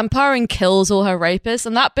as a vampire and kills all her rapists,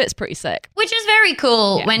 and that bit's pretty sick. Which is very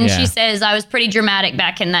cool when she says, I was pretty dramatic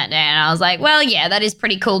back in that day. And I was like, well, yeah, that is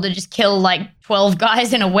pretty cool to just kill like 12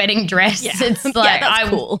 guys in a wedding dress. Yeah. It's like, that's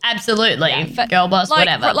cool. Absolutely. Girl boss, like,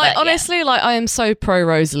 whatever. Like, but, honestly, like I am so pro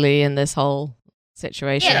Rosalie in this whole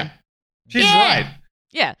situation. Yeah. She's right.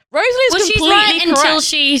 Yeah, Rosalie's she's completely right until correct.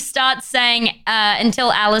 she starts saying,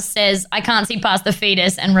 until Alice says, I can't see past the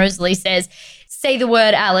fetus. And Rosalie says, say the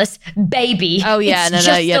word, Alice, baby. Oh, yeah, it's just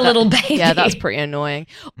a little baby. Yeah, that's pretty annoying.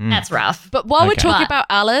 That's rough. But while we're talking about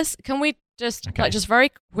Alice, can we just, just very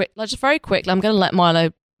quickly, I'm going to let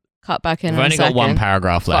Milo cut back in. We've only got one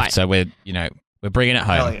paragraph paragraph left, so we're bringing it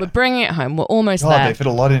home. Yeah. We're bringing it home. We're almost God, there. they fit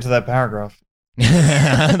a lot into that paragraph.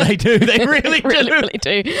 They do. They really do. really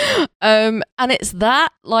do. And it's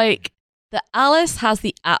that, like, that Alice has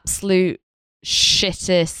the absolute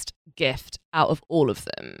shittest gift out of all of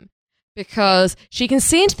them. Because she can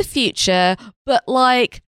see into the future, but,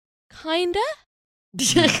 like, kinda?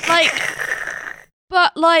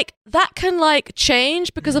 But, like, that can, like,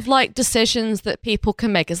 change because of, like, decisions that people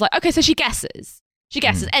can make. It's like, okay, so she guesses.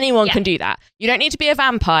 Anyone can do that. You don't need to be a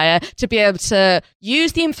vampire to be able to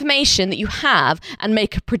use the information that you have and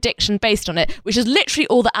make a prediction based on it, which is literally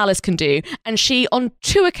all that Alice can do. And she, on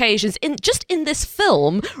 2 occasions, in this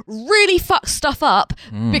film, really fucks stuff up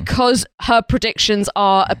because her predictions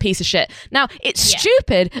are a piece of shit. Now, it's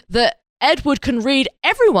stupid that Edward can read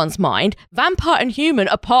everyone's mind, vampire and human,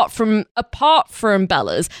 apart from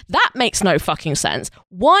Bella's. That makes no fucking sense.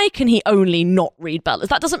 Why can he only not read Bella's?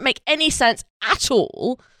 That doesn't make any sense at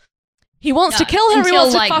all. He wants to kill her, he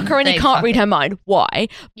wants to fuck her, and he can't read her mind. Why?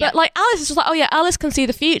 But like Alice is just like, oh yeah, Alice can see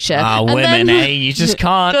the future. Ah, women, you just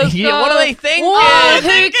can't. What do they think?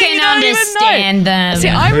 Who can understand them? See,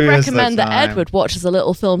 I would Who has the recommend that time? Edward watches a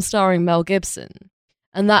little film starring Mel Gibson.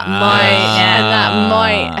 And that Ah.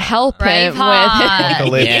 might help him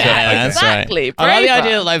Braveheart. with Yeah, that's exactly. right. I like the Braveheart.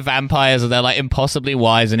 idea that like vampires are they're like impossibly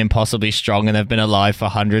wise and impossibly strong and they've been alive for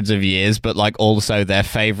hundreds of years, but like also their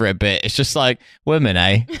favorite bit is just like women,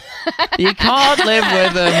 You can't live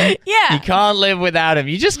with them. Yeah. You can't live without them.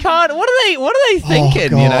 You just can't. What are they thinking?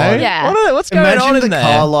 God. You know? Yeah. What's going Imagine on in the there?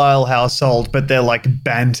 Carlisle household, but they're like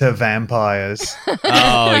banter vampires.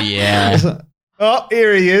 Oh yeah. Oh,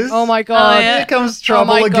 here he is. Oh my god! Here comes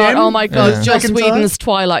trouble again. Oh my god! Joss Second Whedon's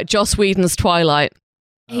Twilight. Joss Whedon's Twilight.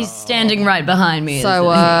 He's standing right behind me. So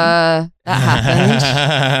that happened.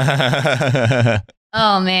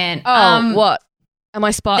 Oh man. What? Am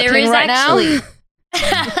I sparkling there is right actually-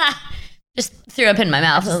 now? Just threw up in my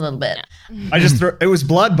mouth a little bit. I just threw. It was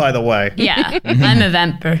blood, by the way. Yeah, I'm a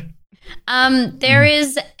vampire. There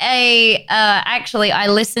is a actually I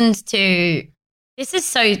listened to, this is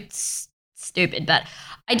so stupid, but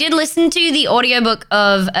I did listen to the audiobook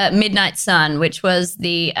of Midnight Sun, which was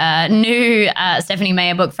the new Stephanie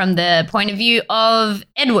Meyer book from the point of view of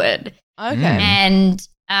Edward. Okay. And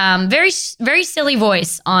very very silly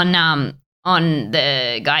voice on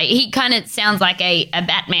the guy. He kind of sounds like a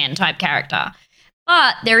Batman type character.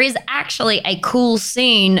 But there is actually a cool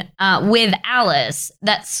scene with Alice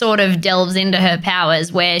that sort of delves into her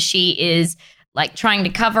powers, where she is like trying to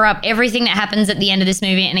cover up everything that happens at the end of this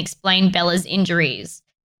movie and explain Bella's injuries,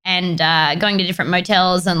 and going to different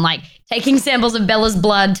motels and like taking samples of Bella's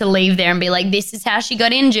blood to leave there and be like, this is how she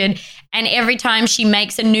got injured. And every time she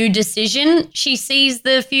makes a new decision, she sees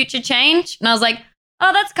the future change. And I was like,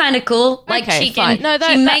 oh, that's kind of cool. Like Okay, she can, fine. No,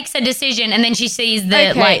 she makes a decision and then she sees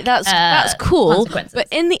the that's cool. consequences. But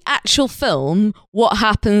in the actual film, what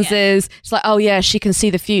happens is it's like, oh yeah, she can see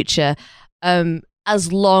the future,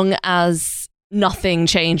 as long as nothing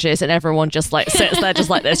changes and everyone just like sits there just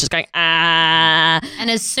like this, just going ah. And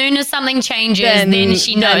as soon as something changes, then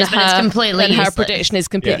she knows that it's completely then useless. her prediction is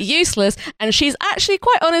completely useless. And she's actually,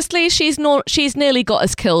 quite honestly, she's nearly got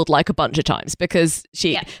us killed like a bunch of times because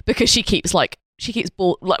she keeps like. She keeps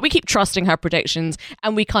we keep trusting her predictions,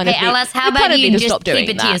 and we kind of. Hey, Alice, how about you just keep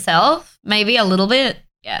it to yourself? Maybe a little bit.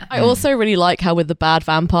 Yeah. I also really like how with the bad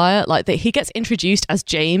vampire, like he gets introduced as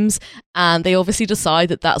James, and they obviously decide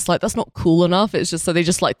that that's not cool enough. It's just so they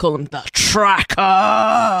just like call him the Tracker.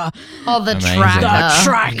 Oh, the Amazing. Tracker. The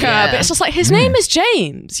Tracker. Yeah. But it's just like his name is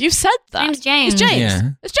James. You've said that. Name's James. It's James. Yeah.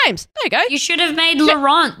 It's James. There you go. You should have made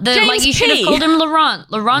Laurent. You should P. have called him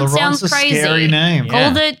Laurent. Laurent sounds a crazy. scary name.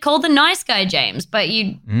 Call the nice guy James, but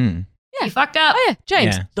you fucked up. Oh yeah,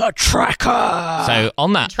 James. Yeah. The Tracker. So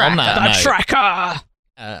on that the note, Tracker.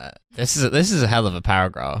 this is a hell of a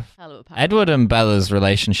paragraph. Hell of a paragraph. Edward and Bella's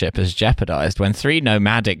relationship is jeopardized when three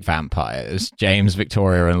nomadic vampires, James,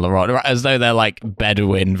 Victoria, and Laurent, as though they're like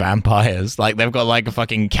Bedouin vampires, like they've got like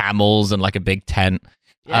fucking camels and like a big tent.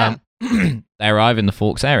 Yeah. They arrive in the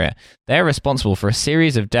Forks area. They're responsible for a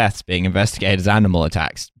series of deaths being investigated as animal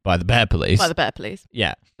attacks by the bear police. By the bear police.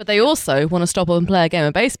 Yeah. But they also want to stop and play a game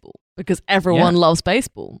of baseball because everyone loves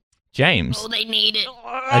baseball. James, Oh, they need it.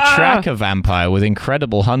 a tracker vampire with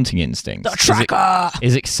incredible hunting instincts, The Tracker.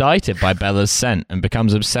 is excited by Bella's scent and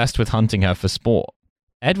becomes obsessed with hunting her for sport.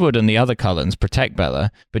 Edward and the other Cullens protect Bella,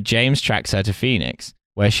 but James tracks her to Phoenix,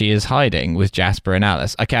 where she is hiding with Jasper and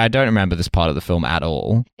Alice. Okay, I don't remember this part of the film at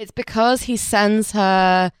all. It's because he sends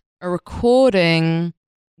her a recording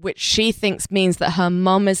which she thinks means that her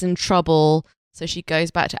mum is in trouble. So she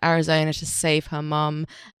goes back to Arizona to save her mum,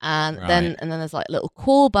 and then there's like a little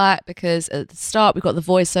callback because at the start we've got the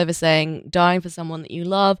voiceover saying dying for someone that you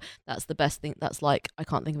love. That's the best thing. That's like, I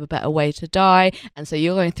can't think of a better way to die. And so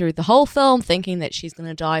you're going through the whole film thinking that she's going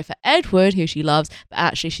to die for Edward, who she loves, but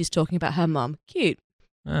actually she's talking about her mum. Cute.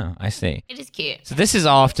 Oh, I see. It is cute. So this is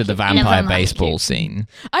after the never vampire mind baseball cute. scene.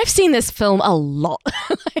 I've seen this film a lot.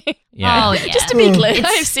 Yeah. Oh, yeah. Just to be clear, It's-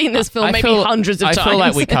 I've seen this film maybe hundreds of times. I feel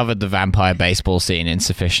like we covered the vampire baseball scene in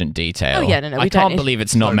sufficient detail. Oh, yeah, no, we I don't can't need- believe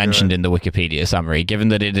it's not So mentioned good. in the Wikipedia summary, given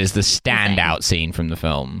that it is the standout scene from the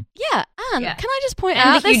film. Yeah, and Yeah. can I just point And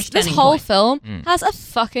out the huge this turning whole point. film Mm. has a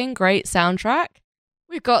fucking great soundtrack.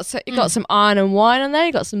 You've got some Iron and Wine in there.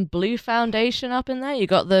 You got some Blue Foundation up in there. You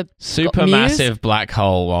got the Supermassive black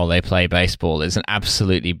hole while they play baseball is an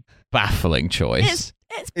absolutely baffling choice.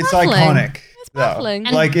 It's baffling. iconic. It's though. baffling.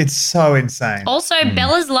 And- Like, it's so insane. Also,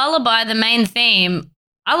 Bella's Lullaby, the main theme.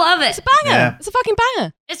 I love it. It's a banger. Yeah. It's a fucking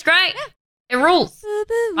banger. It's great. It rules.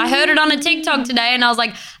 I heard it on a TikTok today and I was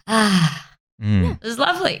like, Mm. this is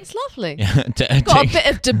lovely. It's lovely. Yeah, Got a bit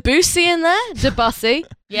of Debussy in there. Debussy,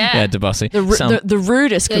 Yeah. yeah, Debussy. the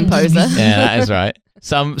rudest The- composer. Yeah, that is right.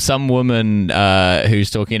 Some woman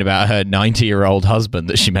who's talking about her 90-year-old husband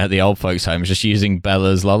that she met at the old folks' home is just using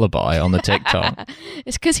Bella's Lullaby on the TikTok.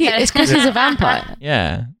 It's because he's a vampire.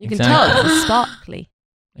 Yeah, You can tell it's sparkly.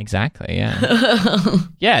 Exactly. Yeah.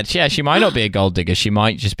 Yeah. She might not be a gold digger. She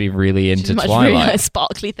might just be really into She's much Twilight. really nice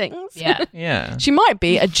sparkly things. Yeah. Yeah. She might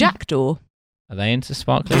be a jackdaw. Are they into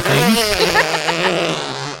sparkly things?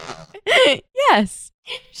 Yes.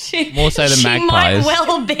 More so than she magpies. might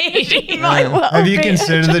well be. Might well Have you be a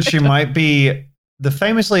considered that she might be the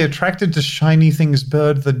famously attracted to shiny things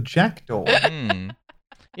bird, the jackdaw.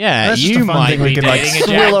 Yeah, That's you just a fun might thing we be can like dating a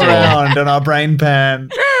swill jackdaw. around in our brain pan.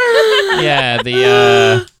 Yeah,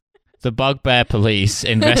 the bugbear police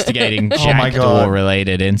investigating Oh my God.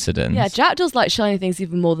 jackdaw-related incidents. Yeah, jackdaws like shiny things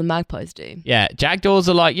even more than magpies do. Yeah, jackdaws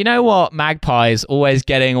are like, you know what? Magpies always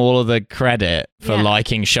getting all of the credit for Yeah.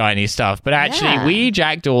 liking shiny stuff, but actually, Yeah. we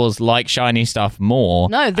jackdaws like shiny stuff more.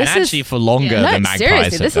 No, this and is- actually for longer No, than magpies.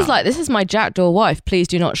 seriously, have done. this is my jackdaw wife. Please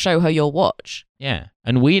do not show her your watch. Yeah,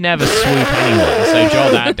 and we never swoop anyone, so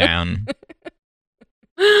jot that down.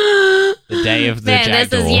 The day of the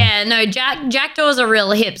Man, jackdaw. jackdaws are real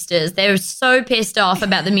hipsters. They're so pissed off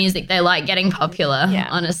about the music they like getting popular, Yeah.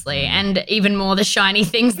 honestly. And even more the shiny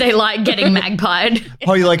things they like getting magpied.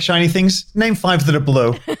 Oh, you like shiny things? Name 5 that are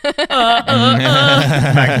blue. Magpie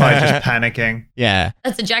just panicking. Yeah.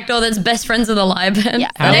 That's a jackdaw that's best friends with a lyrebird. Yeah.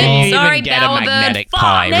 How do you Sorry, even get a bowerbird, magnetic fuck.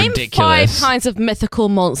 pie? Name Ridiculous. 5 kinds of mythical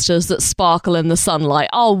monsters that sparkle in the sunlight.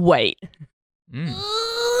 I'll wait.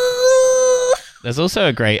 There's also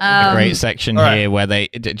a great section all right. here where they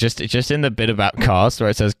just in the bit about cast where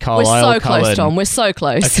it says We're Carlisle so close, Cullen, Tom. We're so a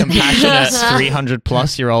close. compassionate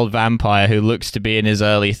 300-plus-year-old vampire who looks to be in his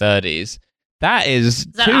early 30s. That is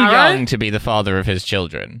that too Arrow? young to be the father of his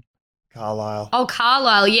children. Carlisle. Oh,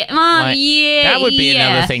 Carlisle, yeah. Like, Yeah, that would be yeah.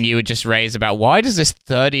 another thing you would just raise about why does this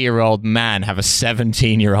 30-year-old man have a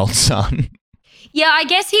 17-year-old son? Yeah, I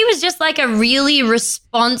guess he was just like a really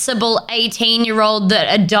responsible 18-year-old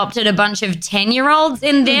that adopted a bunch of 10-year-olds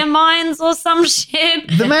in their minds or some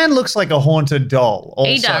shit. The man looks like a haunted doll.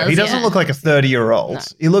 Also. He does, He doesn't yeah. look like a 30-year-old. No.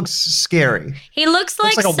 He looks scary. He looks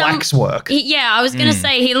like, Looks like a waxwork. Yeah, I was going to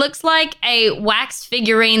say he looks like a wax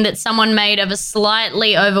figurine that someone made of a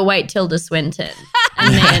slightly overweight Tilda Swinton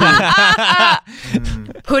and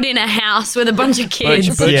then put in a house with a bunch of kids.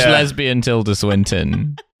 Butch Yeah. lesbian Tilda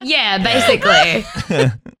Swinton. Yeah, basically.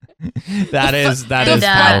 That is And, Like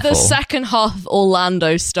powerful. the second half of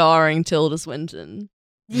Orlando starring Tilda Swinton.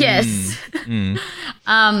 Yes.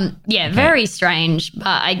 Yeah, very strange, but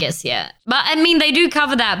I guess, yeah. But I mean, they do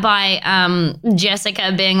cover that by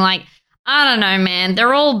Jessica being like, I don't know, man.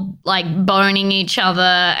 They're all like boning each other,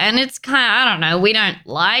 and it's kind of, I don't know. We don't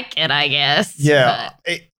like it, I guess. Yeah.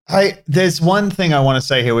 There's one thing I want to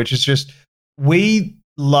say here, which is just we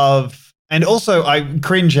love, and also I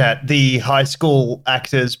cringe at the high school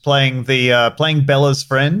actors playing Bella's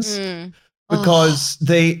friends because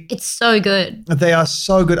It's so good. they are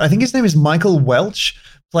so good. I think his name is Michael Welch.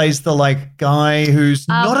 Plays the like guy who's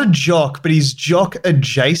not a jock, but he's jock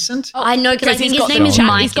adjacent. I know, because I think his the name is jacket-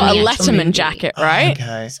 Mike. He's got a in the actual Letterman movie. jacket, right?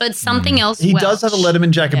 Okay. So it's something else. He does have a Welch.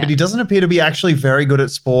 Letterman jacket, but he doesn't appear to be actually very good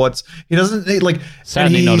at sports. He doesn't like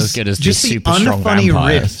Certainly and not he's as good as just these the super strong unfunny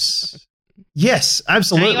vampires. riffs. Yes,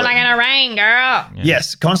 absolutely. How you like in a rain, girl?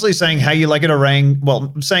 Yes, constantly saying how you like it orang.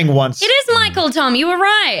 Well, saying once. It is Michael, Tom. You were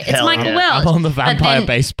right. It's Hell Michael yeah. Welch. I'm on the But vampire then-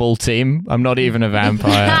 baseball team. I'm not even a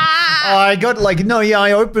vampire. I got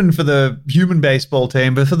I opened for the human baseball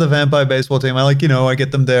team, but for the vampire baseball team, I I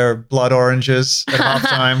get them their blood oranges at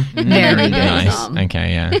halftime. Very good. Nice. Tom.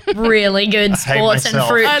 Okay, yeah. Really good I hate sports and myself.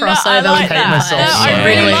 fruit I crossover. like with that. myself so I much.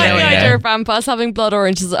 really like the Yeah. idea of vampires having blood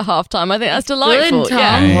oranges at halftime. I think that's delightful. Tom.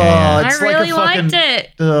 Yeah. Oh, I it's really like a fucking, liked it.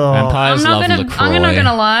 Oh. Vampires love LaCroix. I'm not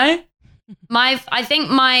gonna lie. I think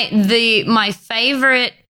my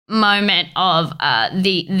favorite moment of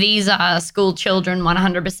these are school children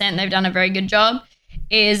 100%. They've done a very good job.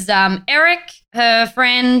 Is Eric, her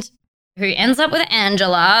friend, who ends up with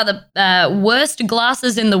Angela, the worst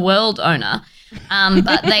glasses in the world owner.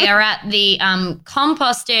 But they are at the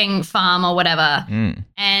composting farm or whatever.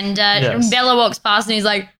 And Yes. Bella walks past and he's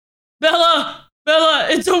like, Bella,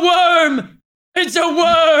 it's a worm. It's a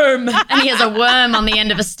worm. And he has a worm on the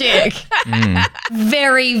end of a stick.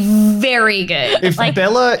 Very, very good. If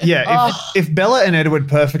Bella, if Bella and Edward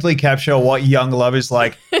perfectly capture what young love is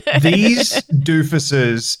like, these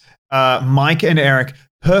doofuses, Mike and Eric,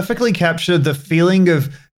 perfectly capture the feeling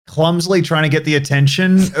of clumsily trying to get the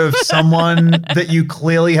attention of someone that you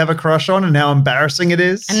clearly have a crush on and how embarrassing it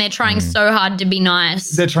is. And they're trying so hard to be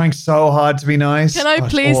nice. They're trying so hard to be nice. Can I Oh,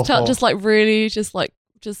 it's please awful. just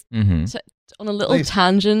on a little Please.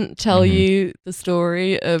 tangent tell you the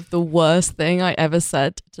story of the worst thing I ever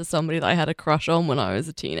said to somebody that I had a crush on when I was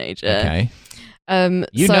a teenager. Okay.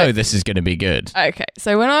 You so- know this is going to be good. Okay,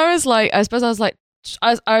 so when I was like, I suppose I was like,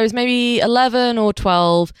 I was maybe 11 or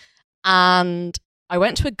 12, and I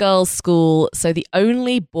went to a girls' school. So the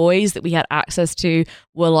only boys that we had access to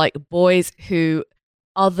were like boys who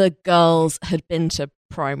other girls had been to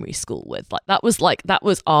primary school with. That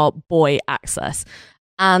was our boy access.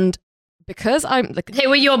 And because I'm like, They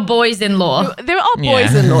were your boys-in-law. there are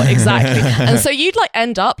boys-in-law, exactly. And so you'd like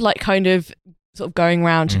end up like kind of sort of going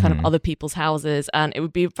around to kind of other people's houses, and it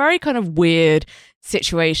would be a very kind of weird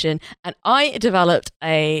situation. And I developed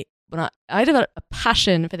I developed a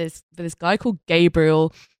passion for this guy called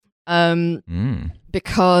Gabriel,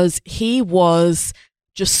 because he was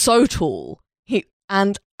just so tall.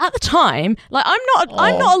 And at the time, like I'm not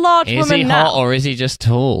a large woman now. Is he hot or is he just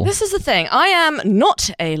tall? This is the thing. I am not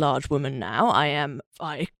a large woman now.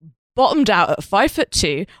 I bottomed out at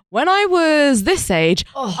 5'2". When I was this age,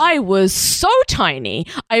 I was so tiny.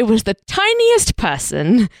 I was the tiniest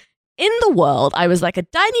person in the world. I was like a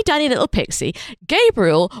tiny little pixie.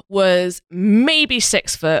 Gabriel was maybe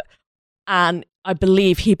 6 foot, and I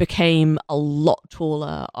believe he became a lot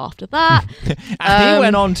taller after that. And he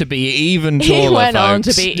went on to be even taller. He went on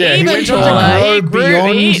to be even taller. He grew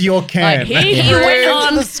beyond your can. He went on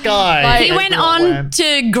to the sky. He went on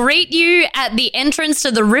to greet you at the entrance to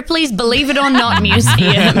the Ripley's Believe It or Not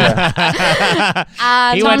Museum.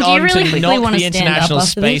 And He went Tom, do you on really to quickly knock wanna the stand up International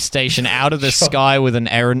after Space this? Station out of the sky with an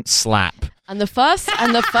errant slap. And the first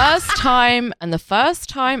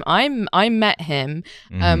time I met him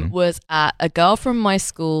was at a girl from my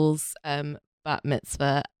school's bat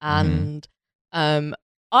mitzvah, and I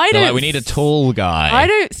They're don't. like, we need a tall guy. I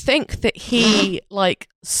don't think that he like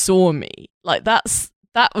saw me. Like that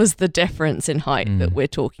was the difference in height that we're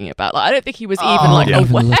talking about. Like I don't think he was even like Don't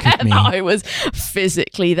even aware look at that me. I was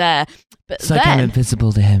physically there. But It's like I'm then,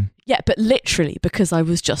 invisible to him. yeah, but literally because I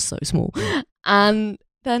was just so small. And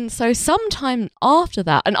then so sometime after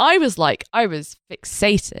that, and I was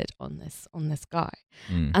fixated on this guy.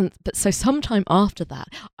 But so sometime after that,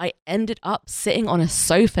 I ended up sitting on a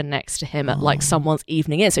sofa next to him at like someone's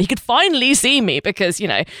evening in, so he could finally see me because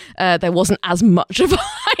there wasn't as much of a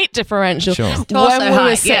height differential Sure. when Torso we were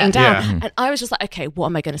height, sitting yeah. down. And I was just like, okay, what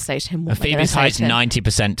am I going to say to him? What am I gonna Phoebe's say height's to him?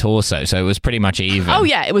 90% torso, so it was pretty much even. Oh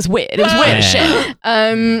yeah, it was weird. It was weird as shit.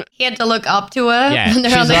 He had to look up to her. Yeah, when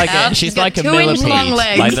they're on the couch. she's got like a 2-inch long millipede.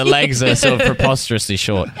 legs. Like the legs are sort of preposterously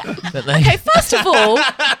short. Okay, first of all,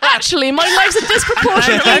 actually, my legs are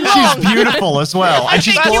disproportionately And long. she's beautiful as well. And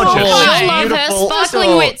she's think you gorgeous. will She's find- I love her. beautiful.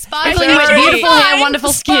 Sparkling wit, sparkling If wit, there are beautiful any- hair,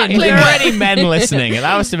 wonderful skin. If there are any men listening,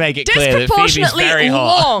 allow us to make it clear that Phoebe's Disproportionately very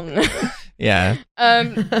hot. long. Yeah. Yeah,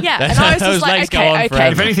 and I was Those just like, legs go okay, on okay.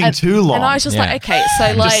 forever. If anything, And- too long. And I was just Yeah. like, okay,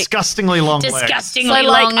 so like, disgustingly long legs. Disgustingly So,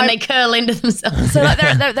 like, long, and they curl into themselves. so like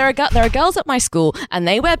there are girls at my school, and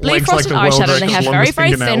they wear blue Legs like frosted the world eyeshadow, and they have record's very longest very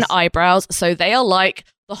thin fingernails. eyebrows, so they are like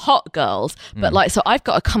the hot girls. But like, so I've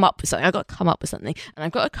got to come up with something. And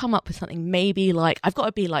I've got to come up with something. Maybe like I've got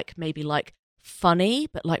to be like maybe like funny,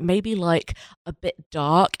 but like maybe like a bit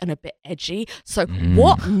dark and a bit edgy. So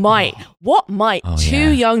what might two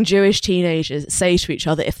young Jewish teenagers say to each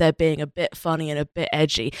other if they're being a bit funny and a bit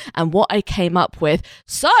edgy? And what I came up with,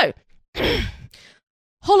 so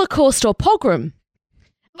Holocaust or pogrom.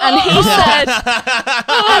 And he said,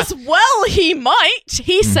 as well he might.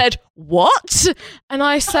 He said, what? And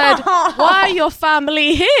I said, why are your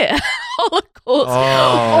family here? Holocaust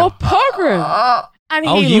or pogrom? And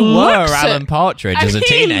Oh, he you were looked Alan Partridge and as a he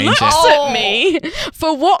teenager. looked at me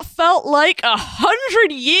for what felt like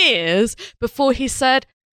 100 years before he said,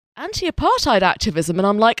 anti-apartheid activism. And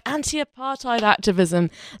I'm like, anti-apartheid activism.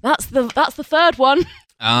 That's the third one.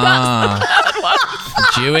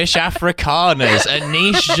 Jewish Afrikaners, a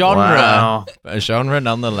niche genre, Wow. but a genre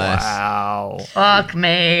nonetheless. Wow. Fuck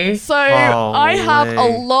me. So I have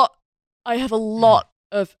Holy. a lot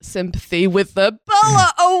of sympathy with the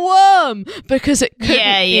Bella a worm because it couldn't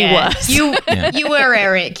be worse. You were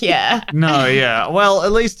Eric, yeah. No, yeah. Well,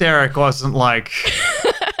 at least Eric wasn't like.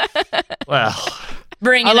 Well,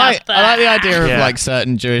 Bring I it like up. the idea of Yeah. like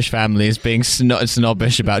certain Jewish families being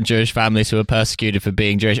snobbish about Jewish families who are persecuted for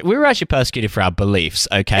being Jewish. We were actually persecuted for our beliefs,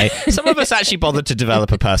 okay? Some of us actually bothered to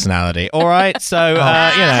develop a personality, all right? So,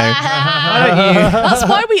 why don't you... That's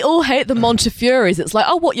why we all hate the Montefiore's. It's like,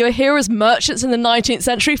 oh, what, you're here as merchants in the 19th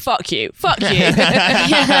century? Fuck you. Fuck you.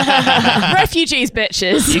 Refugees,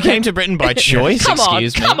 bitches. You came to Britain by choice, Come on,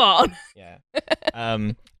 excuse me. come on.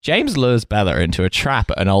 Yeah. James lures Bella into a trap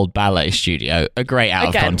at an old ballet studio. A great out of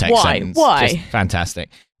Again, context why? sentence. Why? Just fantastic.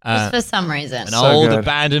 Just for some reason. An old good.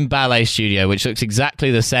 abandoned ballet studio, which looks exactly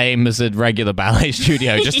the same as a regular ballet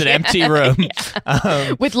studio, just an empty room.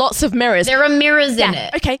 With lots of mirrors. There are mirrors in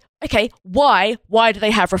it. Okay. Why do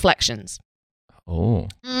they have reflections? Oh,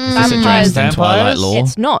 Mm. is this addressed in Vampires? Twilight lore?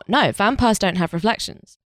 It's not. No, vampires don't have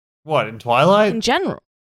reflections what, in Twilight? in general.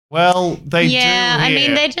 Well, they do. Yeah, I here.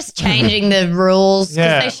 mean, they're just changing the rules because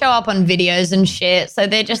Yeah. they show up on videos and shit. So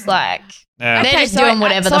they're just like, Yeah. they're just doing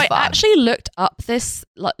whatever the I fuck. actually looked this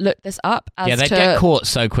up as Yeah, they'd to, get caught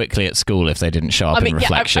so quickly at school if they didn't show up in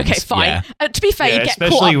reflections. okay, fine. Yeah. To be fair, Yeah, you get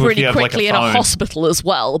especially caught up if really you have, like, a quickly in a phone. hospital as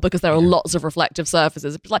well because there are lots of reflective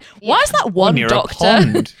surfaces. It's like, why is that one Near a doctor?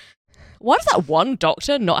 pond. Why does that one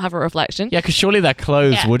doctor not have a reflection? Yeah, because surely their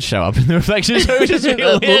clothes Yeah. would show up in the reflections. So it would just be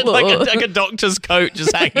weird, like a doctor's coat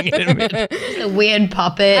just hanging in mid. It's a weird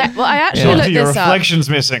puppet. Well, I actually looked Your this up. reflection's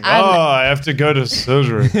missing. And- I have to go to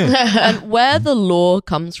surgery. And where the law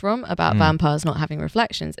comes from about vampires not having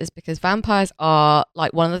reflections is because vampires are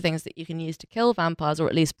like one of the things that you can use to kill vampires or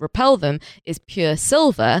at least repel them is pure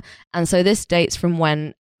silver. And so this dates from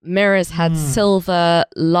when mirrors had silver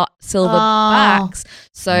backs.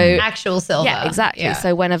 So Actual silver. yeah, exactly. Yeah.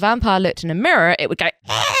 So when a vampire looked in a mirror, it would go.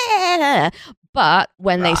 But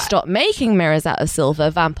when they stopped making mirrors out of silver,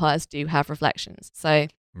 vampires do have reflections. So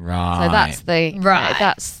Right. so that's the Right.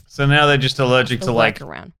 That's So now they're just allergic the to like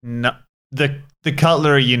workaround. the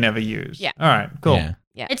cutlery you never use. Yeah. All right. Cool.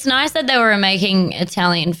 Yeah. It's nice that they were making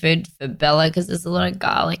Italian food for Bella because there's a lot of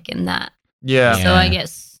garlic in that. Yeah. Yeah. So I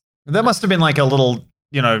guess, That must have been like a little,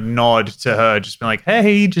 nod to her, just being like,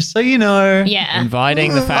 "Hey, just so you know, yeah.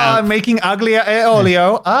 Inviting the I'm fam. making aglio e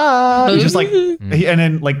olio." Just like, and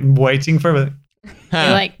then like waiting for it.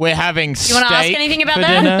 Huh, like, we're having You steak want to ask anything about for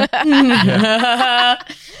that? dinner.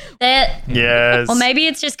 Yes. Or maybe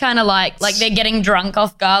it's just kind of like they're getting drunk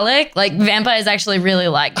off garlic. Like vampires actually really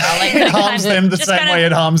like garlic. It harms them the same way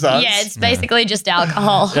it harms us. Yeah, it's basically just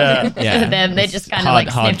alcohol. Yeah. Yeah. They're just kind of Hard-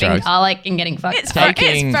 like hard sniffing drugs. garlic and getting fucked It's, up.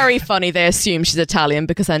 Taking- very funny they assume she's Italian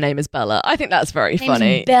because her name is Bella. I think that's very Name's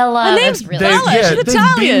funny. Bella. Her name's That's really They've, Bella, she's they've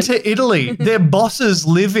Italian. been to Italy. Their bosses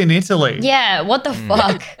live in Italy. Yeah, what the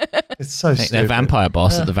fuck? It's so Their stupid. vampire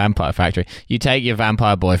boss at the vampire factory. You take your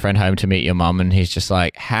vampire boyfriend home to meet your mum, and he's just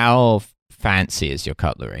like, "How fancy is your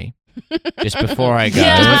cutlery?" Just before I go.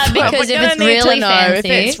 Yeah, But because we're if gonna it's need really to know fancy,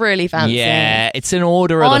 if it's really fancy. Yeah, it's an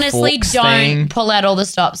order of honestly, the forks don't thing. pull out all the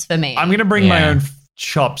stops for me. I'm going to bring my Yeah. own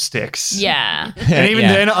chopsticks. yeah. And even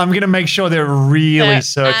Yeah. then, I'm going to make sure they're really They're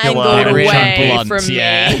circular. angled They're really away blunt, from me.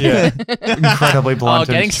 yeah. Yeah. Incredibly blunt.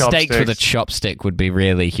 Oh, getting and staked with a chopsticks. chopstick would be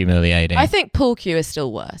really humiliating. I think pool cue is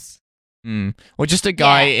still worse. Or just a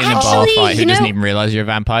guy Yeah. in a bar Actually, fight who you doesn't know- even realize you're a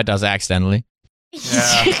vampire, does it accidentally.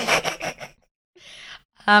 Yeah.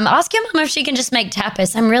 Ask your mum if she can just make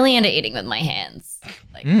tapas. I'm really into eating with my hands.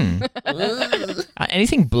 Like, ugh.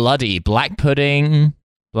 Anything bloody, black pudding,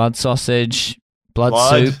 blood sausage, blood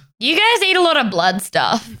soup. You guys eat a lot of blood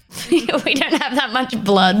stuff. We don't have that much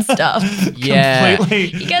blood stuff. Yeah.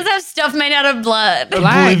 Completely You guys have stuff made out of blood.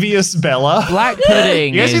 oblivious Bella. Black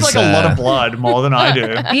pudding You guys eat is like a lot of blood more than I do.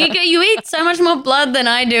 You eat so much more blood than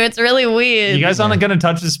I do. It's really weird. You guys aren't going to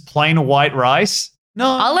touch this plain white rice? No.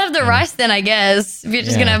 I'll have the rice then, I guess. If you're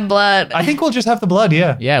just Yeah. gonna have blood. I think we'll just have the blood,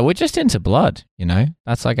 yeah. Yeah, we're just into blood, you know?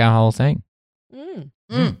 That's like our whole thing.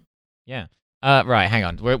 Yeah. Right, hang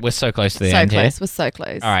on. We're so close to the So end close. here. We're so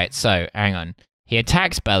close. All right, so hang on. He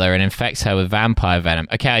attacks Bella and infects her with vampire venom.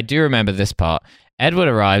 Okay, I do remember this part. Edward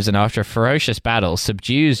arrives and after a ferocious battle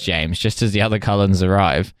subdues James just as the other Cullens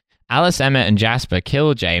arrive. Alice, Emmett, and Jasper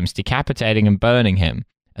kill James, decapitating and burning him,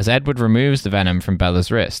 as Edward removes the venom from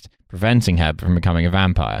Bella's wrist, preventing her from becoming a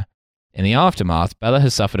vampire. In the aftermath, Bella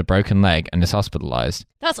has suffered a broken leg and is hospitalized.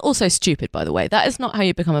 That's also stupid, by the way. That is not how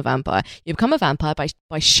you become a vampire. You become a vampire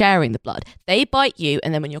by sharing the blood. They bite you,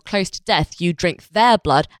 and then when you're close to death, you drink their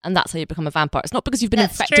blood, and that's how you become a vampire. It's not because you've been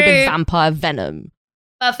That's infected true. with vampire venom.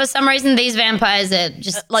 But for some reason, these vampires are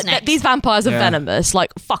just snakes. These vampires are Yeah. venomous.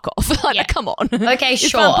 Like, fuck off. Like, Yeah. come on. Okay, These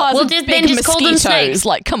sure. vampires Well, are then big just call them mosquitoes. snakes.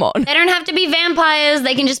 Like, come on. They don't have to be vampires.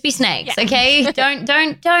 They can just be snakes. Yeah. Okay,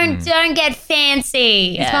 don't get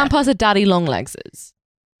fancy. These vampires are daddy longlegses.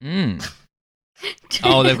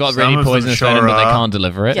 Oh, they've got Some really of them poisonous sure venom, but they are. can't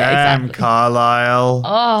deliver it. Yeah. Damn, exactly. Carlisle.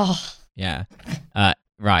 Oh, Yeah.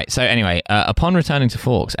 Right. So anyway, upon returning to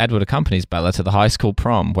Forks, Edward accompanies Bella to the high school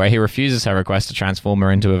prom, where he refuses her request to transform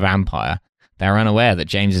her into a vampire. They are unaware that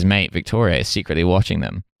James's mate, Victoria, is secretly watching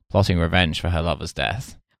them, plotting revenge for her lover's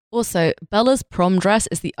death. Also, Bella's prom dress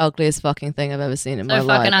is the ugliest fucking thing I've ever seen in my so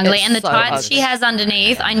life. fucking ugly. It's And the so tights ugly. she has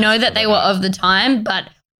underneath, I know that they were of the time, but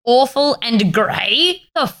awful and grey.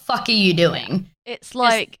 The fuck are you doing? It's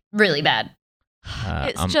like Really bad.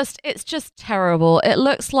 it's just terrible. It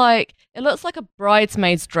looks like a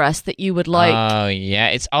bridesmaid's dress that you would like. Oh yeah,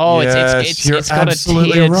 Yes, it's you're got a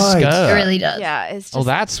absolutely tiered right. skirt. It really does. yeah, it's just Oh,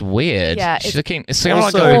 that's weird. Yeah, She's it's looking. It's kind of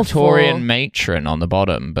like also a awful. Victorian matron on the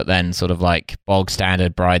bottom, but then sort of like bog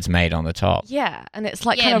standard bridesmaid on the top. yeah, and it's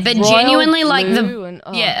like Yeah, kind of but royal genuinely like the- blue and,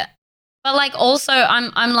 oh. Yeah. But like also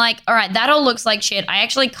I'm like, all right, that all looks like shit. I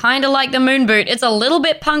actually kind of like the moon boot. It's a little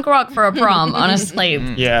bit punk rock for a prom, honestly.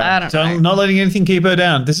 Yeah. I don't know. Not letting anything keep her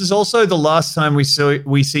down. This is also the last time we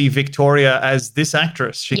see Victoria as this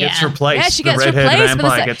actress. She gets replaced. Yeah, she gets the red-haired replaced.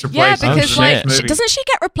 vampire gets replaced. Yeah, because in this movie. doesn't she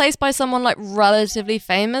get replaced by someone like relatively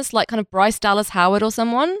famous, like kind of Bryce Dallas Howard or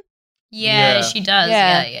someone? Yeah, she does.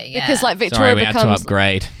 Yeah. Because like Sorry, Victoria we had to becomes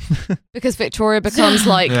upgrade. because Victoria becomes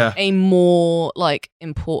like a more like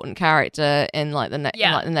important character in like the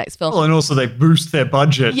next film. Well, and also they boost their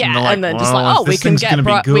budget. Yeah, and, they're like, and then just well, like, if this thing's gonna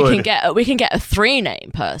be good. we can get a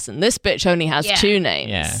 3-name person. This bitch only has 2 names.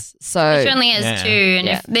 Yeah. So She only has 2, and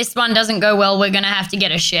if this one doesn't go well, we're gonna have to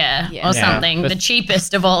get a share or something. The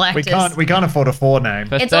cheapest of all actors. We can't afford a 4-name.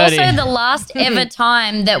 It's also the last ever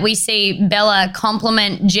time that we see Bella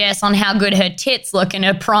compliment Jess on how good her tits look in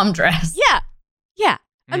her prom dress. yeah.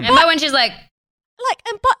 And Remember when she's like,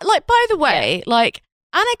 by the way, like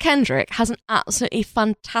Anna Kendrick has an absolutely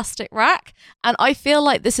fantastic rack, and I feel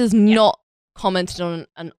like this is not commented on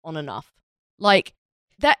enough. Like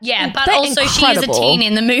that, but also she is a teen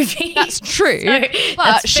in the movie. That's true, So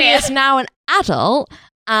but she is now an adult,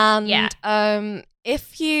 and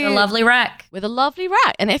if you a lovely rack with a lovely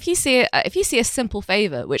rack, and if you see a Simple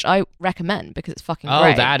Favor, which I recommend because it's fucking Oh,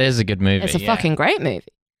 great. that is a good movie. It's a fucking great movie.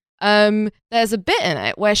 There's a bit in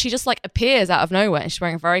it where she just like appears out of nowhere and she's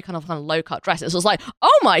wearing a very kind of low cut dress. It's just like,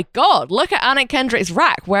 oh my god, look at Anna Kendrick's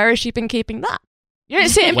rack. Where has she been keeping that? You don't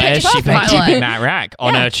see it in Where's Pitch she been Perfect. keeping that rack?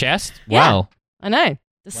 On her chest? Yeah. Wow. I know.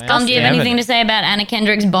 Tom, do you have anything to say about Anna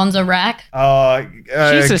Kendrick's Bonza rack?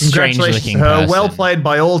 She's a strange congratulations looking to her. person. Well played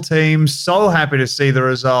by all teams. So happy to see the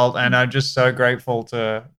result, and I'm just so grateful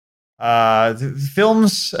to the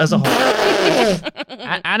films as a whole.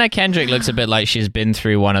 Anna Kendrick looks a bit like she's been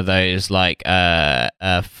through one of those like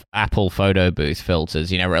Apple photo booth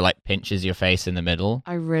filters, where it like pinches your face in the middle.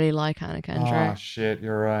 I really like Anna Kendrick. Oh shit,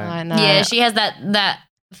 you're right. I know. Yeah, she has that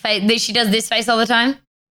face. She does this face all the time.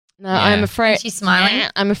 No, I'm afraid she's smiling.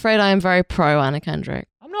 I'm afraid I am very pro Anna Kendrick.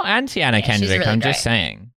 I'm not anti Anna Kendrick. really I'm great. just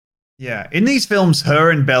saying. Yeah, in these films,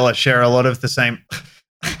 her and Bella share a lot of the same.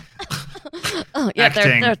 Oh yeah,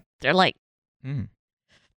 Acting. they're like Mm.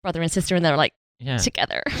 brother and sister, and they're like Yeah.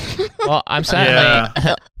 together. Well, I'm certainly.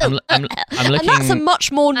 Yeah. I'm looking. And that's a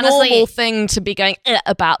much more Honestly- normal thing to be going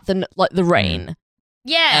about than like the rain.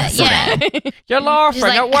 Yeah. You're laughing She's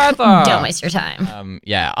at like, weather. Don't waste your time.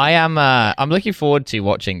 Yeah, I am. I'm looking forward to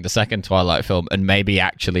watching the second Twilight film and maybe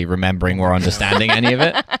actually remembering or understanding any of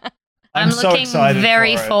it. I'm so looking excited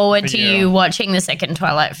very for it, forward for to you watching the second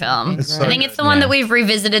Twilight film. It's so I think good. it's the one Yeah. that we've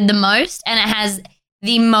revisited the most, and it has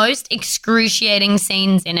the most excruciating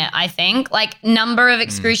scenes in it, I think. Like, number of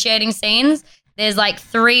excruciating scenes. There's like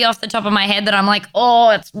 3 off the top of my head that I'm like,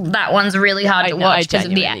 that one's really hard to know, I watch because of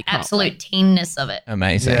the genuinely can't absolute teenness of it.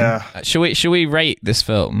 Amazing. Yeah. Should we rate this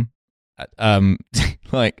film?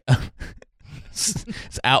 Like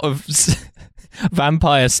it's out of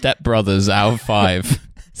Vampire Stepbrothers out of 5.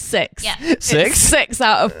 6. Yeah. 6? It's 6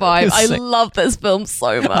 out of 5. I 6. love this film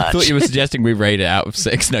so much. I thought you were suggesting we rate it out of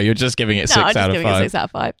 6. No, you're just giving it 6 I'm just out of giving 5. it 6 out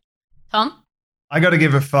of 5. Tom? I got to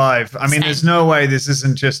give it 5. I mean, Same. there's no way this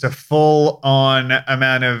isn't just a full-on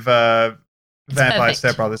amount of Vampire perfect.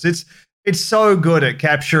 Stepbrothers. It's so good at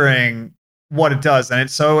capturing what it does, and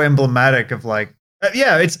it's so emblematic of like,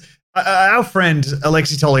 it's our friend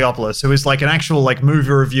Alexi Toliopoulos, who is like an actual like movie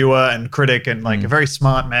reviewer and critic and like a very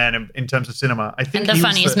smart man in terms of cinema. I think And the he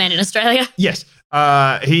was funniest man in Australia. Yes.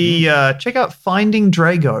 He check out Finding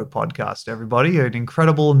Drago podcast, everybody, an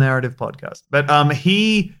incredible narrative podcast. But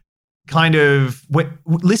he kind of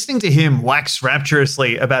listening to him wax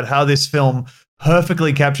rapturously about how this film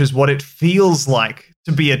perfectly captures what it feels like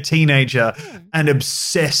to be a teenager and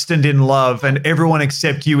obsessed and in love, and everyone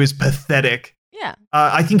except you is pathetic. Yeah.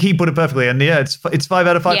 I think he put it perfectly, and it's 5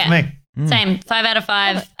 out of 5 for me. Same. 5 out of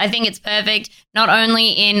 5. I think it's perfect, not only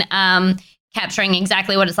in capturing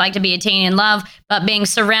exactly what it's like to be a teen in love, but being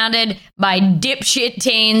surrounded by dipshit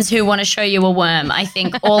teens who want to show you a worm. I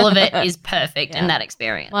think all of it is perfect in that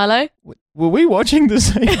experience. Milo? Were we watching the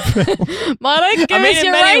same film? Milo, give I mean, us in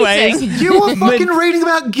your many rating. ways, You were fucking reading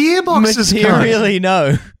about gearboxes, cunt. materially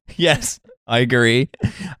no. Yes, I agree.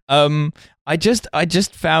 I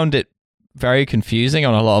just found it very confusing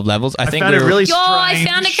on a lot of levels. I think found it really I strange.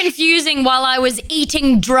 found it confusing while I was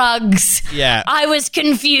eating drugs. Yeah. I was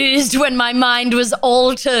confused when my mind was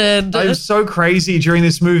altered. I was so crazy during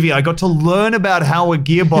this movie. I got to learn about how a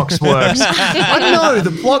gearbox works. I don't know.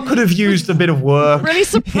 The plot could have used a bit of work. Really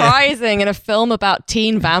surprising in a film about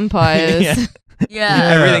teen vampires. Yeah. Yeah.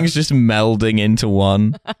 Everything's just melding into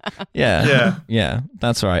one. Yeah. Yeah,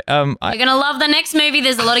 that's right. You're gonna love the next movie.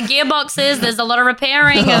 There's a lot of gearboxes. There's a lot of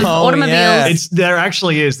repairing of automobiles. yeah. There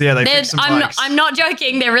actually is. Yeah, they fixed some bikes. I'm not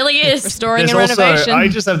joking. There really is. Restoring There's and renovation. I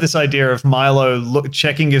just have this idea of Milo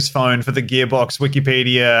checking his phone for the Gearbox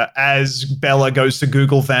Wikipedia as Bella goes to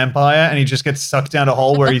Google vampire, and he just gets sucked down a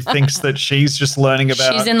hole where he thinks that she's just learning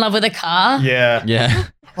about. She's in love with a car. Yeah. Yeah.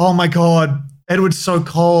 Oh my God, Edward's so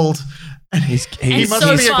cold. He's must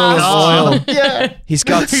so be a fast. car. Yeah. He's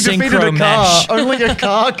got He defeated synchro a car. mesh. Only a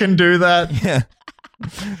car can do that. Yeah.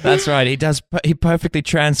 That's right. He perfectly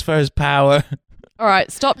transfers power. All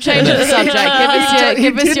right, stop changing the subject.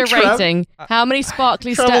 Give us your Travel- rating. How many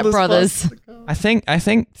sparkly Traveled as stepbrothers? fast as a car. I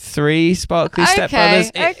think 3 sparkly Okay, stepbrothers.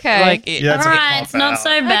 okay. Yeah, All it's a right, cop it's not out.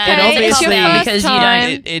 so bad. Okay, it's your first because time.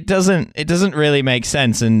 you it doesn't really make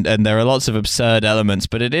sense, and there are lots of absurd elements,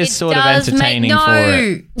 but it is don't. sort of entertaining for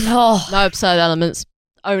it. Oh, No absurd elements,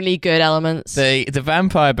 only good elements. The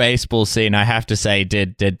vampire baseball scene, I have to say,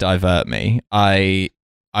 did divert me. I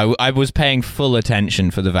was paying full attention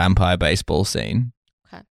for the vampire baseball scene.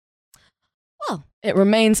 Well, it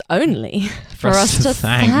remains only for us to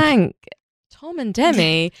thank Tom and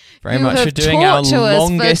Demi Very who much have for doing our talked to us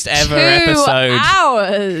longest for ever 2 episode.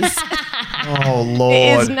 hours. Oh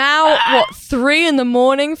It is Lord. now 3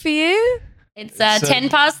 a.m. for you? it's So- 10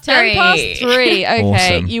 past 3. 10 past 3. Okay,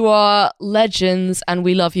 Awesome. you are legends, and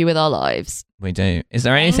we love you with our lives. We do. Is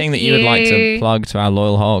there anything Thank that you would like to you. plug to our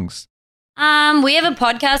loyal hogs? We have a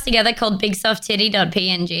podcast together called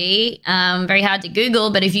BigSoftTitty.png. Very hard to Google,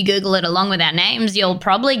 but if you Google it along with our names, you'll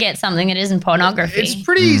probably get something that isn't pornography. It's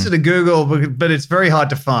pretty easy to Google, but it's very hard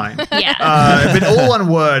to find. yeah. But all one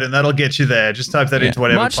word, and that'll get you there. Just type that into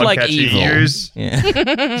whatever Much podcast like you evil. use. Yeah.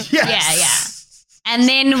 Yes. Yeah. And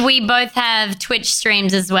then we both have Twitch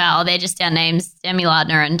streams as well. They're just our names, Demi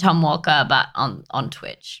Lardner and Tom Walker, but on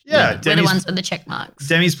Twitch. Yeah, We're the Demi's- ones with the check marks.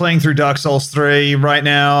 Demi's playing through Dark Souls 3 right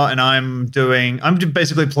now, and I'm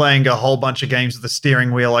basically playing a whole bunch of games with the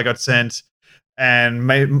steering wheel I got sent, and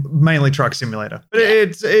mainly Truck Simulator. But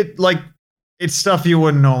it's stuff you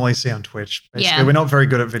wouldn't normally see on Twitch. Basically, Yeah. we're not very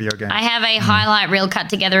good at video games. I have a highlight reel cut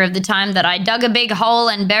together of the time that I dug a big hole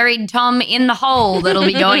and buried Tom in the hole that'll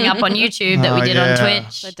be going up on YouTube that we Oh, did yeah. on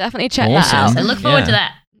Twitch. So definitely check Awesome. that out. So look forward Yeah. to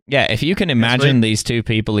that. Yeah, if you can imagine these two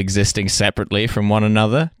people existing separately from one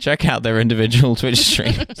another, check out their individual Twitch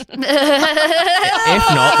streams. If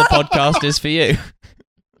not, the podcast is for you.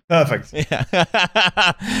 Perfect. Yeah.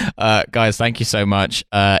 Guys, thank you so much.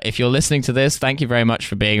 If you're listening to this, thank you very much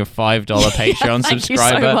for being a $5 Patreon Thank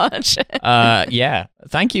subscriber. you so much. Yeah.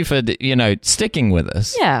 Thank you for sticking with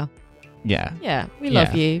us. Yeah, Yeah, we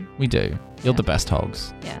love you. we do. You're the best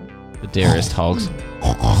hogs. Yeah. The dearest hogs.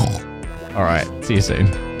 All right. See you soon.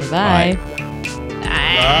 Bye. Bye.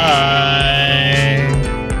 Bye.